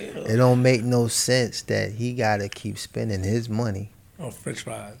 It It don't make no sense that he got to keep spending his money Oh, French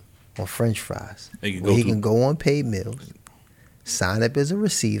fries. on French fries. He can Where he go to- can go on paid meals, sign up as a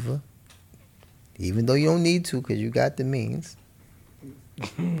receiver, even though you don't need to because you got the means.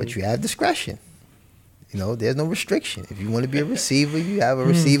 But you have discretion. You know, there's no restriction. If you want to be a receiver, you have a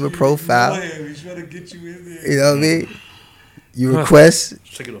receiver profile. We trying to get you in there. You know what I mean? You request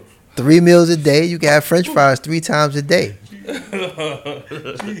Check it off. 3 meals a day. You can have French fries 3 times a day.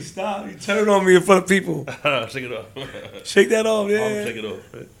 Gee, stop. You turn it on me in front of people. Shake it off. Shake that off, I'm yeah. shake it off.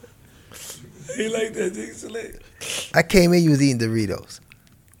 He like that. Nigga select. I came in, you was eating Doritos.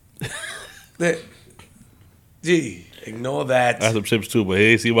 Gee, ignore that. I had some chips too, but he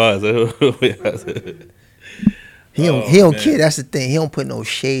ain't see mine. He don't man. care. That's the thing. He don't put no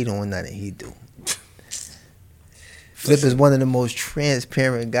shade on nothing he do. Flip is one of the most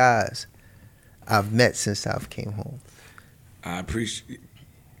transparent guys I've met since I came home. I appreciate.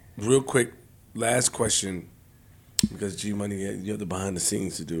 Real quick, last question, because G Money, you have the behind the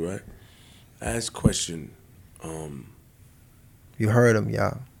scenes to do, right? Last question. You heard him,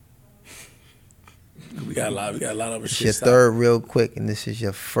 y'all. We got a lot of It's shit. your Stop. third real quick, and this is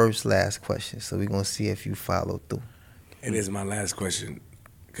your first last question. So we're going to see if you follow through. It is my last question.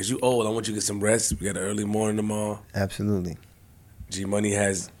 Because you old, I want you to get some rest. We got an early morning tomorrow. Absolutely. G Money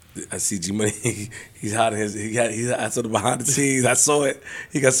has. I see G Money. He's hot in his. I saw the behind the scenes. I saw it.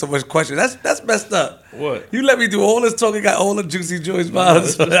 He got so much questions. That's messed up. What? You let me do all this talking. Got all the juicy joints. I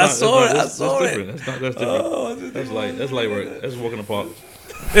saw it. I saw it. That's different. Oh, That's light work. That's walking the park.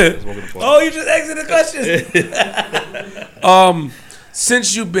 That's walking the park. Oh, you just exited the question.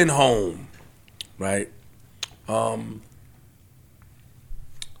 Since you've been home, right?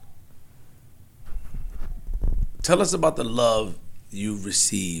 Tell us about the love you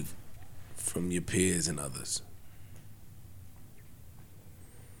receive from your peers and others?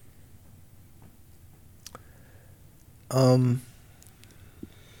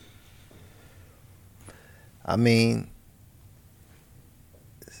 I mean,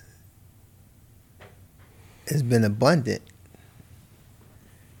 it's been abundant,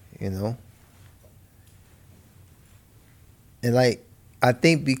 you know. And like, I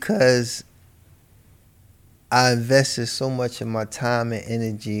think because I invested so much of my time and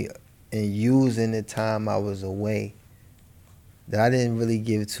energy in using the time I was away that I didn't really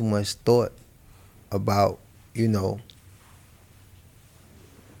give too much thought about, you know,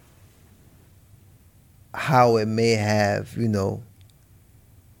 how it may have, you know,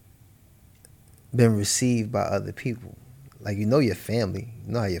 been received by other people. Like, you know your family.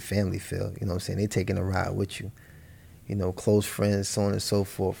 You know how your family feel. You know what I'm saying? They taking a ride with you. You know, close friends, so on and so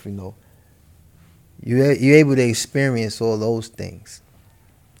forth, you know. You're able to experience all those things,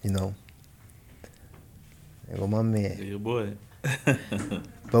 you know. There go my man. Yeah, boy.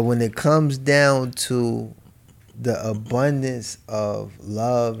 But when it comes down to the abundance of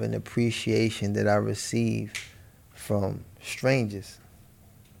love and appreciation that I receive from strangers,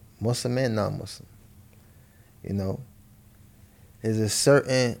 Muslim and non-Muslim, you know, there's a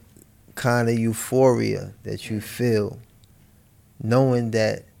certain kind of euphoria that you feel knowing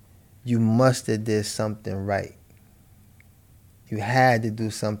that you must have did something right. You had to do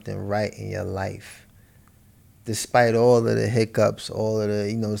something right in your life. Despite all of the hiccups, all of the,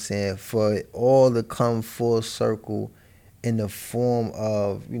 you know what I'm saying, for it all to come full circle in the form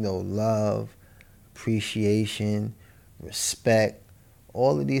of, you know, love, appreciation, respect,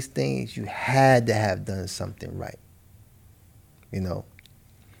 all of these things, you had to have done something right. You know?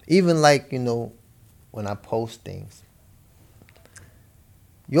 Even like, you know, when I post things,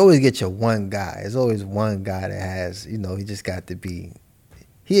 you always get your one guy. There's always one guy that has, you know, he just got to be,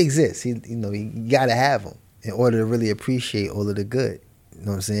 he exists. He, you know, you got to have him in order to really appreciate all of the good. You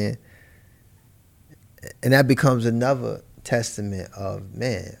know what I'm saying? And that becomes another testament of,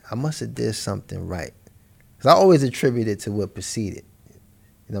 man, I must have did something right. Because I always attribute it to what preceded. You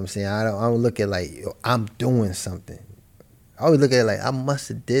know what I'm saying? I don't look at like, yo, I'm doing something. I always look at it like, I must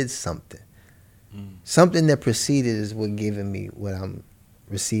have did something. Something that preceded is what giving me what I'm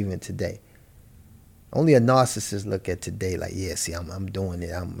receiving today. Only a narcissist look at today like, yeah, see, I'm doing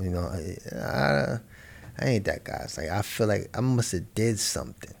it. I'm, you know, I ain't that guy. It's like, I feel like I must have did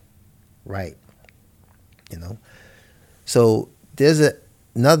something right, you know. So there's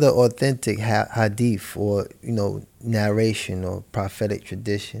another authentic hadith or, you know, narration or prophetic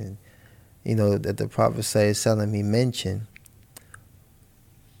tradition, you know, that the Prophet ﷺ mentioned.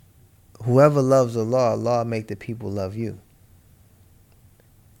 Whoever loves Allah, Allah make the people love you.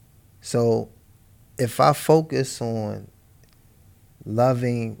 So if I focus on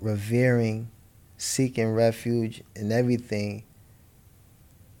loving, revering, seeking refuge in everything,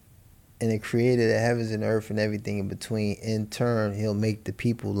 and it created the heavens and earth and everything in between, in turn, he'll make the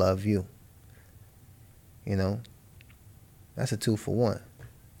people love you. You know? That's a 2-for-1.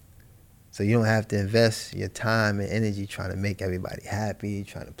 So you don't have to invest your time and energy trying to make everybody happy,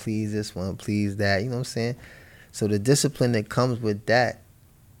 trying to please this one, please that. You know what I'm saying? So the discipline that comes with that,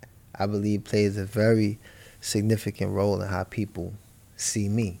 I believe, plays a very significant role in how people see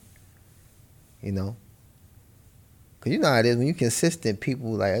me. You know? Because you know how it is. When you're consistent,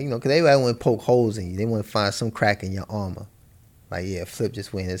 people, like, you know, because everybody want to poke holes in you. They want to find some crack in your armor. Like, yeah, Flip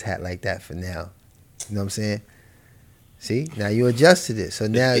just wearing his hat like that for now. You know what I'm saying? See, now you adjusted it. So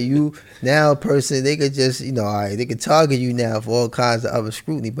now a person, they could just, you know, all right, they could target you now for all kinds of other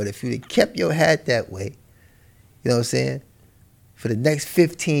scrutiny. But if you'd have kept your hat that way, you know what I'm saying? For the next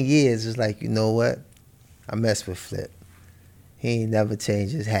 15 years, it's like, you know what? I messed with Flip. He ain't never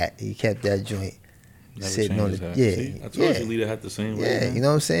changed his hat. He kept that joint Never sitting on the, hat. yeah. See, I told you leave the hat the same way. Yeah, Man. you know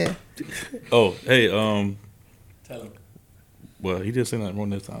what I'm saying? Oh, hey, Tell him. well, he didn't say nothing wrong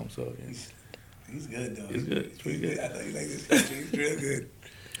this time, so yeah. He's good, though. He's good. He's pretty good. I know you like this country. He's real good.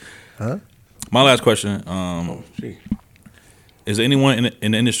 Huh? My last question, Gee. is there anyone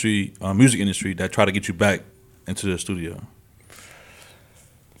in the industry, music industry, that try to get you back into the studio?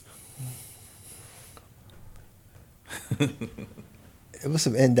 It was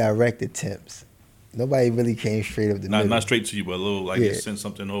some indirect attempts. Nobody really came straight up the middle. Not straight to you, but a little, like, you sent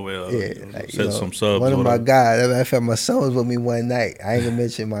something over, like, sent some subs. One of my whatever. guys, in fact, my son was with me one night. I ain't gonna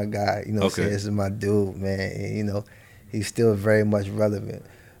mention my guy. You know what I'm Okay. saying? This is my dude, man. And, you know, he's still very much relevant.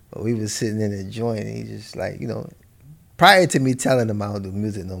 But we was sitting in a joint, and he just like, you know, prior to me telling him I don't do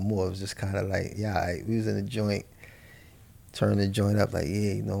music no more, it was just kind of like, yeah, all right. We was in a joint, turned the joint up, like,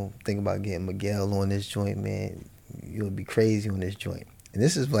 yeah, you know, think about getting Miguel on this joint, man. you'll be crazy on this joint. And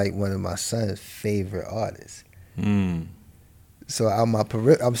this is like one of my son's favorite artists. So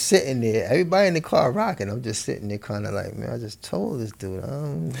I'm sitting there, everybody in the car rocking. I'm just sitting there kind of like, man, I just told this dude I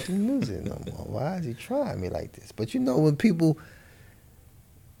don't do music no more. Why is he trying me like this? But you know, when people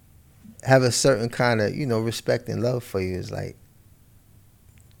have a certain kind of, you know, respect and love for you, it's like,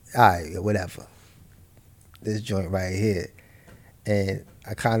 all right, whatever. This joint right here. And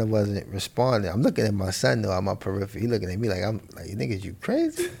I kind of wasn't responding. I'm looking at my son though on my periphery. He looking at me like, I'm like, you niggas, you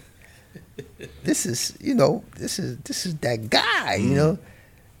crazy? This is, you know, this is that guy, you know.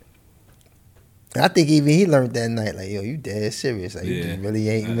 And I think even he learned that night, like, yo, you dead serious, like, you just really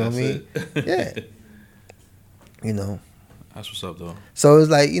ain't, you know what I mean? Yeah, you know. That's what's up though. So it's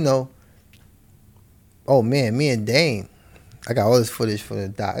like, you know, oh man, me and Dame, I got all this footage for the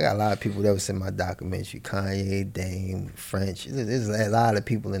doc. I got a lot of people that was in my documentary. Kanye, Dame, French. There's a lot of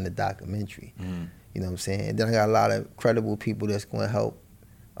people in the documentary. You know what I'm saying? And then I got a lot of credible people that's going to help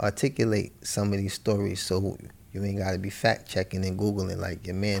articulate some of these stories, so you ain't got to be fact checking and Googling like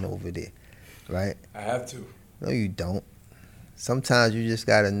your man over there, right? I have to. No, you don't. Sometimes you just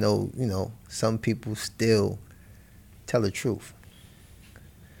got to know, you know, some people still tell the truth.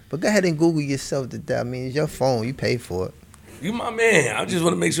 But go ahead and Google yourself to death. I mean, it's your phone. You pay for it. You my man. I just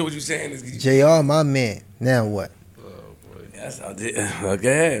want to make sure what you're saying is. JR, my man. Now what? That's how I did.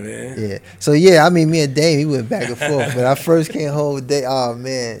 Okay, man. Yeah. So yeah, I mean, me and Dame, he went back and forth. But I first came home with Dame. Oh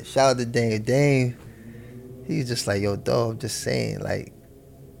man, shout out to Dame. Dame, he was just like, yo, dog, I'm just saying, like,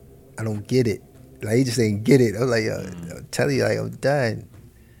 I don't get it. Like, he just ain't get it. I was like, yo, I'm telling you, like, I'm done.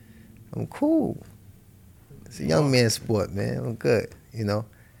 I'm cool. It's a young man sport, man. I'm good, you know.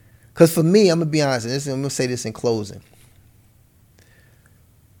 Cause for me, I'm gonna be honest. I'm gonna say this in closing.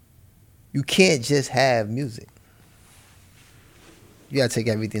 You can't just have music. You gotta take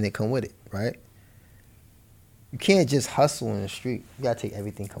everything that come with it, right? You can't just hustle in the street. You gotta take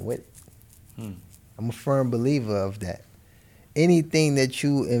everything come with it. I'm a firm believer of that. Anything that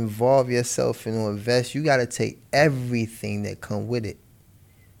you involve yourself in or invest, you gotta take everything that come with it.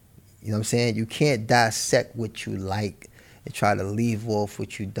 You know what I'm saying? You can't dissect what you like and try to leave off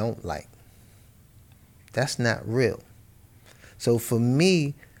what you don't like. That's not real. So for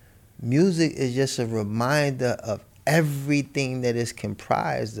me, music is just a reminder of everything that is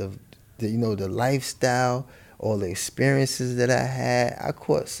comprised of, the, you know, the lifestyle, all the experiences that I had. I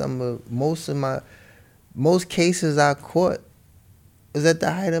caught most cases I caught was at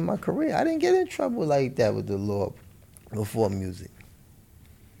the height of my career. I didn't get in trouble like that with the law before music.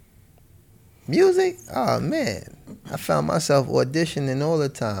 Music, oh man, I found myself auditioning all the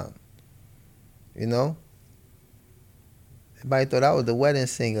time, you know? Everybody thought I was the wedding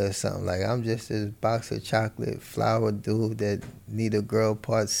singer or something. Like, I'm just this box of chocolate flower dude that need a girl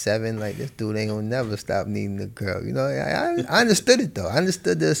part 7. Like, this dude ain't gonna never stop needing a girl. You know, I understood it, though. I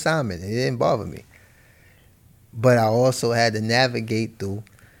understood the assignment. It didn't bother me. But I also had to navigate through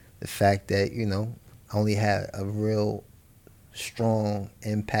the fact that, you know, I only had a real strong,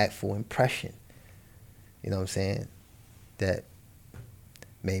 impactful impression. You know what I'm saying? That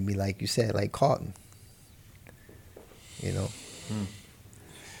made me, like you said, like Carlton. You know.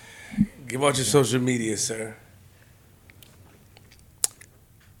 Give out your social media, sir.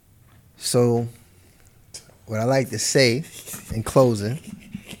 So, what I like to say in closing,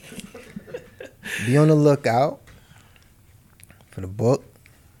 be on the lookout for the book.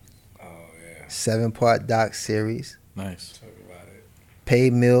 Oh, yeah. 7-part doc series. Nice. Talk about it.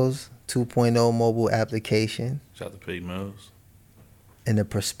 Paid Mills 2.0 mobile application. Shout out to Paid Mills. And the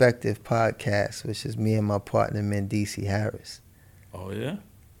Perspective podcast, which is me and my partner, Mendici Harris. Oh, yeah?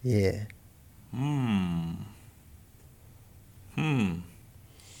 Yeah.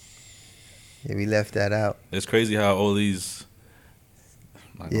 Yeah, we left that out. It's crazy how all these...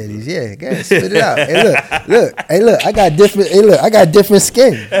 Yeah, go ahead, spit it out. Hey, look, I got different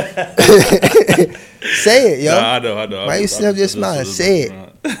skin. Say it, yo. Nah, I know. Why you sit up your smile? Say it.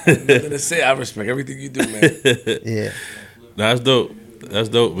 Nothing to say. I respect everything you do, man. Yeah. That's dope. That's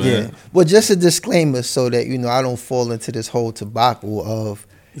dope, man. Yeah. Well, just a disclaimer so that, you know, I don't fall into this whole tobacco of,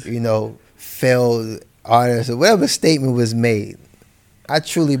 you know, failed artists or whatever statement was made. I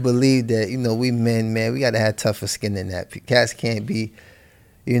truly believe that, you know, we men, man, we got to have tougher skin than that. Cats can't be,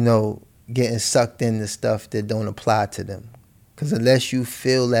 you know, getting sucked into stuff that don't apply to them. Because unless you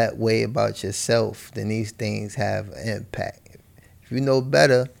feel that way about yourself, then these things have an impact. If you know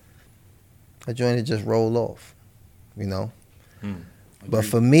better, a joint to just roll off, you know. But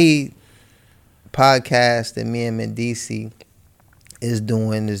for me, podcast that me and Mendici is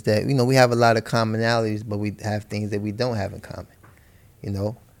doing is that, you know, we have a lot of commonalities, but we have things that we don't have in common. You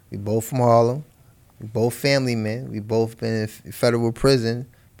know, we both from Harlem. We both family men. We both been in federal prison,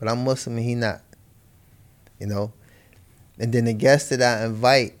 but I'm Muslim and he not. You know? And then the guests that I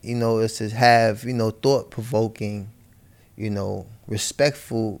invite, you know, is to have, you know, thought-provoking, you know,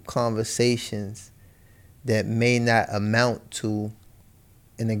 respectful conversations that may not amount to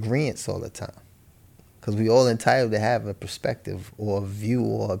an agreement all the time. Because we all entitled to have a perspective or a view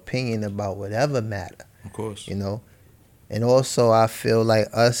or opinion about whatever matter. Of course. You know? And also I feel like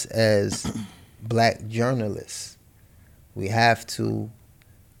us as black journalists, we have to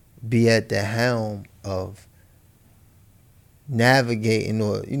be at the helm of navigating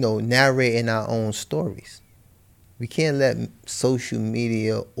or, you know, narrating our own stories. We can't let social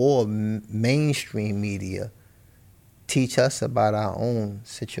media or mainstream media teach us about our own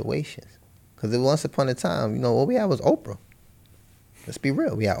situations. Because once upon a time, you know, all we had was Oprah. Let's be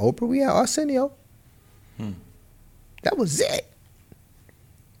real. We had Oprah, we had Arsenio. That was it.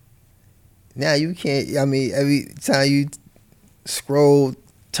 Now you can't, I mean, every time you scroll,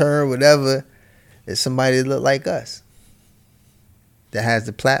 turn, whatever, it's somebody that look like us, that has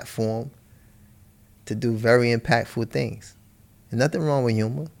the platform to do very impactful things. And nothing wrong with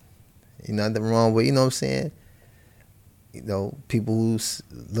humor. Nothing wrong with, you know what I'm saying? You know, people who's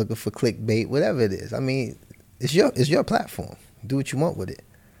looking for clickbait, whatever it is. I mean, it's your platform. Do what you want with it.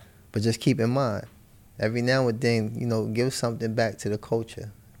 But just keep in mind, every now and then, you know, give something back to the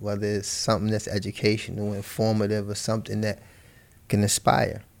culture, whether it's something that's educational, informative, or something that can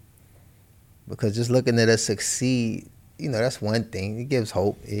inspire. Because just looking at us succeed, you know, that's one thing. It gives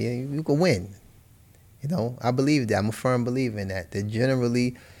hope. You can win. You know, I believe that. I'm a firm believer in that. That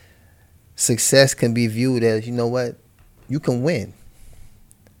generally, success can be viewed as, you know what, you can win.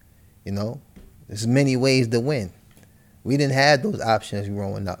 You know, there's many ways to win. We didn't have those options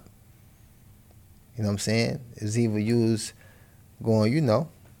growing up. You know what I'm saying? It's either you was going, you know,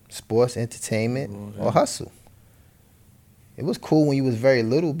 sports, entertainment, or hustle. It was cool when you was very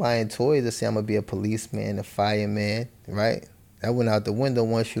little buying toys to say, I'm going to be a policeman, a fireman, right? That went out the window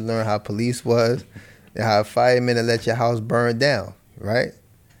once you learned how police was and how a fireman to let your house burn down, right?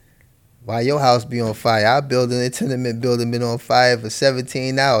 Why your house be on fire? Our building, the tenement building, been on fire for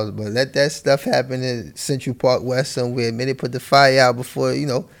 17 hours, but let that stuff happen in Central Park West somewhere. Man, they put the fire out before, you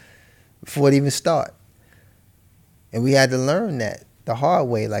know, before it even start. And we had to learn that the hard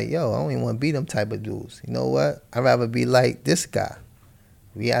way. Like, yo, I don't even want to be them type of dudes. You know what? I'd rather be like this guy.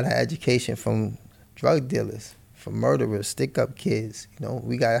 We had an education from drug dealers, from murderers, stick-up kids. You know,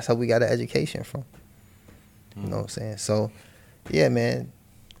 that's how we got an education from. You know what I'm saying? So, yeah, man.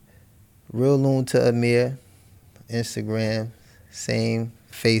 Real Loon to Amir, Instagram, same,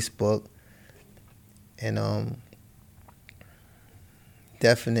 Facebook. And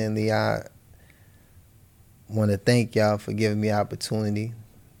definitely I want to thank y'all for giving me the opportunity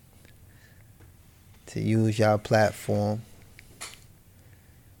to use y'all platform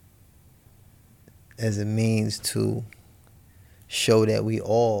as a means to show that we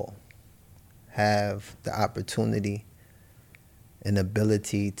all have the opportunity and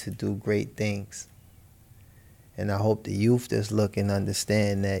ability to do great things. And I hope the youth that's looking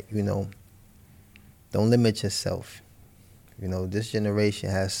understand that, you know, don't limit yourself. You know, this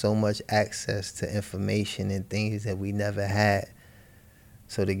generation has so much access to information and things that we never had.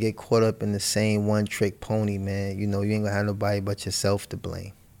 So to get caught up in the same one-trick pony, man, you know, you ain't gonna have nobody but yourself to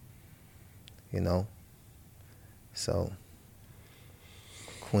blame. You know? So,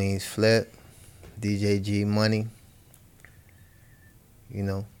 Queens Flip, DJ G Money, you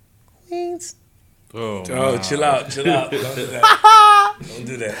know, Queens. Oh, chill out. Don't do that. Don't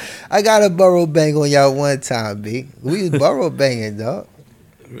do that. I got a borough bang on y'all one time, B. We was borough banging, dog.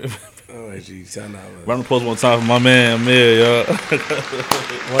 All right, G, sound out. Round of applause one time for my man Amir, y'all.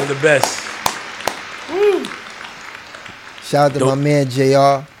 One of the best. Woo. Shout out to my man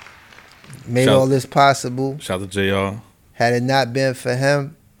JR. Made all this possible. Shout out to JR. Had it not been for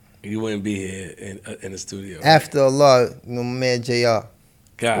him, you wouldn't be here in the studio. After Allah, you know, my man JR.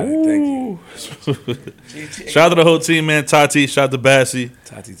 God, thank you. Shout out to the whole team, man. Tati, shout out to Bassie.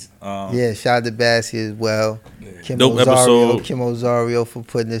 Yeah, shout out to Bassie as well. Yeah. Dope episode. Kim Ozario for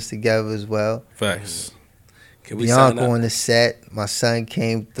putting this together as well. Facts. Can we Bianca on the set. My son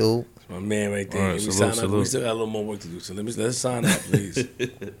came through. That's my man right there. Right, we sign up? We still got a little more work to do, so let's sign up, please.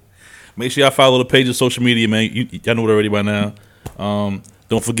 Make sure y'all follow the page on social media, man. Y'all know it already by now.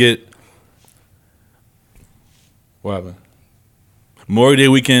 Don't forget. What happened? Memorial Day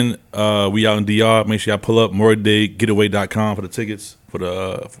weekend, we out in DR. Make sure y'all pull up memorialdaygetaway.com for the tickets, for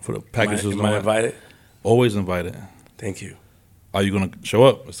the packages. Am I invited? Always invited. Thank you. Are you going to show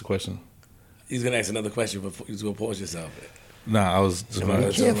up? That's the question. He's going to ask another question, but he's going to pause yourself. Nah, I was just Somebody gonna,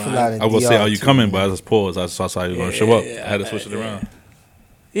 else Careful out in I was say, DR "Are you too, coming?" man. But I just paused. I saw how you were gonna show up. I had to switch it around.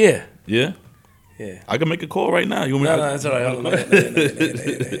 Yeah. Yeah, Yeah. I can make a call right now. You want me? No, to- that's all right. Hold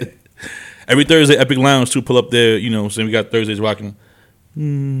on. Every Thursday, Epic Lounge too. Pull up there. You know, what I'm saying we got Thursdays rocking.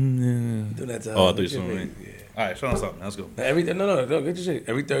 Do that to Oh, I her. thought you saw me. All right, show us something. Let's go. No, get your shit.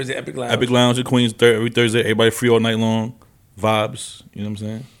 Every Thursday, Epic Lounge. Epic Lounge in Queens. Every Thursday, everybody free all night long. Vibes. You know what I'm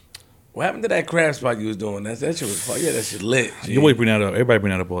saying? What happened to that crab spot you was doing? That shit was fun. Yeah, that shit lit. G. You always bring that up. Everybody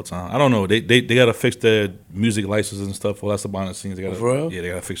bring that up all the time. I don't know. They got to fix their music licenses and stuff. All that's the behind the scenes. They gotta, For real? Yeah, they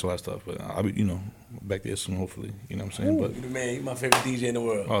got to fix all that stuff. But I'll be, back there soon, hopefully. You know what I'm saying? But You the man, you my favorite DJ in the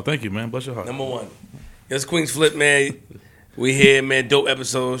world. oh, thank you, man. Bless your heart. Number one. Yes, Queens Flip, man. We here, man. Dope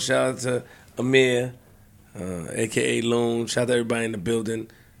episode. Shout out to Amir, a.k.a. Loon. Shout out to everybody in the building.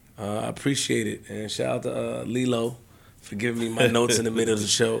 I appreciate it. And shout out to Lilo for giving me my notes in the middle of the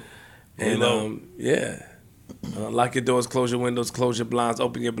show. And, yeah. Lock your doors, close your windows, close your blinds,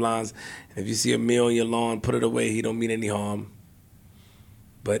 open your blinds. And if you see Amir on your lawn, put it away. He don't mean any harm.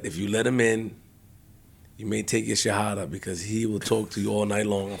 But if you let him in, you may take your shahada because he will talk to you all night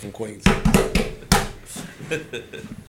long. I'm from Queens.